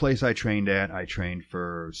first place I trained at, I trained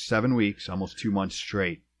for 7 weeks, almost 2 months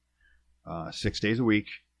straight, 6 days a week,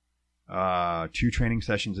 2 training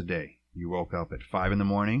sessions a day. You woke up at 5 in the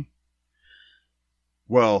morning.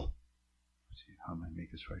 Well, let's see, how am I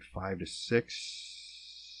make this right? 5 to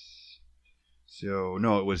 6. So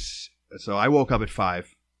no, it was. So I woke up at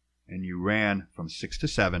 5, and you ran from 6 to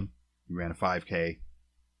 7. You ran a 5K,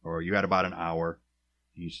 or you had about an hour.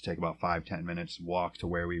 You used to take about 5-10 minutes walk to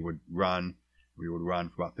where we would run. We would run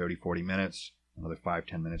for about 30-40 minutes. Another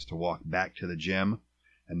 5-10 minutes to walk back to the gym,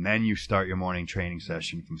 and then you start your morning training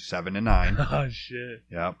session from 7 to 9. Oh shit.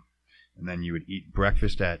 Yep. And then you would eat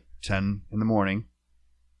breakfast at 10 in the morning.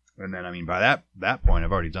 And then, I mean, by that point,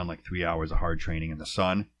 I've already done like 3 hours of hard training in the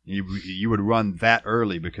sun. You would run that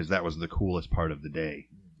early because that was the coolest part of the day,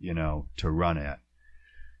 you know, to run at.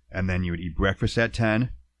 and then you would eat breakfast at 10.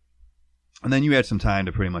 And then you had some time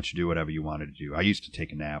to pretty much do whatever you wanted to do. I used to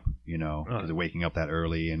take a nap, because of waking up that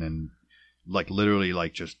early and then literally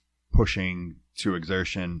just pushing to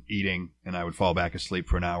exertion, eating, and I would fall back asleep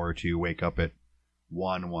for an hour or two, wake up at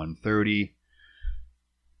 1:30,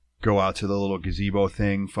 go out to the little gazebo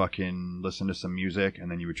thing, fucking listen to some music, and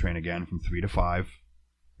then you would train again from 3 to 5.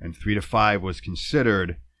 And 3 to 5 was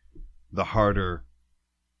considered the harder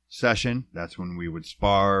session. That's when we would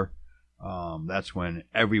spar. That's when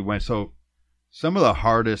so some of the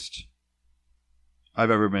hardest I've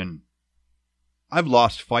ever been. I've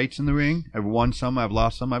lost fights in the ring. I've won some. I've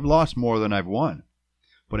lost some. I've lost more than I've won.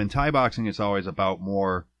 But in Thai boxing, it's always about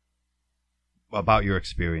your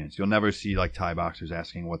experience. You'll never see Thai boxers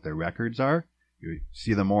asking what their records are. You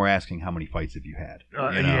see them more asking how many fights have you had.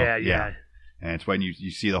 Yeah. And it's when you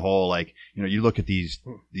see the whole you look at these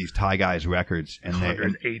Thai guys' records and they're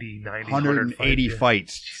 180, 90, 180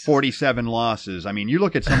 fights, fights, 47 losses. I mean, you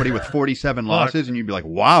look at somebody with 47 losses and you'd be like,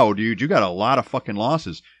 wow, dude, you got a lot of fucking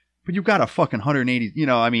losses. But you've got a fucking 180,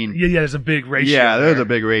 Yeah, there's a big ratio. Yeah, there's a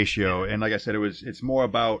big ratio. And like I said, it's more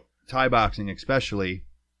about Thai boxing, especially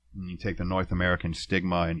when you take the North American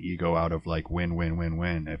stigma and ego out of win, win, win,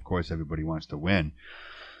 win. Of course, everybody wants to win.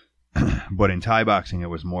 But in Thai boxing,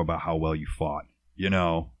 it was more about how well you fought.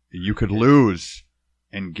 You could lose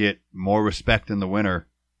and get more respect than the winner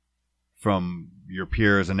from your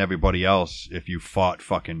peers and everybody else if you fought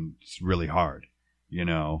fucking really hard,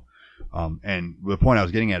 And the point I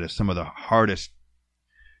was getting at is some of the hardest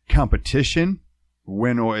competition,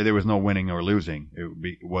 there was no winning or losing.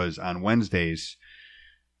 It was on Wednesdays.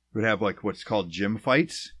 We'd have what's called gym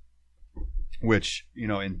fights, which,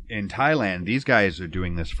 in Thailand, these guys are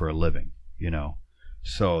doing this for a living,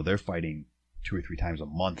 So they're fighting 2 or 3 times a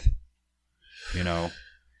month,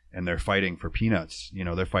 and they're fighting for peanuts.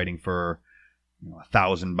 They're fighting for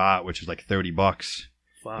 1,000 baht, which is like $30,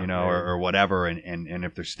 Fuck, or whatever. And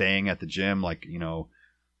if they're staying at the gym,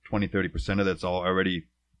 20-30% of that's all already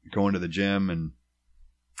going to the gym. And,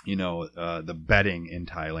 the betting in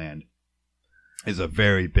Thailand is a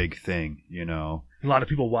very big thing, A lot of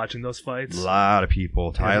people watching those fights. A lot of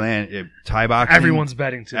people. Thai boxing. Everyone's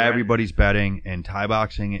betting too. Everybody's betting, and Thai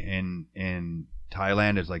boxing in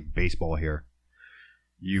Thailand is like baseball here.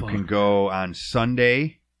 You can go on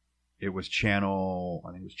Sunday. It was channel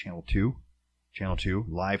 2. Channel 2,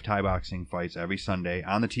 live Thai boxing fights every Sunday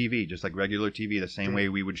on the TV, just like regular TV, the same way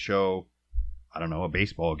we would show, I don't know, a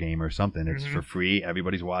baseball game or something. It's for free.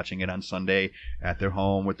 Everybody's watching it on Sunday at their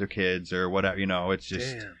home with their kids or whatever. It's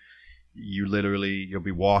just, you'll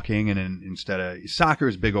be walking, and then instead of, soccer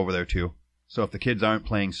is big over there too. So if the kids aren't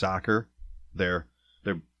playing soccer, they're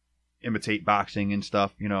imitate boxing and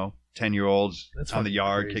stuff, 10-year-olds on the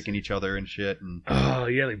yard crazy. Kicking each other and shit. And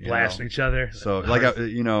blasting each other. So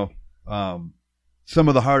some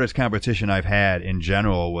of the hardest competition I've had in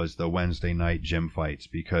general was the Wednesday night gym fights,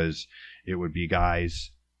 because it would be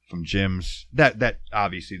guys from gyms that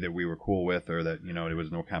obviously that we were cool with, or that, there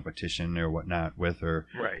was no competition or whatnot with, or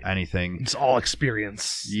anything. It's all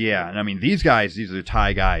experience. Yeah. And I mean, these are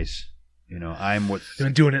Thai guys. They've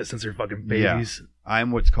been doing it since they're fucking babies. Yeah,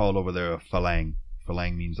 I'm what's called over there a Falang.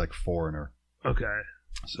 Falang means foreigner. Okay.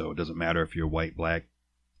 So it doesn't matter if you're white, black,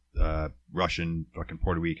 Russian, fucking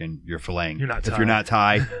Puerto Rican, you're Falang. You're not Thai. If you're not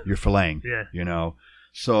Thai, you're Falang. Yeah.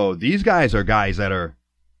 So these guys are guys that are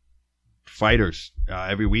fighters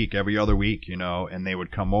every week, every other week, and they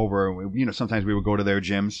would come over. Sometimes we would go to their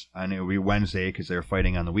gyms, and it would be Wednesday because they were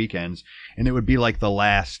fighting on the weekends, and it would be like the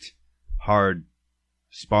last hard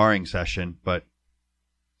sparring session. But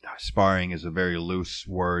sparring is a very loose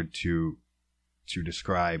word to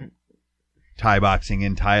describe Thai boxing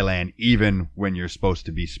in Thailand, even when you're supposed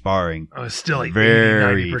to be sparring. Oh, it's still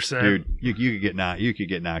 80-90%. Dude, you could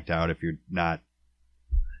get knocked out if you're not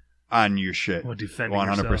on your shit. Well, defending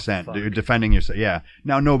 100%. You're defending yourself. Yeah.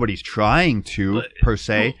 Now nobody's trying to per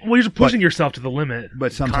se. Well, you're just pushing yourself to the limit.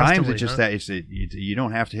 But sometimes it's just that you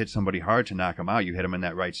don't have to hit somebody hard to knock them out. You hit them in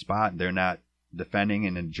that right spot, and they're not defending,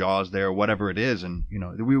 and then jaws there, whatever it is, and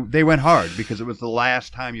they went hard because it was the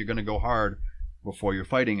last time you're going to go hard before you're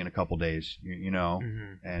fighting in a couple days,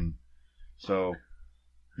 and so,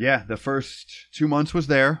 yeah, the first 2 months was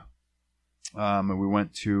there, and we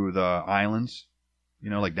went to the islands,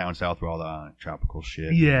 like down south where all the tropical shit,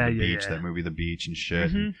 the beach, that movie The Beach and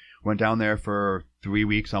shit, and went down there for 3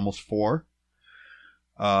 weeks, almost 4,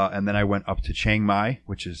 and then I went up to Chiang Mai,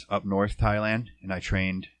 which is up north Thailand, and I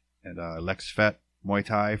trained at Lex Phet Muay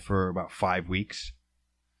Thai for about 5 weeks.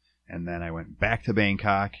 And then I went back to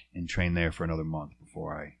Bangkok and trained there for another month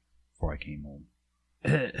before I came home.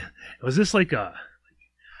 Was this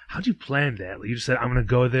How'd you plan that? Like, you just said, I'm going to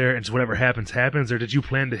go there and just whatever happens, happens? Or did you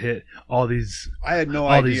plan to hit all these I had no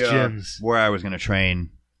all these idea gyms? where I was going to train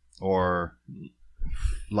or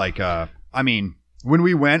like, I mean, when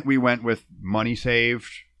we went with money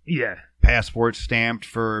saved, Yeah. passport stamped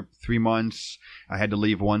for 3 months. I had to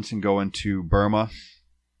leave once and go into Burma,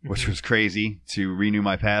 which was crazy to renew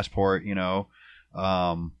my passport, you know.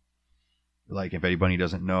 Like if anybody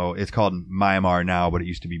doesn't know, it's called Myanmar now, but it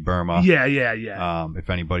used to be Burma. Yeah. If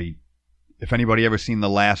anybody ever seen the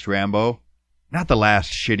last Rambo, not the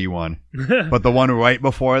last shitty one, but the one right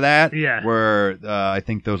before that, Yeah. where I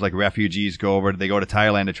think those like refugees they go to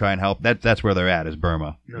Thailand to try and help. That's where they're at, is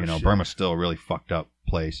Burma. No you know, shit. Burma's still a really fucked up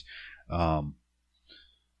place.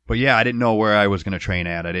 But yeah, I didn't know where I was going to train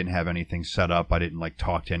at. I didn't have anything set up. I didn't like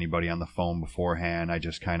talk to anybody on the phone beforehand. I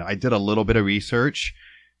just I did a little bit of research.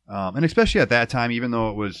 And especially at that time, even though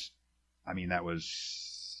it was, I mean, that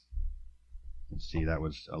was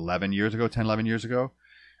 11 years ago, 10, 11 years ago.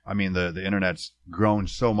 I mean, the internet's grown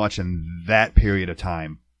so much in that period of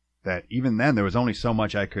time that even then there was only so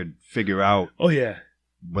much I could figure out Oh, yeah.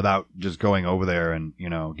 without just going over there and, you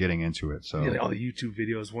know, getting into it. So Yeah, like all the YouTube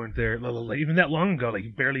videos weren't there. Like, even that long ago, like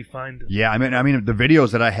you barely find. yeah, I mean, the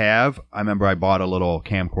videos that I have, I remember I bought a little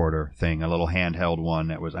camcorder thing, a little handheld one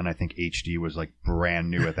that was, and I think HD was like brand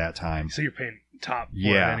new at that time. So you're paying top for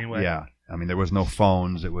Yeah, it anyway. yeah. I mean, there was no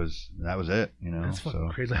phones. That was it. You know. That's fucking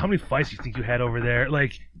So crazy. Like, how many fights do you think you had over there?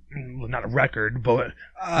 Like, well, not a record, but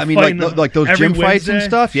I mean, fighting like those every gym fights and Wednesday?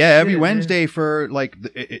 stuff. Yeah, every Shit, man. Wednesday for like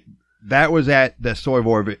that was at the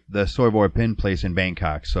Soivor Pin place in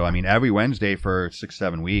Bangkok. So I mean, every Wednesday for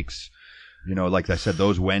 6-7 weeks. You know, like I said,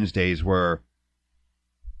 those Wednesdays were.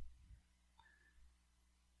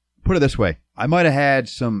 Put it this way, I might have had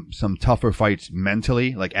some tougher fights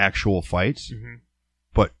mentally, like actual fights, Mhm.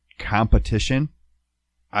 but competition,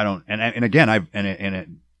 I don't. And again,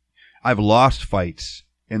 I've lost fights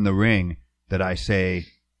in the ring that I say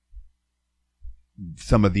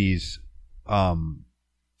some of these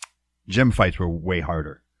gym fights were way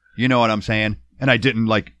harder. You know what I'm saying? And I didn't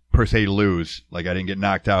like per se lose, like I didn't get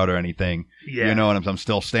knocked out or anything. Yeah. You know what I'm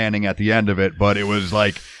still standing at the end of it, but it was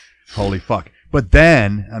like, holy fuck. But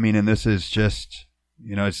then, I mean, and this is just,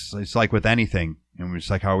 you know, it's like with anything. And it's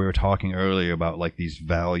like how we were talking earlier about like these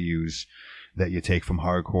values that you take from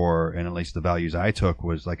hardcore. And at least the values I took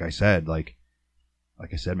was, like I said,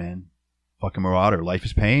 man, fucking Marauder. Life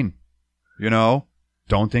is pain. You know,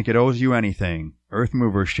 don't think it owes you anything. Earth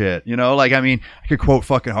mover shit. You know, like, I mean, I could quote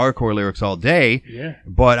fucking hardcore lyrics all day. Yeah.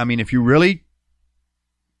 But I mean, if you really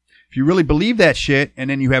believe that shit, and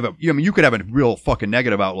then you could have a real fucking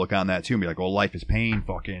negative outlook on that too, and be like, well, life is pain,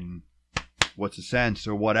 fucking, what's the sense,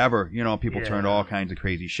 or whatever. You know, people turn to all kinds of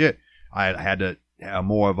crazy shit. I had to have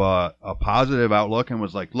more of a positive outlook and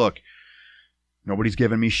was like, look, nobody's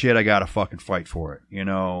giving me shit. I gotta fucking fight for it. You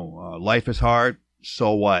know, life is hard.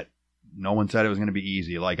 So what? No one said it was gonna be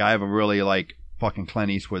easy. Like, I have a really like fucking Clint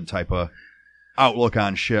Eastwood type of outlook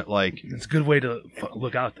on shit. Like, It's a good way to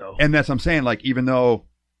look out, though. and that's what I'm saying. Like, even though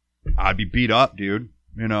I'd be beat up, dude.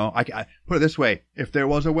 You know, I put it this way: if there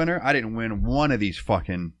was a winner, I didn't win one of these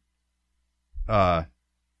fucking fight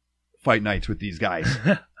nights with these guys.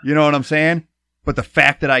 You know what I'm saying? But the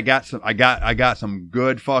fact that I got some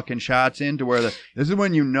good fucking shots in to where this is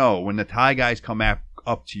when you know, when the Thai guys come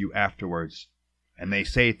up to you afterwards and they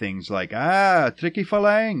say things like, tricky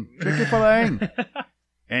falang,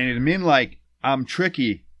 and it mean like I'm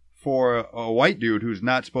tricky for a white dude who's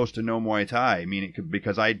not supposed to know Muay Thai. I mean,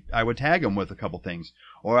 because I would tag him with a couple things,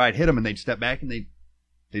 or I'd hit him and they'd step back and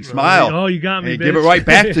they'd smile. Oh, you got me, and bitch. give it right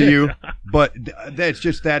back to you. But that's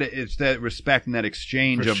just that it's that respect and that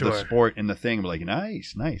exchange For of the sure. sport and the thing. Like,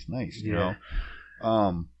 nice. You know,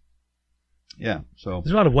 yeah. So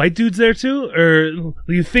There's a lot of white dudes there too, or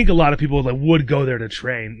you think a lot of people like would go there to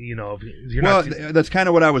train. You know, if you're well, not. that's kind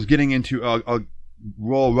of what I was getting into. I'll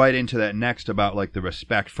roll right into that next about like the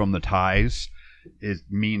respect from the Thais. It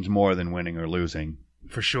means more than winning or losing.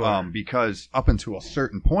 For sure. Because up until a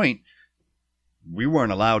certain point, we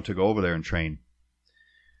weren't allowed to go over there and train.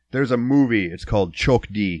 There's a movie, it's called Chok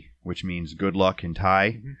Di, which means good luck in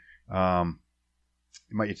Thai. Mm-hmm.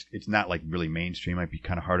 It's not like really mainstream, might be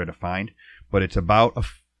kind of harder to find, but it's about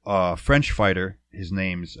a French fighter. His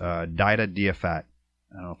name's Dida Diafat.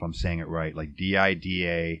 I don't know if I'm saying it right, like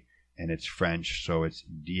Dida, and it's French, so it's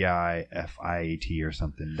Difiat or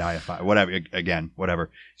something, Diafat, whatever. Again, whatever.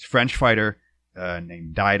 It's a French fighter.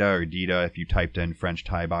 Named Dida or Dida. If you typed in French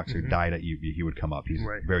Thai boxer Dida, he would come up. He's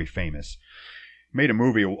very famous. Made a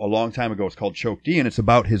movie a long time ago. It's called Chok Di, and it's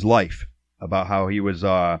about his life, about how he was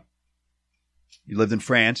he lived in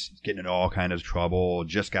France. He's getting in all kinds of trouble.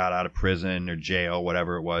 Just got out of prison or jail,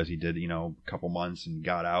 whatever it was. He did, a couple months and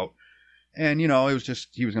got out. And, it was just,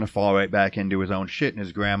 he was going to fall right back into his own shit. And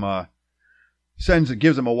his grandma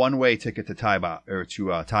gives him a one-way ticket to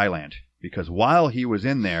Thailand. Because while he was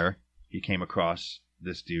in there, he came across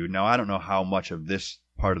this dude. Now, I don't know how much of this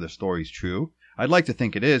part of the story is true. I'd like to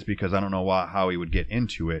think it is because I don't know how he would get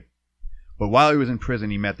into it. But while he was in prison,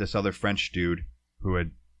 he met this other French dude who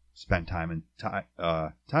had spent time in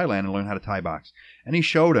Thailand and learned how to Thai box. And he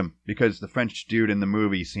showed him because the French dude in the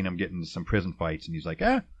movie seen him get into some prison fights. And he's like,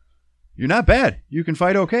 you're not bad. You can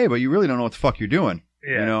fight okay, but you really don't know what the fuck you're doing.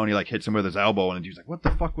 Yeah. And he like hits him with his elbow, and the dude's like, what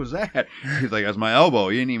the fuck was that? He's like, that's my elbow.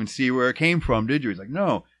 You didn't even see where it came from, did you? He's like,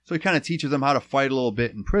 no. So he kind of teaches them how to fight a little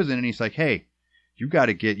bit in prison, and he's like, hey, you got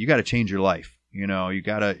to change your life.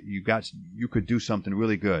 You could do something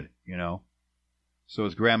really good, So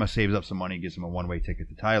his grandma saves up some money, gives him a one-way ticket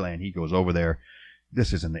to Thailand. He goes over there.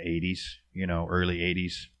 This is in the 80s, early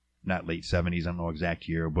 80s, not late 70s. I don't know exact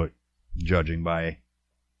year, but judging by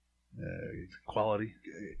quality,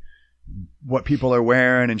 what people are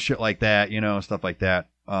wearing and shit like that, stuff like that.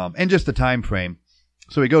 And just the time frame.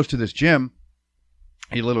 So he goes to this gym.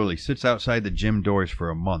 He literally sits outside the gym doors for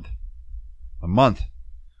a month.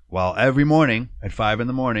 While every morning at 5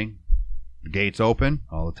 a.m, the gates open.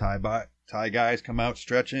 All the Thai guys come out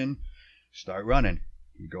stretching, start running.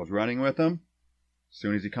 He goes running with them. As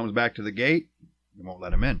soon as he comes back to the gate, they won't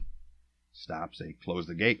let him in. Stops. They close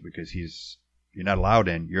the gate because you're not allowed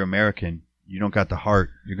in. You're American. You don't got the heart.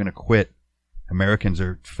 You're going to quit. Americans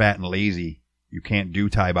are fat and lazy. You can't do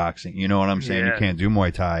Thai boxing. You know what I'm saying? Yeah. You can't do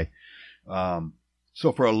Muay Thai.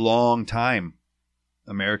 So for a long time,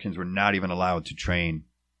 Americans were not even allowed to train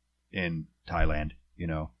in Thailand,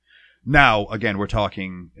 Now, again, we're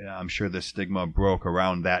talking, I'm sure the stigma broke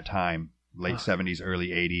around that time, late 70s, early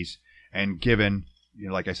 80s. And given,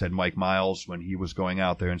 like I said, Mike Miles, when he was going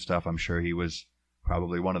out there and stuff, I'm sure he was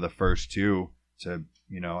probably one of the first to, and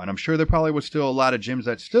I'm sure there probably was still a lot of gyms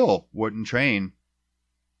that still wouldn't train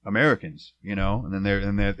Americans, and then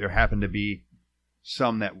there happened to be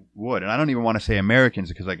some that would. And I don't even want to say Americans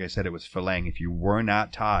because, like I said, it was Falang. If you were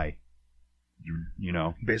not Thai,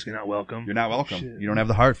 basically not welcome. You're not welcome. Shit. You don't have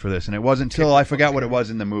the heart for this. And it wasn't until I forgot what it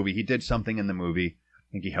was in the movie. He did something in the movie.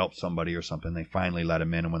 I think he helped somebody or something. They finally let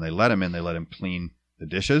him in. And when they let him in, they let him clean the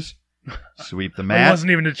dishes, sweep the mat. It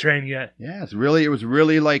wasn't even to train yet. Yeah, it was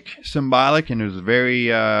really like symbolic, and it was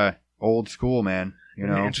very old school, man.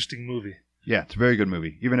 An interesting movie. Yeah, it's a very good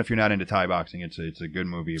movie. Even if you're not into Thai boxing, it's a good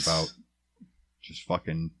movie about just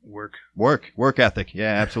fucking work ethic.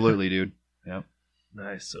 Yeah, absolutely, dude. Yep.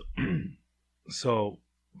 Nice. So,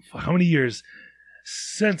 how many years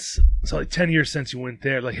like 10 years since you went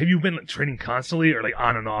there? Like, have you been training constantly or like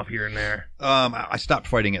on and off here and there? I stopped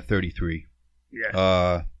fighting at 33.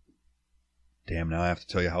 Yeah. Damn, now I have to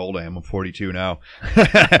tell you how old I am. I'm 42 now.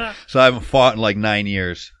 So I haven't fought in like 9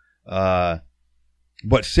 years. But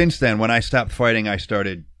since then, when I stopped fighting, I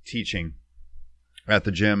started teaching at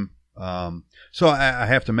the gym. So I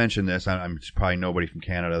have to mention this. I'm probably nobody from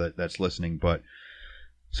Canada that's listening, but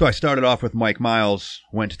so I started off with Mike Miles,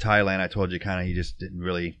 went to Thailand. I told you he just didn't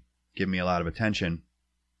really give me a lot of attention.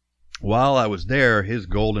 While I was there, his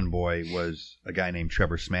golden boy was a guy named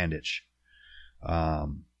Trevor Smandich.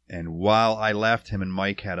 And while I left, him and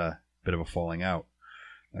Mike had a bit of a falling out.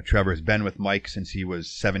 Trevor's been with Mike since he was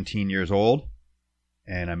 17 years old.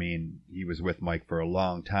 And, he was with Mike for a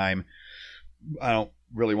long time. I don't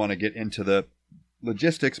really want to get into the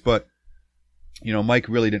logistics, but, Mike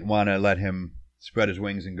really didn't want to let him spread his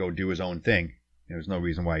wings and go do his own thing. There's no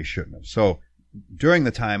reason why he shouldn't have. So during the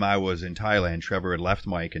time I was in Thailand, Trevor had left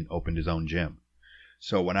Mike and opened his own gym.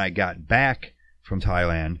 So when I got back from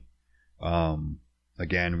Thailand,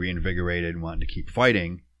 again, reinvigorated and wanting to keep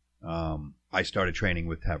fighting, I started training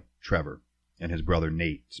with Trevor and his brother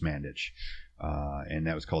Nate Smandich. And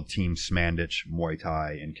that was called Team Smandich Muay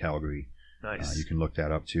Thai in Calgary. Nice. You can look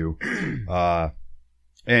that up too.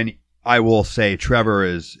 And I will say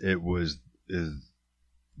Trevor was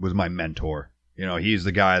my mentor. He's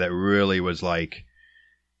the guy that really was like,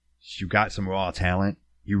 you got some raw talent.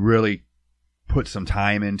 You really put some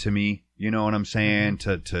time into me. You know what I'm saying?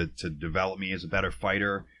 Mm-hmm. To develop me as a better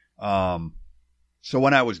fighter. So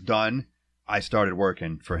when I was done, I started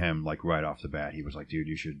working for him like right off the bat. He was like, dude,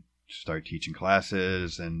 you should start teaching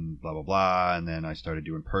classes and blah, blah, blah. And then I started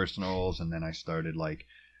doing personals, and then I started like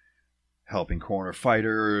helping corner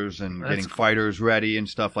fighters and getting fighters ready and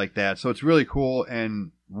stuff like that. So it's really cool.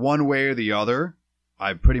 And one way or the other,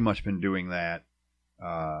 I've pretty much been doing that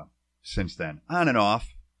since then, on and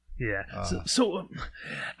off. Yeah. So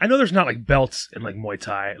I know there's not like belts in like Muay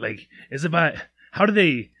Thai. Like, is it by how do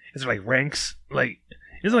they? Is there like ranks? Like,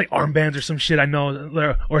 is it like armbands or some shit? I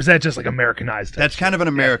know, or is that just like Americanized? That's kind of an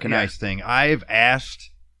Americanized thing. I've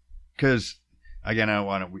asked because again, I don't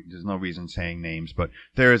want to. There's no reason saying names, but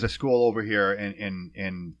there is a school over here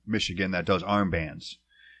in Michigan that does armbands,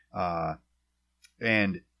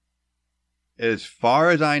 and as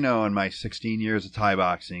far as I know, in my 16 years of Thai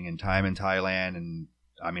boxing and time in Thailand, and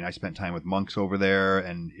I mean, I spent time with monks over there,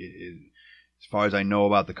 and as far as I know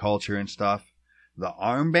about the culture and stuff, the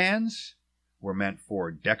armbands were meant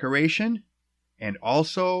for decoration and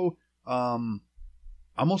also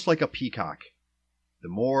almost like a peacock. The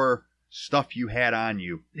more stuff you had on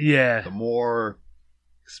you, yeah, the more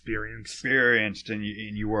experienced, and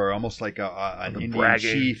you were almost like an Indian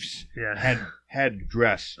bragging. chief's head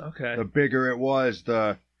dress. Okay. The bigger it was,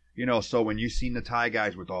 so when you seen the Thai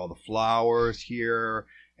guys with all the flowers here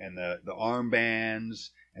and the armbands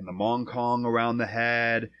and the mongkong around the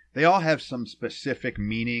head, they all have some specific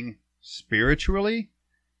meaning spiritually,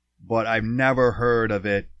 but I've never heard of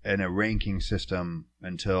it in a ranking system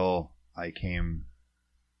until I came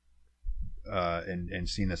and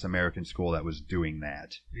seen this American school that was doing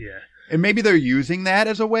that. Yeah. And maybe they're using that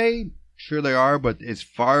as a way. Sure they are, but as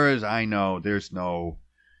far as I know, there's no.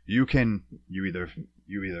 You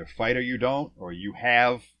either fight or you don't, or you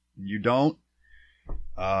have and you don't.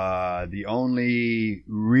 The only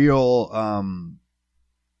real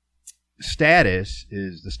status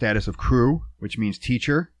is the status of crew, which means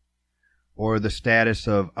teacher, or the status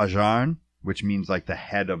of ajarn, which means like the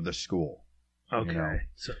head of the school. Okay. You know?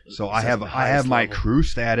 So it's I have the highest my level. crew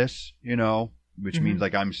status, which Mhm. means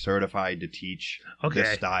like I'm certified to teach Okay.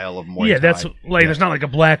 this style of Muay Thai. Yeah, that's like Yeah. there's not like a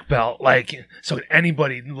black belt, like so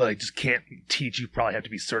anybody like just can't teach. You probably have to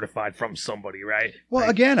be certified from somebody, right? Well,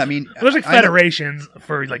 Like, again, I mean, there's like I know- federations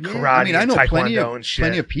for like Yeah, karate I mean, I and know taekwondo plenty and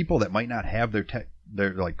shit. of people that might not have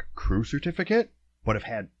their like crew certificate, but have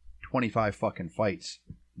had 25 fucking fights.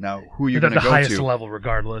 Now, who are you They're going at to the go highest to? level,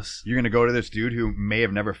 regardless. You're going to go to this dude who may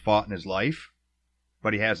have never fought in his life,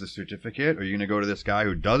 but he has the certificate, or you're going to go to this guy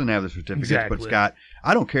who doesn't have the certificate, Exactly. but's got,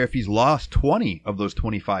 I don't care if he's lost 20 of those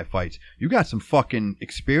 25 fights. You got some fucking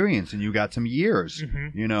experience and you got some years,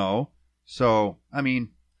 Mhm. So, I mean,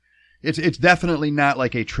 it's definitely not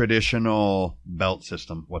like a traditional belt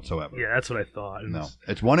system whatsoever. Yeah, that's what I thought. No,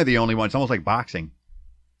 it's one of the only ones. It's almost like boxing.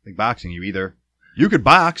 Like boxing, you could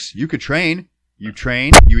box, you could train. You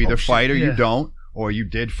train, you either fight or you yeah. don't, or you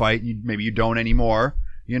did fight, and maybe you don't anymore.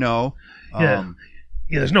 Yeah. Yeah,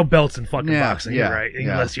 there's no belts in fucking Yeah, boxing, yeah, right?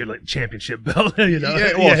 yeah. Unless you're like championship belt,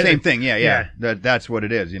 Yeah, well, same thing. Yeah. Yeah. That's what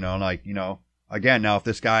it is. Again, now if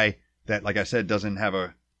this guy that, like I said, doesn't have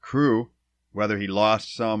a crew, whether he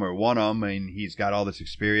lost some or won them, and he's got all this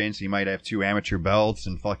experience, he might have 2 amateur belts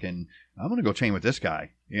and fucking. I'm gonna go train with this guy,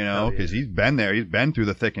 because he's been there, he's been through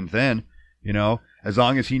the thick and thin. As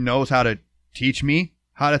long as he knows how to teach me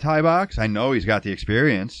how to Thai box, I know he's got the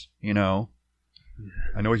experience.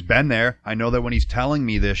 I know he's been there. I know that when he's telling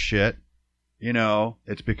me this shit,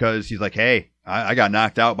 it's because he's like, hey, I got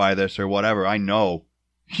knocked out by this or whatever. I know,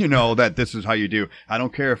 that this is how you do. I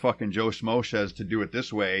don't care if fucking Joe Schmo says to do it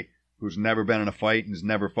this way, who's never been in a fight and has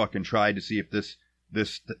never fucking tried to see if this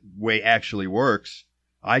way actually works.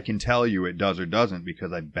 I can tell you it does or doesn't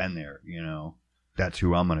because I've been there, That's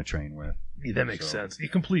who I'm going to train with. Yeah, that makes sense. You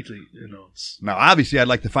completely, Now, obviously, I'd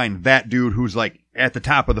like to find that dude who's like at the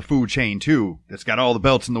top of the food chain too, that's got all the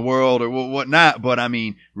belts in the world or whatnot. But I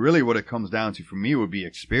mean, really, what it comes down to for me would be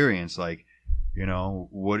experience. Like,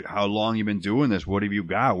 how long you been doing this? What have you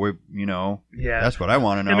got? yeah, that's what I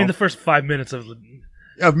want to know. I mean, the first 5 minutes of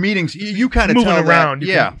meetings, you kind of moving tell around, that,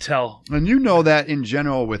 you yeah, can tell. and that in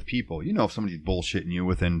general with people. If somebody's bullshitting you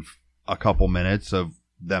within a couple minutes of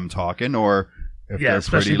them talking, or if Yeah, they're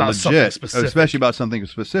especially pretty about something legit, specific. especially about something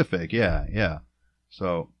specific. Yeah.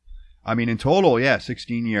 So, I mean, in total,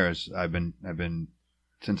 16 years I've been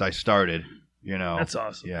since I started. That's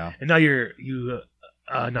awesome. Yeah. And now you're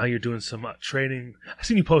doing some training. I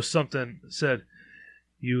seen you post something that said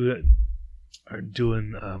you are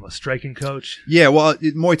doing a striking coach. Yeah. Well,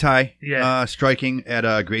 Muay Thai. Yeah. Striking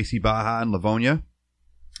at Gracie Baja in Livonia,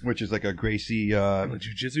 which is like a Gracie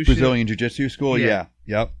Jiu-jitsu Brazilian Jiu-Jitsu school. Yeah.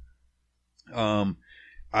 Yep.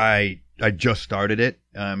 I just started it,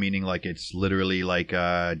 meaning like it's literally like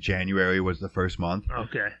January was the first month.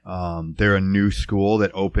 Okay. They're a new school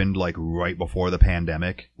that opened like right before the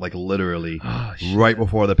pandemic, like literally right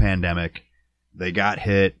before the pandemic. They got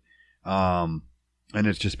hit, and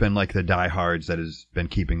it's just been like the diehards that has been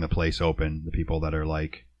keeping the place open. The people that are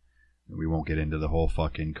like, we won't get into the whole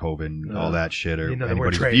fucking COVID and all that shit or that we're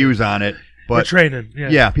anybody's training. views on it. We're training. Yeah.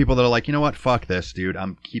 yeah, people that are like, you know what, fuck this, dude.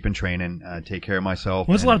 I'm keeping training. Take care of myself.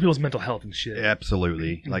 Well, it's a and- lot of people's mental health and shit.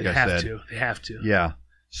 Absolutely, like they I have said. to. They have to. Yeah.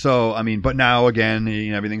 So I mean, but now again,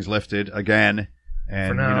 everything's lifted again,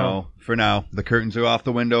 and for now, the curtains are off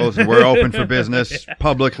the windows, and we're open for business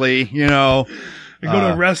publicly. We go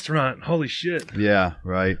to a restaurant. Holy shit. Yeah.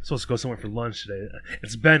 Right. Supposed to go somewhere for lunch today.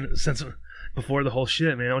 It's been since before the whole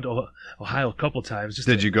shit, man. I went to Ohio a couple times.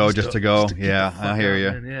 Did you go just to go? get Yeah, the fuck I hear out,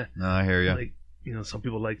 you. man, yeah. No, I hear you. Like, some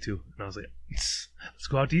people like to. And I was like, let's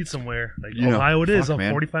go out to eat somewhere. Like, You know, Ohio it is. fuck, I'm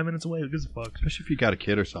man. 45 minutes away. Who gives a fuck? Especially if you got a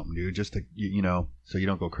kid or something, dude. Just to so you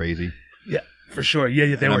don't go crazy. Yeah, for sure. Yeah,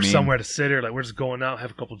 they And I were mean- somewhere to sit or like we're just going out,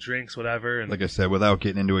 have a couple drinks, whatever. And Like I said, without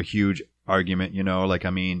getting into a huge argument, like I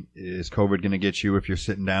mean, is COVID gonna get you if you're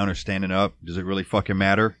sitting down or standing up? Does it really fucking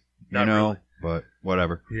matter? Not really. But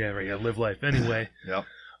whatever. yeah, right. You gotta live life anyway. Yep.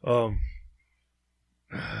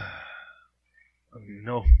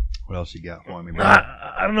 No. What else you got for me, bro?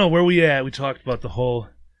 I don't know where we at. We talked about the whole.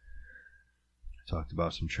 Talked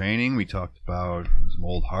about some training. We talked about some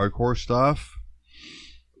old hardcore stuff.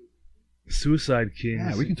 Suicide Kings.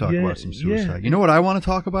 Yeah, we can talk about some suicide. Yeah. You know what I want to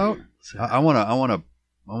talk about? I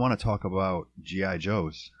want to talk about GI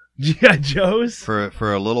Joes G.I. Joes? for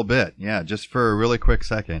a little bit. Yeah, just for a really quick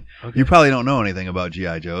second. Okay. You probably don't know anything about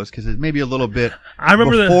GI Joes because it may be a little bit I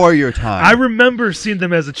remember before your time. I remember seeing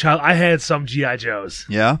them as a child. I had some G.I. Joes.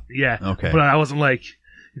 Yeah. Yeah. Okay. But I wasn't like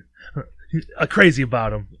crazy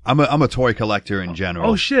about them. I'm a toy collector in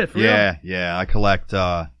general. Oh, shit. For real? Yeah. I collect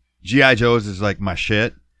GI Joes is like my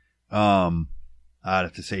shit. I'd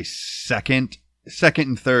have to say second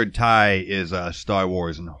and third tie is Star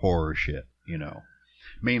Wars and horror shit.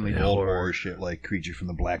 Mainly Yeah, old horror. horror shit like Creature from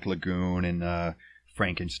the Black Lagoon and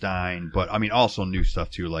Frankenstein. But I mean also new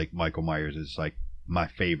stuff too. Like Michael Myers is like my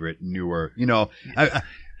favorite newer.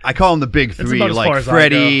 I call them the big That's three, about as far like as I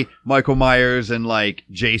Freddy, Michael Myers, and like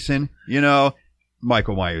Jason.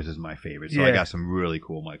 Michael Myers is my favorite. So I Yeah. got some really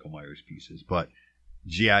cool Michael Myers pieces. But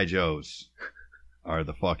GI Joes are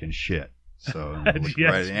the fucking shit. So G.I.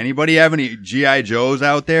 right, anybody have any GI Joes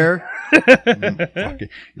out there? Fucking,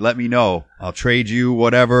 let me know. I'll trade you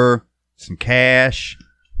whatever, some cash.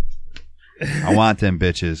 I want them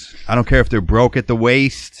bitches. I don't care if they're broke at the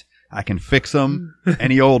waist. I can fix them.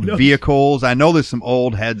 Any old No. vehicles. I know there's some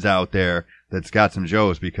old heads out there that's got some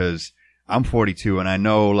Joes because I'm 42 and I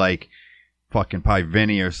know like fucking probably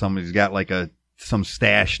Vinny or somebody's got like some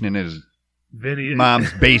stashed in his Vinny.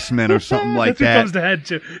 mom's basement or something like That's what that. comes to head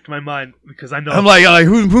to my mind because I know. I'm like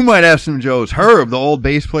who might have some Joes? Herb, the old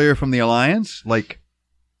bass player from the Alliance. Like,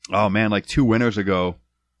 oh man, like 2 winters ago,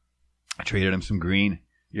 I traded him some green.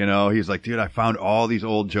 He's like, dude, I found all these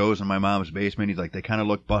old Joes in my mom's basement. He's like, they kind of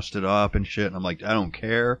look busted up and shit. And I'm like, I don't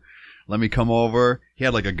care. Let me come over. He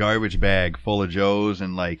had like a garbage bag full of Joes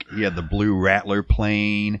and like he had the blue Rattler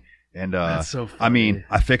plane. And That's so funny. I mean,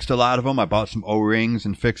 I fixed a lot of them. I bought some O-rings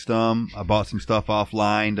and fixed them. I bought some stuff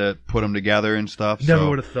offline to put them together and stuff. Never so.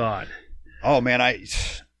 would have thought. Oh man,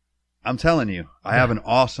 I'm telling you, I have an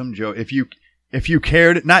awesome Joe. If you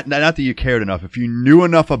cared, not that you cared enough, if you knew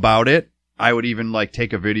enough about it, I would even like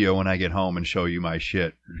take a video when I get home and show you my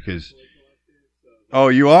shit because. Oh,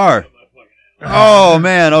 you are. Oh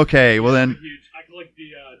man, okay. Well then, I collect the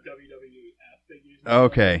WWF figures.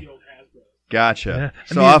 Okay. The old Hasbro. gotcha. Yeah, I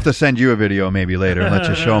So mean- I'll have to send you a video maybe later and let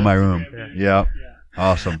you show my room. Yeah. Yeah, Yeah.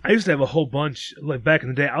 awesome. I used to have a whole bunch. Like back in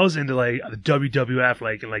the day, I was into like the WWF,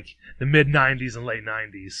 like in like the mid '90s and late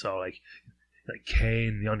 '90s. So like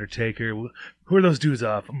Kane, the Undertaker. Who are those dudes?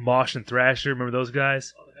 Mosh and Thrasher. Remember those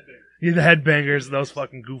guys? Yeah, the headbangers. Those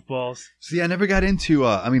fucking goofballs. See, I never got into.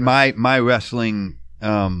 I mean, my wrestling.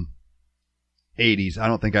 80s. I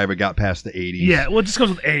don't think I ever got past the 80s. Yeah, well, it just comes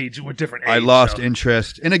with age. With different age. I lost so.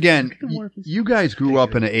 interest. And again, you guys grew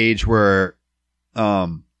up in an age where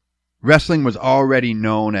wrestling was already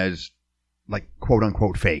known as like quote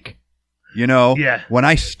unquote fake. Yeah. When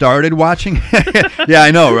I started watching yeah,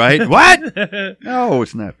 I know, right? What? No,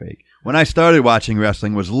 it's not fake. When I started watching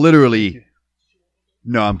wrestling was literally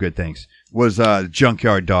no, I'm good, thanks. Was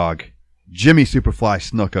Junkyard Dog, Jimmy Superfly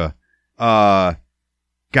Snuka,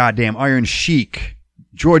 goddamn Iron Sheik,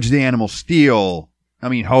 George the Animal Steel. I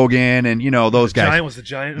mean Hogan and those guys. Giant was the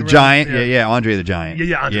Giant. The around? Giant, yeah, Andre the Giant.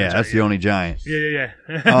 Yeah, Andre the that's Giant, the only Giant. Yeah.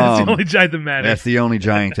 That's the only Giant that matters. That's the only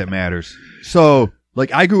Giant that matters. So,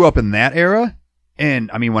 like, I grew up in that era, and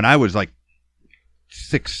I mean, when I was like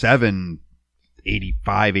 6, 7,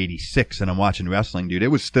 85, 86, and I'm watching wrestling, dude, it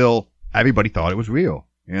was still everybody thought it was real,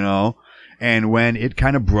 And when it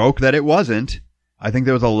kind of broke that it wasn't, I think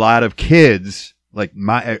there was a lot of kids like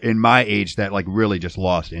in my age that like really just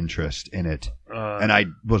lost interest in it. And I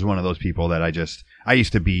was one of those people that I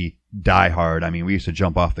used to be diehard. I mean, we used to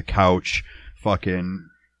jump off the couch, fucking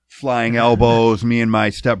flying elbows, me and my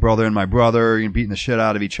stepbrother and my brother, beating the shit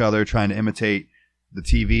out of each other, trying to imitate the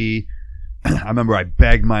TV. I remember I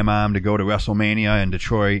begged my mom to go to WrestleMania in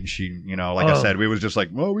Detroit. And she, I said, we was just like,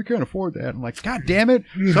 well, we can't afford that. I'm like, God damn it.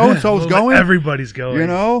 So-and-so's going. Everybody's going.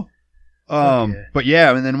 But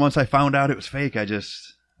yeah, and then once I found out it was fake,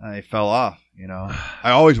 I fell off,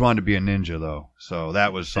 I always wanted to be a ninja though. So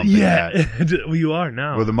that was something that. Well, you are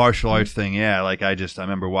now. With the martial arts thing, yeah. Like I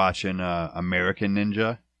remember watching American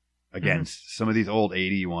Ninja against some of these old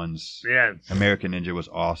 80 ones. Yeah. American Ninja was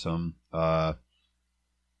awesome. I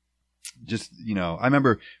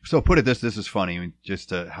remember, so put it this is funny, just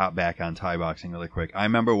to hop back on Thai boxing really quick. I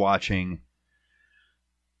remember watching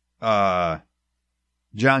Jean-Claude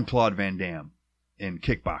Van Damme in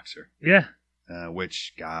Kickboxer. Yeah.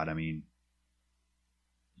 Which, God, I mean,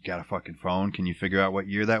 you got a fucking phone? Can you figure out what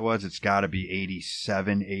year that was? It's got to be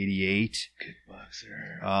 87, 88.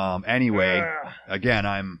 Kickboxer. Anyway, again,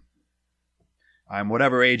 I'm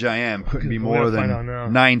whatever age I am, couldn't be more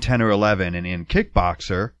than 9, 10, or 11. And in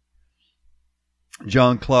Kickboxer,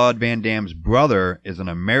 Jean-Claude Van Damme's brother is an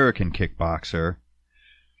American kickboxer.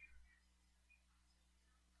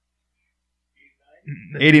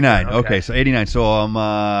 89. Okay, so 89. So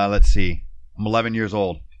let's see. I'm 11 years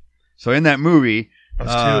old. So in that movie, I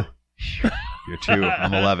was 2. You're 2.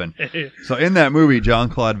 I'm 11. So in that movie,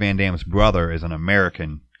 Jean-Claude Van Damme's brother is an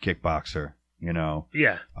American kickboxer.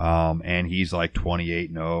 Yeah. And he's like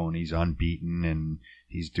 28-0, and he's unbeaten, and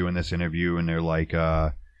he's doing this interview, and they're like,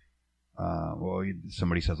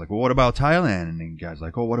 somebody says like, well, what about Thailand? And the guy's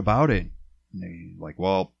like, oh, what about it? And they're like,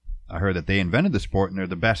 well, I heard that they invented the sport and they're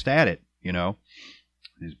the best at it,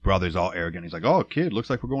 His brother's all arrogant. He's like, oh, kid,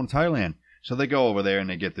 looks like we're going to Thailand. So they go over there and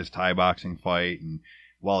they get this Thai boxing fight. And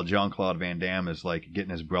while Jean-Claude Van Damme is like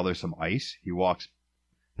getting his brother some ice, he walks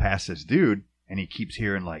past this dude and he keeps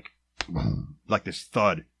hearing like, boom, like this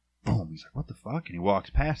thud. Boom. He's like, what the fuck? And he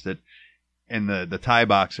walks past it. And the Thai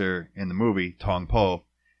boxer in the movie, Tong Po,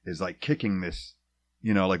 is like kicking this,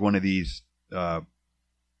 like one of these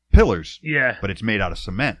pillars. Yeah. But it's made out of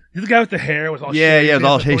cement. The guy with the hair was all shaved. Yeah, it was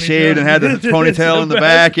all shaved and had the ponytail in the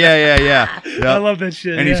back. Yeah. Yep. I love that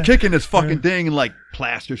shit. And he's kicking this fucking thing and like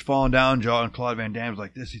plaster's falling down. Jean-Claude Van Damme's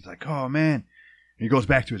like this. He's like, oh man. And he goes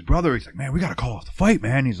back to his brother. He's like, man, we got to call off the fight,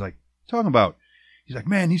 man. He's like, talking about. He's like,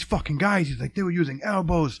 man, these fucking guys, he's like, they were using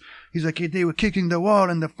elbows. He's like, they were kicking the wall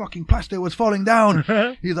and the fucking plaster was falling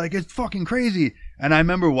down. He's like, it's fucking crazy. And I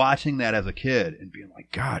remember watching that as a kid and being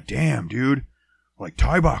like, God damn, dude. Like,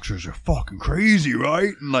 Thai boxers are fucking crazy,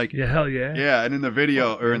 right? And like, yeah, hell yeah. Yeah, and in the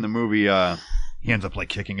video, or in the movie, he ends up like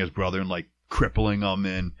kicking his brother and like crippling him.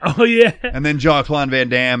 And, oh, yeah. And then Jean-Claude Van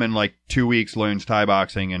Damme in like 2 weeks learns Thai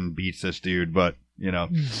boxing and beats this dude. But,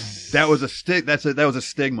 that was a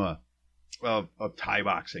stigma of Thai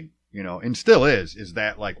boxing, and still is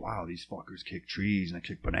that like, wow, these fuckers kick trees and they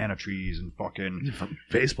kick banana trees and fucking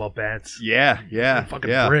baseball bats. Yeah. And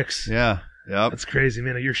fucking bricks. Yeah. Yep. That's crazy,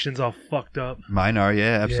 man. Your shin's all fucked up. Mine are,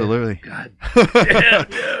 yeah, absolutely. Yeah. God damn,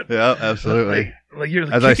 dude. Yeah, absolutely. Like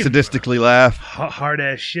you're as I sadistically laugh. Hard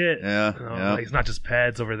ass shit. Yeah. Like it's not just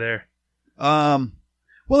pads over there.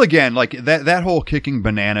 Well, again, like that whole kicking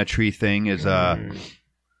banana tree thing is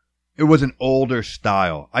it was an older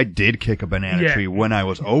style. I did kick a banana tree when I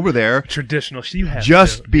was over there. Traditional. You have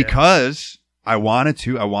just because I wanted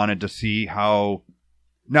to. I wanted to see how.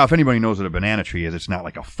 Now, if anybody knows what a banana tree is, it's not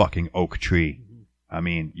like a fucking oak tree. I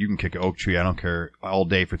mean, you can kick an oak tree, I don't care, all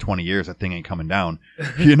day for 20 years. That thing ain't coming down.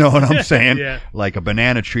 You know what I'm saying? Yeah. Like a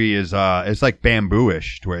banana tree is, it's like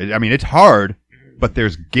bamboo-ish. I mean, it's hard, but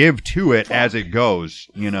there's give to it as it goes,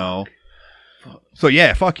 So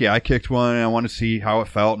yeah, fuck yeah, I kicked one and I wanted to see how it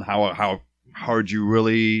felt and how hard you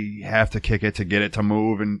really have to kick it to get it to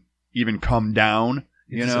move and even come down,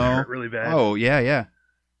 Does it hurt really bad? Oh, yeah.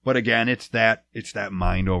 But again, it's that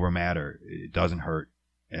mind over matter. It doesn't hurt.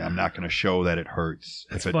 And I'm not going to show that it hurts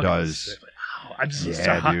if it does. Sick. Wow, I just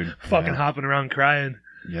start fucking hopping around crying.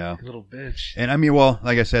 Yeah. Little bitch. And I mean, well,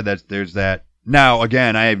 like I said, there's that. Now,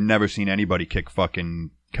 again, I have never seen anybody kick fucking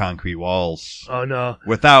concrete walls. Oh, no.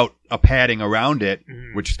 Without a padding around it,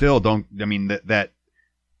 which still don't, I mean, that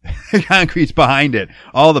concrete's behind it.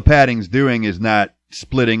 All the padding's doing is not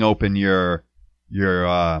splitting open the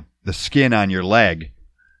skin on your leg,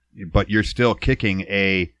 but you're still kicking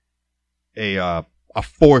a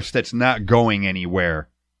force that's not going anywhere,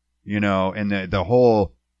 and the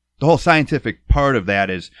whole scientific part of that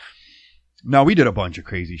is, now we did a bunch of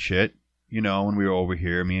crazy shit, when we were over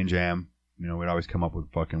here, me and Jam, You know, we'd always come up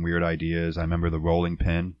with fucking weird ideas. I remember the rolling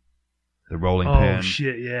pin. The rolling Oh pin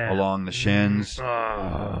shit, yeah. along the shins.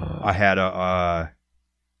 I had a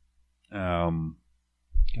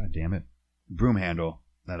god damn it, broom handle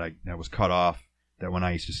that was cut off. That when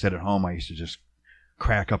I used to sit at home, I used to just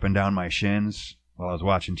crack up and down my shins while I was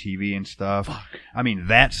watching TV and stuff. Fuck. I mean,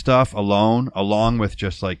 that stuff alone, along with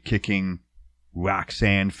just like kicking rock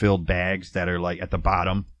sand filled bags that are like at the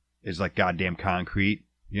bottom is like goddamn concrete,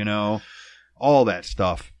 you know, all that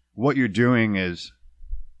stuff. What you're doing is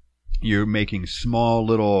you're making small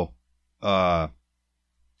little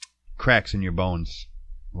cracks in your bones.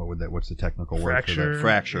 What's the technical word for that?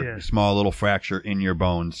 Fracture. Yeah. A small little fracture in your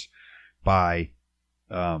bones by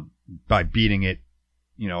beating it,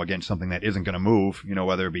 you know, against something that isn't going to move, you know,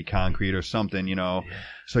 whether it be concrete or something, you know. Yeah.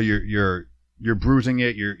 So you're bruising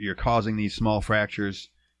it, you're causing these small fractures,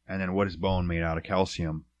 and then what is bone made out of?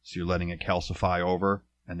 Calcium. So you're letting it calcify over,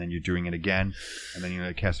 and then you're doing it again, and then you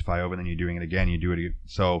let it calcify over, and then you're doing it again, you do it again.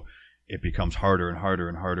 So it becomes harder and harder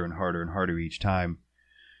and harder and harder and harder each time,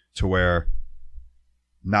 to where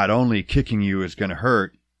not only kicking you is going to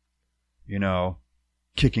hurt, you know,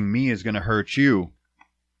 kicking me is going to hurt you.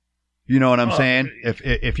 You know what I'm saying?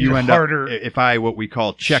 If you end up, if I what we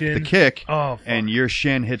call check shin. the kick, Oh, fuck. and your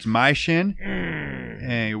shin hits my shin,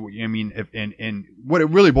 and I mean, and what it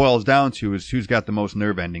really boils down to is who's got the most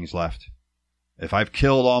nerve endings left. If I've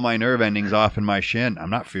killed all my nerve endings off in my shin, I'm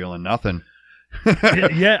not feeling nothing.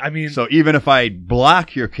 yeah, I mean, So even if I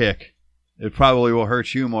block your kick, it probably will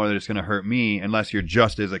hurt you more than it's going to hurt me, unless you're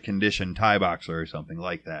just as a conditioned Thai boxer or something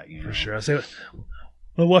like that. You know? for sure. I say,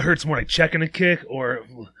 well, what hurts more, like checking a kick or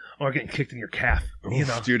getting kicked in your calf? You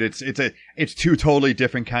know, Dude, it's two totally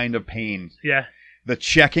different kind of pain. yeah. The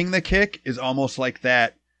checking the kick is almost like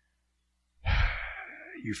that.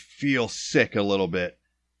 You feel sick a little bit,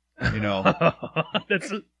 you know.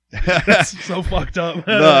 that's so fucked up.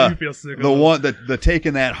 You feel sick. The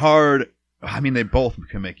taking that hard. I mean, they both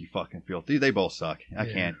can make you fucking feel. They both suck. I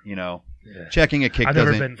Yeah. can't, you know. Yeah. Checking a kick I've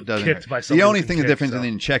doesn't. never been doesn't kicked hurt. by somebody The only who can thing the kick, difference so.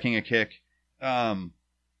 in checking a kick.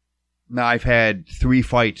 Now I've had 3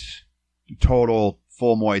 fights total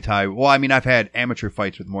full Muay Thai. Well, I mean, I've had amateur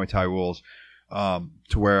fights with Muay Thai rules,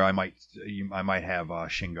 to where I might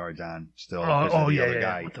have shin guards on still. because the other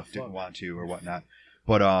guy What the fuck? didn't want to or whatnot.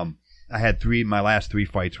 But I had my last 3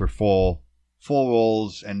 fights were full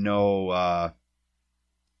rolls and no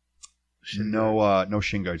shin guards. No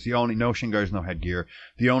shin guards, no headgear.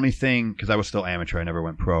 The only thing, because I was still amateur, I never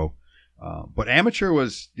went pro. But amateur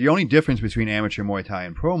was the only difference between amateur Muay Thai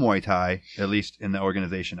and pro Muay Thai, at least in the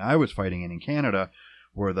organization I was fighting in Canada,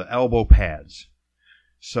 were the elbow pads.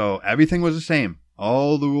 So everything was the same.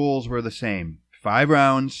 All the rules were the same. 5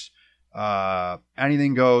 rounds,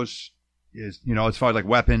 anything goes. Is, you know, as far as like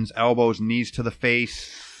weapons, elbows, knees to the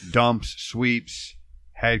face, dumps, sweeps,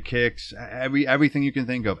 head kicks, everything you can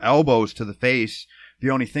think of. Elbows to the face. The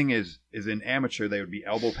only thing is in amateur they would be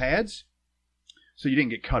elbow pads, so you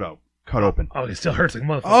didn't get cut open. Oh, it still hurts like a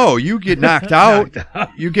motherfucker. Oh, you get knocked out. Knocked out.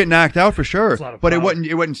 You get knocked out for sure. That's a lot of But power.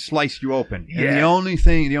 it wouldn't slice you open. Yeah. And the only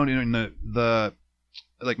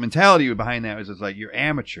like mentality behind that is like you're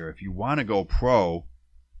amateur. If you want to go pro,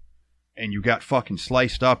 and you got fucking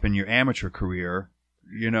sliced up in your amateur career,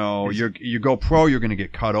 you know, you go pro, you're gonna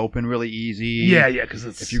get cut open really easy. Yeah, because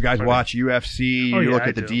it's. If you guys watch UFC, Oh, you yeah, look I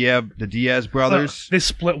at the do. Diaz brothers. They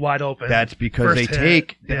split wide open. That's because First they hit,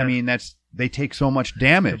 take. yeah. I mean, they take so much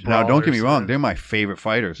damage. They're Now, don't get me brawlers, wrong; man. they're my favorite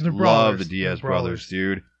fighters. They're Love brawlers. the Diaz They're brothers,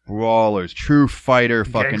 dude. Brawlers, true fighter,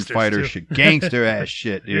 fucking Gangsters, fighter too. shit, gangster ass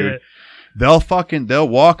shit, dude. Yeah. They'll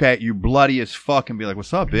walk at you bloody as fuck and be like,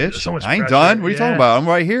 "What's up, bitch? So much I ain't pressure, done. What are you yeah. talking about? I'm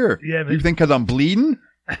right here. Yeah, man. You think because I'm bleeding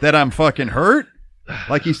that I'm fucking hurt?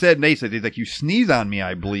 Like he said, Nate said, he's like, you sneeze on me,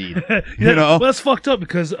 I bleed. Yeah, You know? well, that's fucked up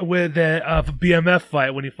because with the BMF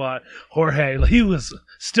fight when he fought Jorge, like, he was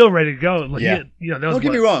still ready to go. Like, Yeah. that was Don't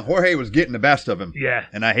get me wrong. Jorge was getting the best of him. Yeah,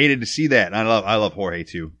 And I hated to see that. And I love Jorge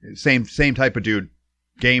too. Same type of dude.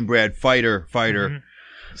 Game bred, fighter. Mhm.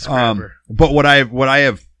 Scrapper. But what I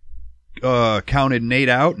have counted Nate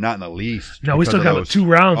out, not in the least. No, we still because of got those. 2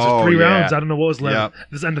 rounds, or Oh, 3 yeah. rounds. I don't know what was left. Yeah.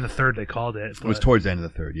 This is the end of the third, they called it. It was but- towards the end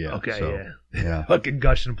of the third, yeah. Okay, So, yeah. fucking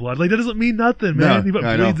gushing blood. Like, that doesn't mean nothing, No, man. He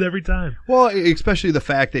I know. bleeds every time. Well, especially the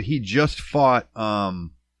fact that he just fought.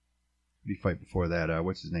 Who did he fight before that?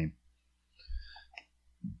 What's his name?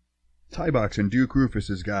 Thai boxing, Duke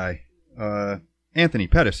Rufus's guy, Anthony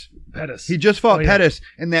Pettis. Pettis. He just fought Oh, yeah. Pettis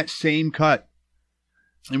in that same cut.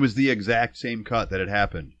 It was the exact same cut that had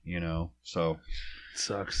happened, you know. So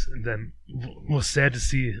Sucks. And then was sad to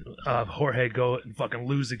see Jorge go and fucking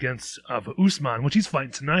lose against Usman, which he's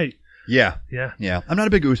fighting tonight. yeah. Yeah. I'm not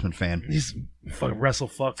a big Usman fan. He's fucking wrestle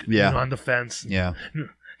fuck Yeah. on the fence. Yeah.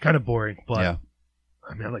 Kind of boring, but Yeah.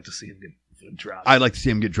 I mean, I'd like to see him get dropped. I'd like to see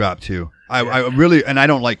him get dropped too. I really, and I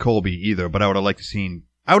don't like Colby either, but I would have liked to seen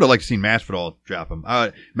Masvidal drop him.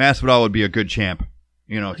 Masvidal would be a good champ,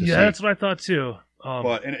 to see. That's what I thought too.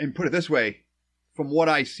 But and put it this way, from what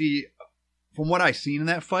I seen in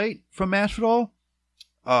that fight from Masvidal,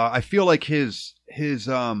 I feel like his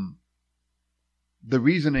the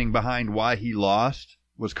reasoning behind why he lost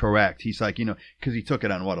was correct. He's like, because he took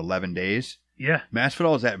it on 11 days. Yeah.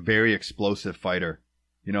 Masvidal is that very explosive fighter.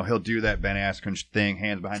 He'll do that Ben Askren thing,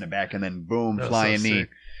 hands behind the back, and then boom, That's flying so knee. sick.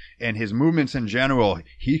 And his movements in general,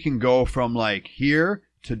 he can go from like here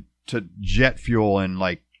to jet fuel in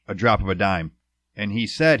like a drop of a dime. And he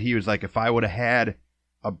said, he was like, if I would have had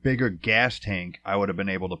a bigger gas tank, I would have been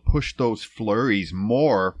able to push those flurries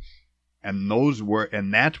more. And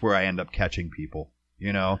that's where I end up catching people.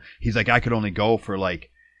 He's like, I could only go for like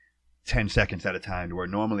 10 seconds at a time, to where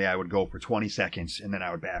normally I would go for 20 seconds and then I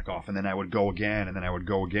would back off and then I would go again and then I would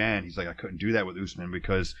go again. He's like, I couldn't do that with Usman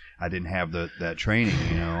because I didn't have that training,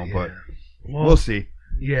 but Well, we'll see.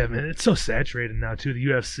 Yeah, man, it's so saturated now too. The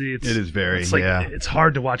UFC, It is very, it's like, yeah. it's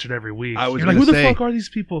hard to watch it every week. I was You're like, gonna who the say, fuck are these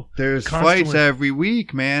people? There's Constantly. fights every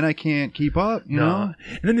week, man. I can't keep up, you know?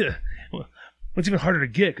 And then what's even harder to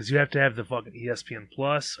get, because you have to have the fucking ESPN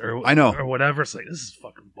Plus or I know. or whatever. It's like, this is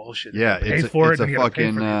fucking bullshit. Yeah, you pay it's a- for it's it, a and you gotta pay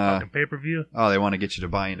fucking, for your fucking pay-per-view. Oh, they want to get you to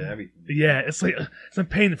buy into everything. Yeah, it's like I'm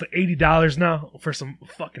paying for $80 now for some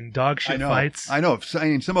fucking dog shit I know. fights. I know. I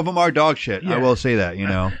mean, some of them are dog shit. Yeah. I will say that,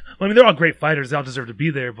 Well, I mean, they're all great fighters. They all deserve to be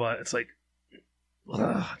there, but it's like,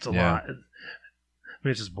 it's a Yeah. lot. I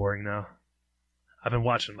mean, it's just boring now. I've been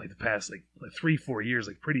watching like the past like 3-4 years,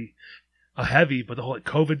 like pretty heavy, but the whole like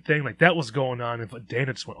COVID thing, like that was going on, and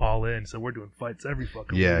Dana just went all in. So we're doing fights every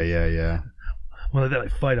fucking week. Yeah. Well, that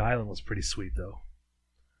like Fight Island was pretty sweet though.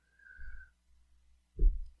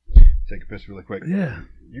 Take a piss really quick. Yeah.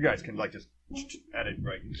 You guys can like just edit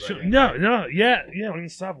right. Sure. in. No, yeah, we can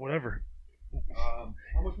stop whatever. How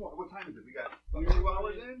much more? What time is it? We got 2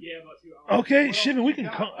 hours in. Yeah, about 2 hours. Okay, What shit, else we we can.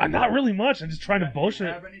 got? Not really much. I'm just trying to bullshit.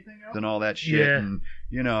 Have anything else? And all that shit, Yeah. and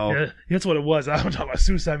Yeah, that's what it was. I'm talking about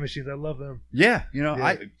Suicide Machines. I love them. Yeah,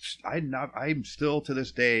 Yeah. I'm still to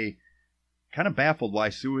this day kind of baffled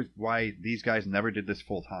why these guys never did this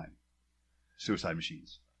full time. Suicide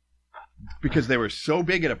Machines, because they were so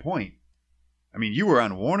big at a point. I mean, you were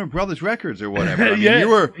on Warner Brothers Records or whatever. I mean,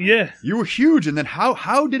 yeah, you were huge, and then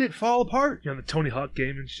how did it fall apart? You're on the Tony Hawk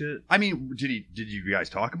game and shit. I mean, did you guys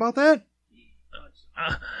talk about that?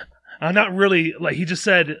 Not really. Like he just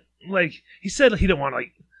said, he said he didn't want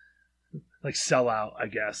to like sell out. I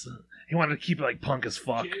guess he wanted to keep it like punk as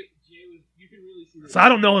fuck. Jay was, you can really see So I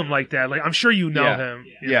don't know him like that. Like I'm sure you know Yeah. him.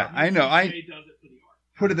 Yeah, I know. Jay does it for the art.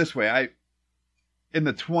 Put it this way, in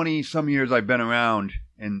the 20 some years I've been around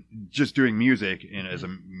and just doing music, and as a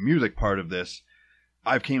music part of this,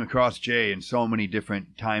 I've came across Jay in so many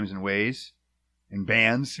different times and ways in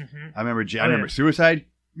bands. Mhm. I remember Jay, Oh, I remember yeah. Suicide Suicide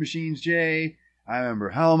Machines Jay. I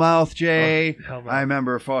remember Hellmouth Jay. Hell no. I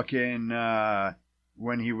remember fucking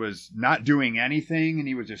when he was not doing anything and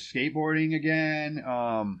he was just skateboarding again.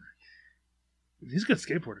 He's a good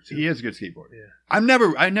skateboarder too. He is a good skateboarder. Yeah. I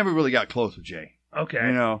never really got close with Jay. Okay.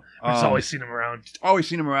 I've I've just always seen him around. always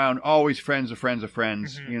seen him around, always friends of friends of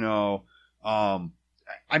friends, Mhm.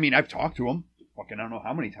 I mean, I've talked to him, fucking I don't know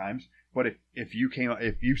how many times, but if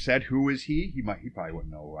you said who is he probably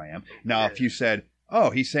wouldn't know who I am. Now, if you said, oh,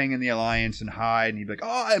 he sang in the Alliance and Hyde, and he'd be like,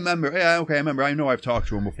 oh, I remember, yeah, okay, I remember, I know I've talked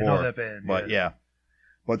to him You before, know that band. but yeah,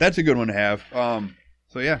 but that's a good one to have.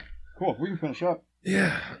 So yeah, cool, we can finish up.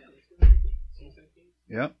 Yeah.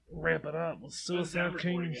 Yeah, Ramp it up. Suicide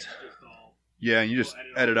Kings. yeah, and you just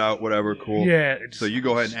edit out whatever, cool. Yeah. So you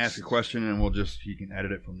go ahead and ask a question, and he can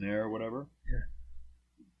edit it from there or whatever.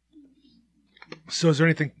 So is there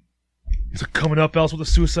anything coming up else with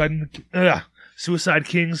the Suicide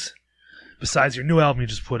Kings besides your new album you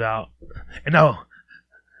just put out? And now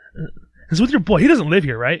it's with your boy. He doesn't live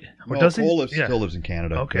here, right? Or No, does he? Cole Yeah. still lives in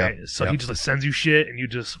Canada. Okay, Yep. so Yep. he just sends you shit and you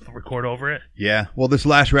just record over it. Yeah. Well, this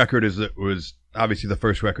last record was obviously the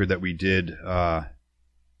first record that we did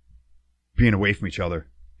being away from each other,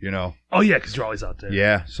 Oh yeah, because you're always out there.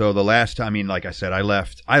 Yeah. So the last time, I mean, like I said, I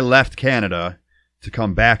left Canada to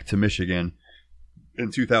come back to Michigan in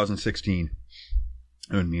 2016.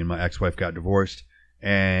 And me and my ex-wife got divorced,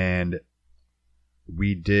 and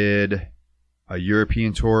we did a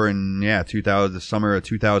European tour in the summer of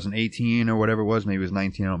 2018 or whatever it was. Maybe it was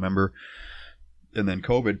 19, I don't remember. And then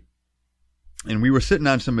COVID. And we were sitting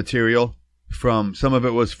on some material some of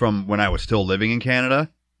it was from when I was still living in Canada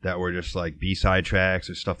that were just like B-side tracks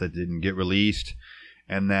or stuff that didn't get released.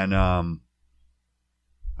 And then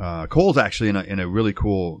Cole's actually in a really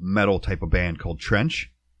cool metal type of band called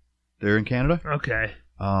Trench. They're in Canada. Okay.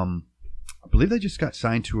 I believe they just got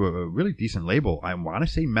signed to a really decent label. I want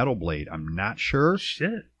to say Metal Blade. I'm not sure.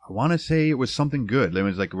 Shit. I want to say it was something good. It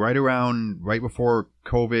was like right before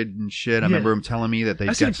COVID and shit. I remember him telling me that they I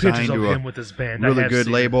got seen signed pictures of to him with his band. really good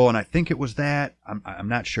label, and I think it was that. I'm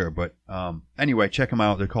not sure, but anyway, check him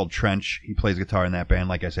out. They're called Trench. He plays guitar in that band.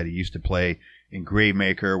 Like I said, he used to play in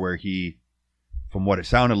Gravemaker, where he, from what it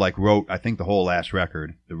sounded like, wrote I think the whole last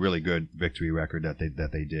record, the really good Victory record that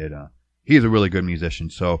they did. He's a really good musician.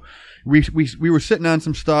 So we were sitting on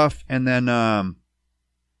some stuff, and then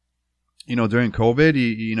during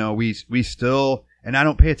COVID, we still, and I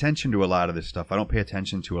don't pay attention to a lot of this stuff. I don't pay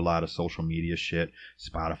attention to a lot of social media shit,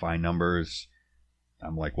 Spotify numbers.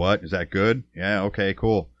 I'm like, what? Is that good? Yeah, okay,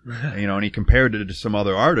 cool. And he compared it to some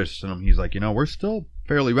other artists, and he's like, we're still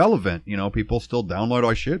fairly relevant. People still download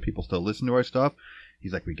our shit. People still listen to our stuff.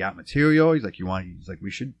 He's like, we got material. He's like,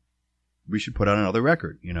 we should put out another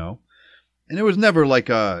record, And it was never like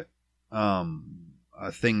a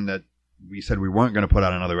thing that we said we weren't going to put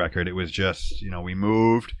out another record. It was just, we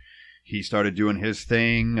moved. He started doing his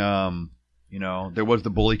thing. There was the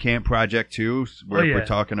Bully Camp project too, where if we're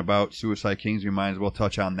talking about Suicide Kings, we might as well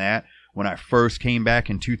touch on that. When I first came back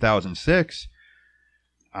in 2006,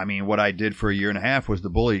 what I did for a year and a half was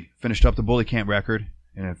finished up the Bully Camp record.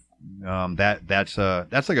 And that's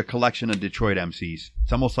like a collection of Detroit MCs.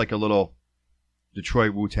 It's almost like a little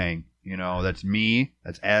Detroit Wu-Tang. That's me.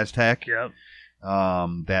 That's Aztec. Yep.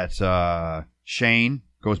 That's Shane,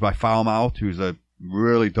 goes by Foulmouth, who's a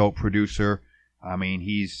really dope producer.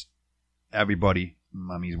 He's everybody.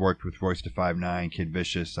 He's worked with Royce da 5'9", Kid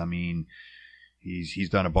Vicious. He's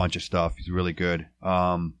done a bunch of stuff. He's really good.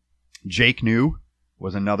 Jake New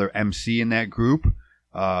was another MC in that group,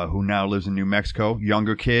 who now lives in New Mexico.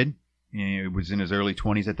 Younger kid. He was in his early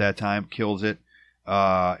 20s at that time. Kills it.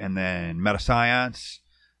 And then Metascience,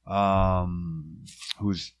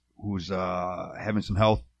 who's having some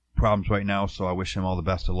health problems right now, so I wish him all the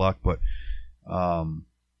best of luck, but I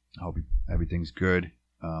hope everything's good.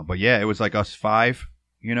 But yeah, it was like us five,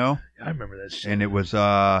 I remember that shit. And it was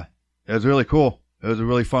really cool. It was a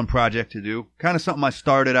really fun project to do. Kind of something I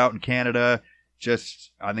started out in Canada.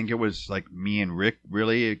 I think it was like me and Rick,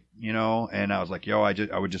 really, and I was like,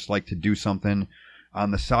 I would just like to do something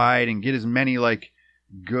on the side and get as many like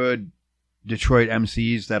good Detroit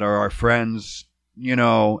MCs that are our friends,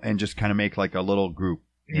 and just kind of make like a little group.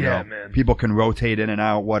 Man. People can rotate in and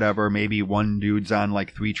out, whatever. Maybe one dude's on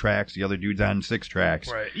like 3 tracks, the other dude's on 6 tracks.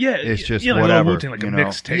 Right. Yeah. It's just like whatever. Like a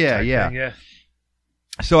mixtape. Yeah. Thing, yeah.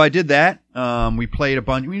 So I did that. We played a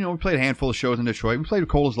bunch. We played a handful of shows in Detroit. We played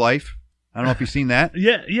Cold as Life. I don't know if you've seen that.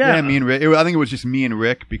 Yeah. Yeah, me and Rick. I think it was just me and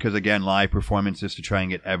Rick because again, live performances to try and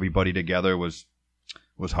get everybody together was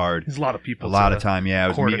hard. There's a lot of people. A lot of time. Yeah,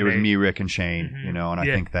 it was me, Rick, and Shane. Mm-hmm. And I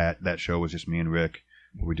think that show was just me and Rick.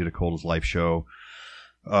 We did a Cold as Life show.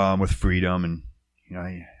 With Freedom, and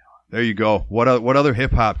there you go. What other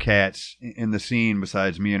hip hop cats in the scene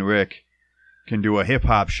besides me and Rick can do a hip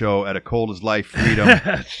hop show at a Cold as Life Freedom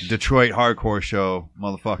Detroit hardcore show,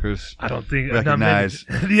 motherfuckers? I don't think recognize.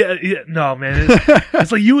 No, man.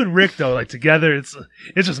 It's like you and Rick though, like together. It's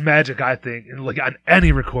just magic. I think, and like on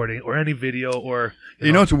any recording or any video or.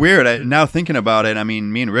 It's weird. Now thinking about it, me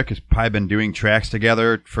and Rick has probably been doing tracks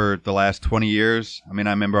together for the last 20 years. I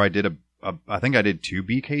remember I did I think I did 2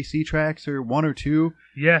 BKC tracks or 1 or 2.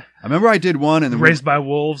 Yeah. I remember I did one and then Raised by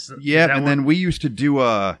Wolves. Yeah, and then we used to do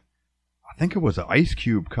I think it was an Ice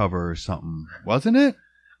Cube cover or something, wasn't it?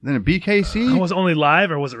 Then a BKC. Was it only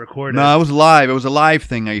live or was it recorded? No, it was live. It was a live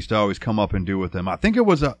thing I used to always come up and do with them. I think it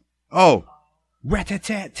was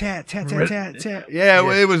rat-tat-tat-tat-tat-tat-tat.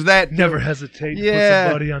 Yeah, it was that. Never hesitate to put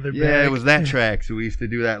somebody on their back. Yeah, it was that track. So we used to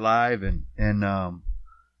do that live and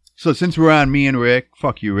so since we're on me and Rick,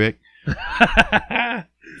 fuck you, Rick.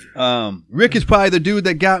 Rick is probably the dude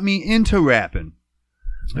that got me into rapping.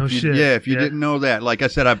 No shit. Yeah, if you didn't know that. Like I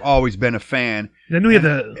said, I've always been a fan. I knew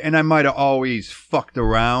and I might have always fucked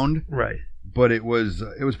around. Right. But it was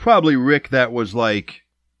probably Rick that was like,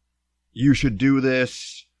 you should do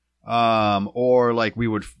this. Or like we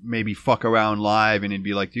would maybe fuck around live and he'd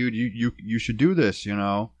be like, dude, you should do this,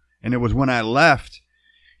 And it was when I left,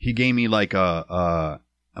 he gave me like I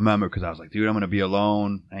remember because I was like, dude, I'm going to be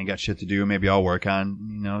alone. I ain't got shit to do. Maybe I'll work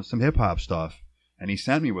on, some hip hop stuff. And he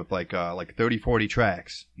sent me with like 30, 40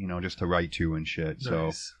 tracks, just to write to and shit. Nice.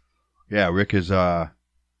 So yeah, Rick is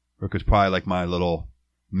probably like my little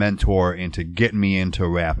mentor into getting me into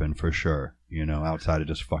rapping for sure, outside of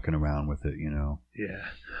just fucking around with it, Yeah.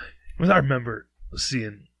 I remember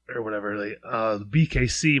seeing or whatever, like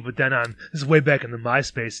BKC. But then this is way back in the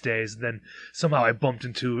MySpace days. And then somehow I bumped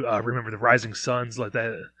into remember the Rising Suns, like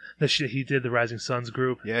that shit he did, the Rising Suns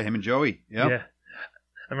group. Yeah, him and Joey. Yep. Yeah.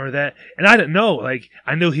 I remember that, and I didn't know. Like,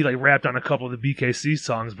 I knew he like rapped on a couple of the BKC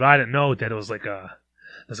songs, but I didn't know that it was like a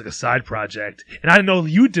side project. And I didn't know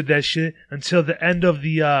you did that shit until the end of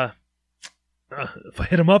the If I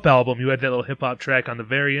Hit 'Em Up album. You had that little hip hop track on the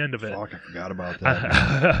very end of it. Fuck, I forgot about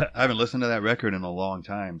that. I haven't listened to that record in a long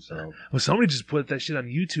time. So, well, somebody just put that shit on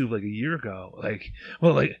YouTube like a year ago. Like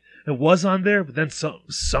it was on there, but then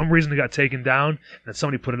some reason it got taken down, and then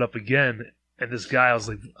somebody put it up again. And this guy, I was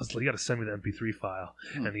like, you got to send me the MP3 file.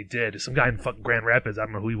 And he did. Some guy in fucking Grand Rapids. I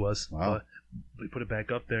don't know who he was. Wow. But he put it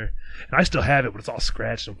back up there. And I still have it, but it's all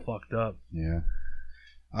scratched and fucked up. Yeah.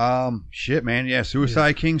 Shit, man. Yeah,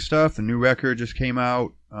 Suicide King stuff. The new record just came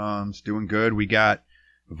out. It's doing good. We got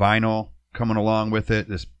vinyl coming along with it.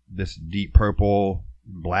 This deep purple,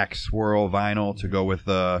 black swirl vinyl to go with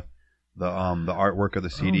the artwork of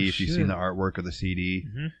the CD. If you've seen the artwork of the CD,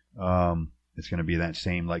 it's going to be that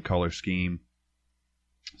same like color scheme.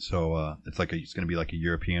 So it's going to be like a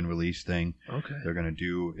European release thing. Okay. They're going to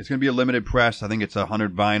do. It's going to be a limited press. I think it's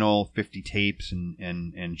 100 vinyl, 50 tapes,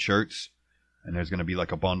 and shirts. And there's going to be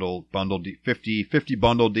like a 50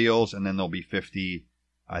 bundle deals, and then there'll be 50,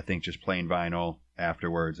 I think, just plain vinyl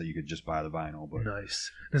afterwards that you could just buy the vinyl. But nice.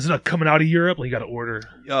 Is it not coming out of Europe? Like you got to order.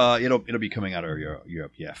 It'll be coming out of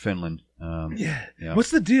Europe. Yeah, Finland. Yeah. Yeah.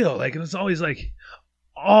 What's the deal? Like it's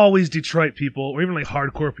always Detroit people, or even like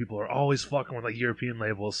hardcore people, are always fucking with like European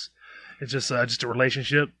labels. It's just a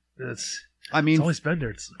relationship. It's always been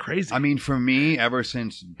there. It's crazy. I mean, for me, ever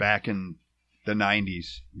since back in the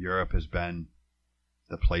 90s, Europe has been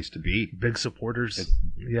the place to be. Big supporters.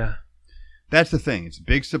 Yeah. That's the thing. It's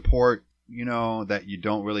big support, that you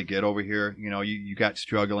don't really get over here. You got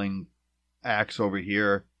struggling acts over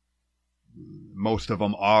here. Most of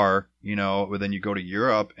them are, but then you go to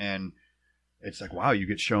Europe and it's like, wow, you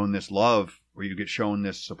get shown this love or you get shown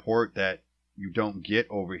this support that you don't get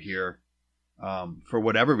over here for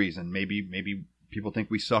whatever reason. Maybe people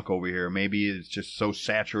think we suck over here. Maybe it's just so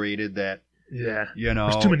saturated that,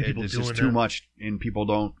 there's too many people it's doing just too that. much and people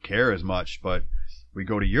don't care as much. But we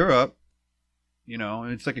go to Europe,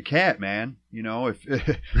 and it's like a cat, man.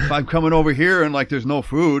 If I'm coming over here and like there's no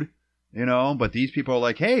food, but these people are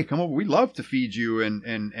like, hey, come over. We'd love to feed you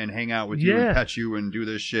and hang out with you and pet you and do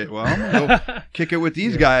this shit. Well, I'm going to go kick it with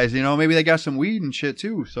these guys. Maybe they got some weed and shit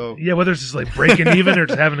too. So yeah, whether it's just like breaking even or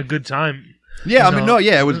just having a good time. Yeah,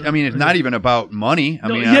 it was. I mean, it's not even about money.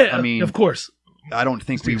 I mean, of course. I don't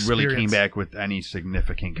think we really came back with any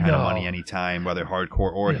significant kind of money anytime, whether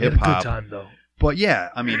hardcore or hip hop. Good time though. But yeah,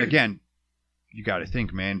 I mean, again, you got to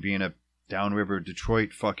think, man, being a downriver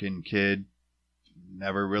Detroit fucking kid,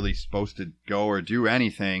 never really supposed to go or do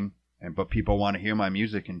anything, but people want to hear my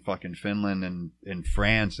music in fucking Finland and in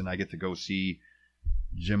France, and I get to go see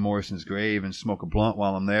Jim Morrison's grave and smoke a blunt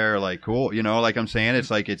while I'm there. Like, cool, like I'm saying,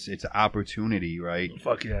 it's like it's an opportunity, right?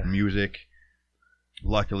 Fuck yeah. Music,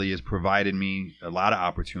 luckily, has provided me a lot of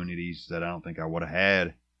opportunities that I don't think I would have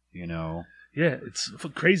had. Yeah, it's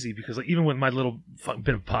crazy because like even with my little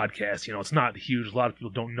bit of podcast, it's not huge. A lot of people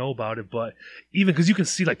don't know about it, but even because you can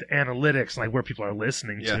see like the analytics, like where people are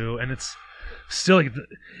listening to, and it's still like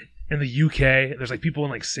in the UK, there's like people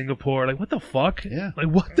in like Singapore, like what the fuck? Yeah, like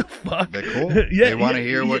what the fuck? They're cool. Yeah, they want to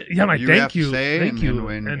hear what you have to say, thank you,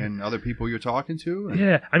 and other people you're talking to.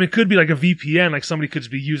 Yeah, I mean, it could be like a VPN, like somebody could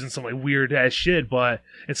just be using some like weird ass shit, but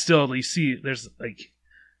it's still you see there's like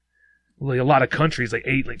a lot of countries, like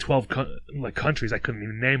 12 countries. I couldn't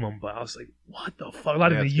even name them, but I was like, what the fuck? A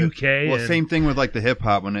lot in the UK. Well, same thing with like the hip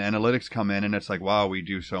hop when the analytics come in, and it's like, wow, we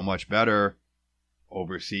do so much better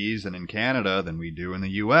overseas and in Canada than we do in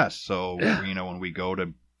the US. So when we go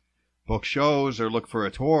to book shows or look for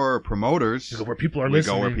a tour or promoters, we go where people are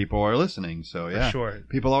listening. So yeah, for sure.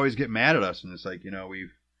 People always get mad at us, and it's like,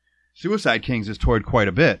 Suicide Kings has toured quite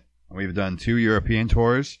a bit. We've done 2 European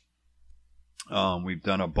tours. We've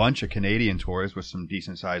done a bunch of Canadian tours with some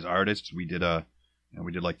decent sized artists. We did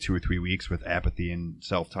like 2 or 3 weeks with Apathy and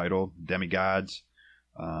Self-Titled Demigods.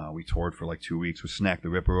 We toured for like 2 weeks with Snack the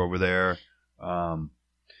Ripper over there. And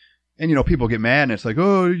people get mad and it's like,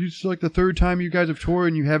 oh, it's like the 3rd time you guys have toured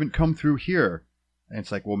and you haven't come through here. And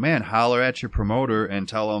it's like, well, man, holler at your promoter and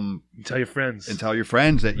tell your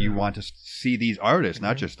friends that you want to see these artists,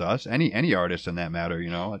 not just us, any artist in that matter.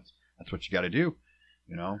 That's what you got to do.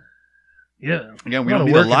 Yeah. Again, we don't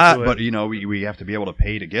need a lot, but we have to be able to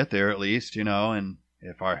pay to get there at least. And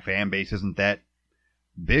if our fan base isn't that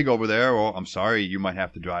big over there, well, I'm sorry, you might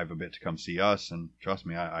have to drive a bit to come see us. And trust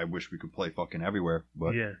me, I wish we could play fucking everywhere,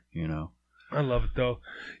 but I love it though.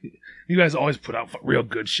 You guys always put out real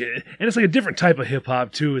good shit, and it's like a different type of hip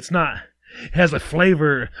hop too. It's not. It has a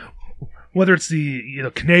flavor, whether it's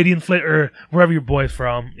the Canadian flavor or wherever your boy's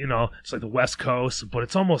from. It's like the West Coast, but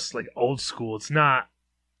it's almost like old school. It's not.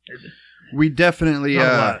 We definitely, Not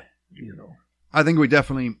a lot, I think we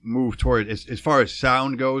definitely move toward, as far as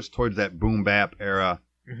sound goes, towards that boom bap era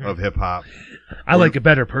of hip hop. I like it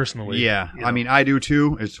better personally. Yeah, I mean, I do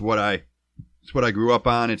too. It's what I grew up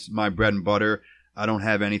on. It's my bread and butter. I don't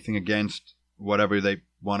have anything against whatever they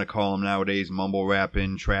want to call them nowadays, mumble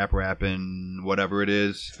rapping, trap rapping, whatever it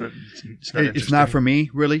is. It's not for me,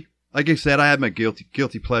 really. Like I said, I have my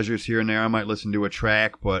guilty pleasures here and there. I might listen to a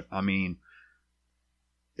track, but I mean,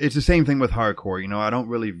 it's the same thing with hardcore. I don't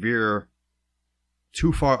really veer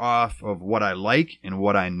too far off of what I like and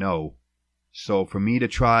what I know. So for me to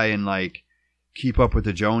try and like keep up with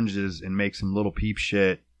the Joneses and make some little peep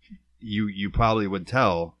shit, you probably would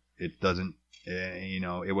tell it doesn't.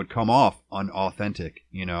 It would come off unauthentic,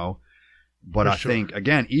 But I think,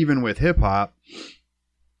 again, even with hip-hop,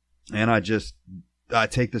 and I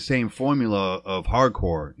take the same formula of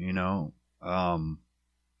hardcore,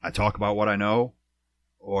 I talk about what I know,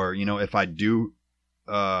 or, if I do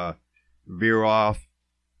veer off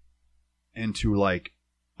into, like,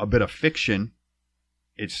 a bit of fiction,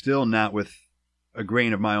 it's still not with a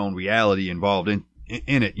grain of my own reality involved in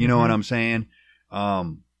it, you know what I'm saying?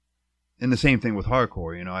 And the same thing with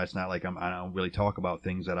hardcore, it's not like I don't really talk about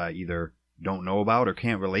things that I either don't know about or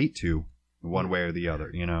can't relate to one way or the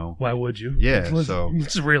other, Why would you? Yeah, so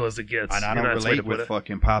it's as real as it gets. And I don't relate with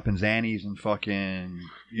fucking popping Xannies and fucking,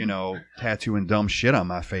 tattooing dumb shit on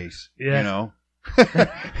my face, I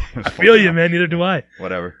feel you, man. Neither do I.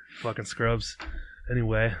 Whatever. Fucking scrubs.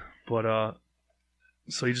 Anyway, but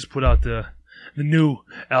so you just put out the new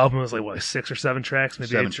album. Was like what, 6 or 7 tracks, maybe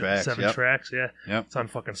 7 tracks. 7 tracks, yeah. Yep. It's on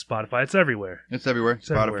fucking Spotify. It's everywhere. It's everywhere. It's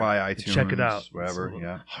Spotify, everywhere. iTunes, Check it out. wherever. It's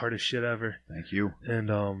Yeah. Hardest shit ever. Thank you. And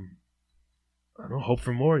I don't know. Hope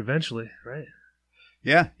for more eventually, right?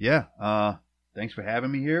 Yeah. Thanks for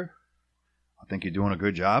having me here. I think you're doing a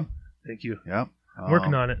good job. Thank you. Yeah.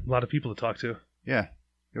 Working on it. A lot of people to talk to. Yeah.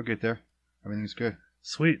 You'll get there. Everything's good.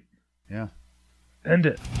 Sweet. Yeah. End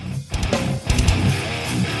it.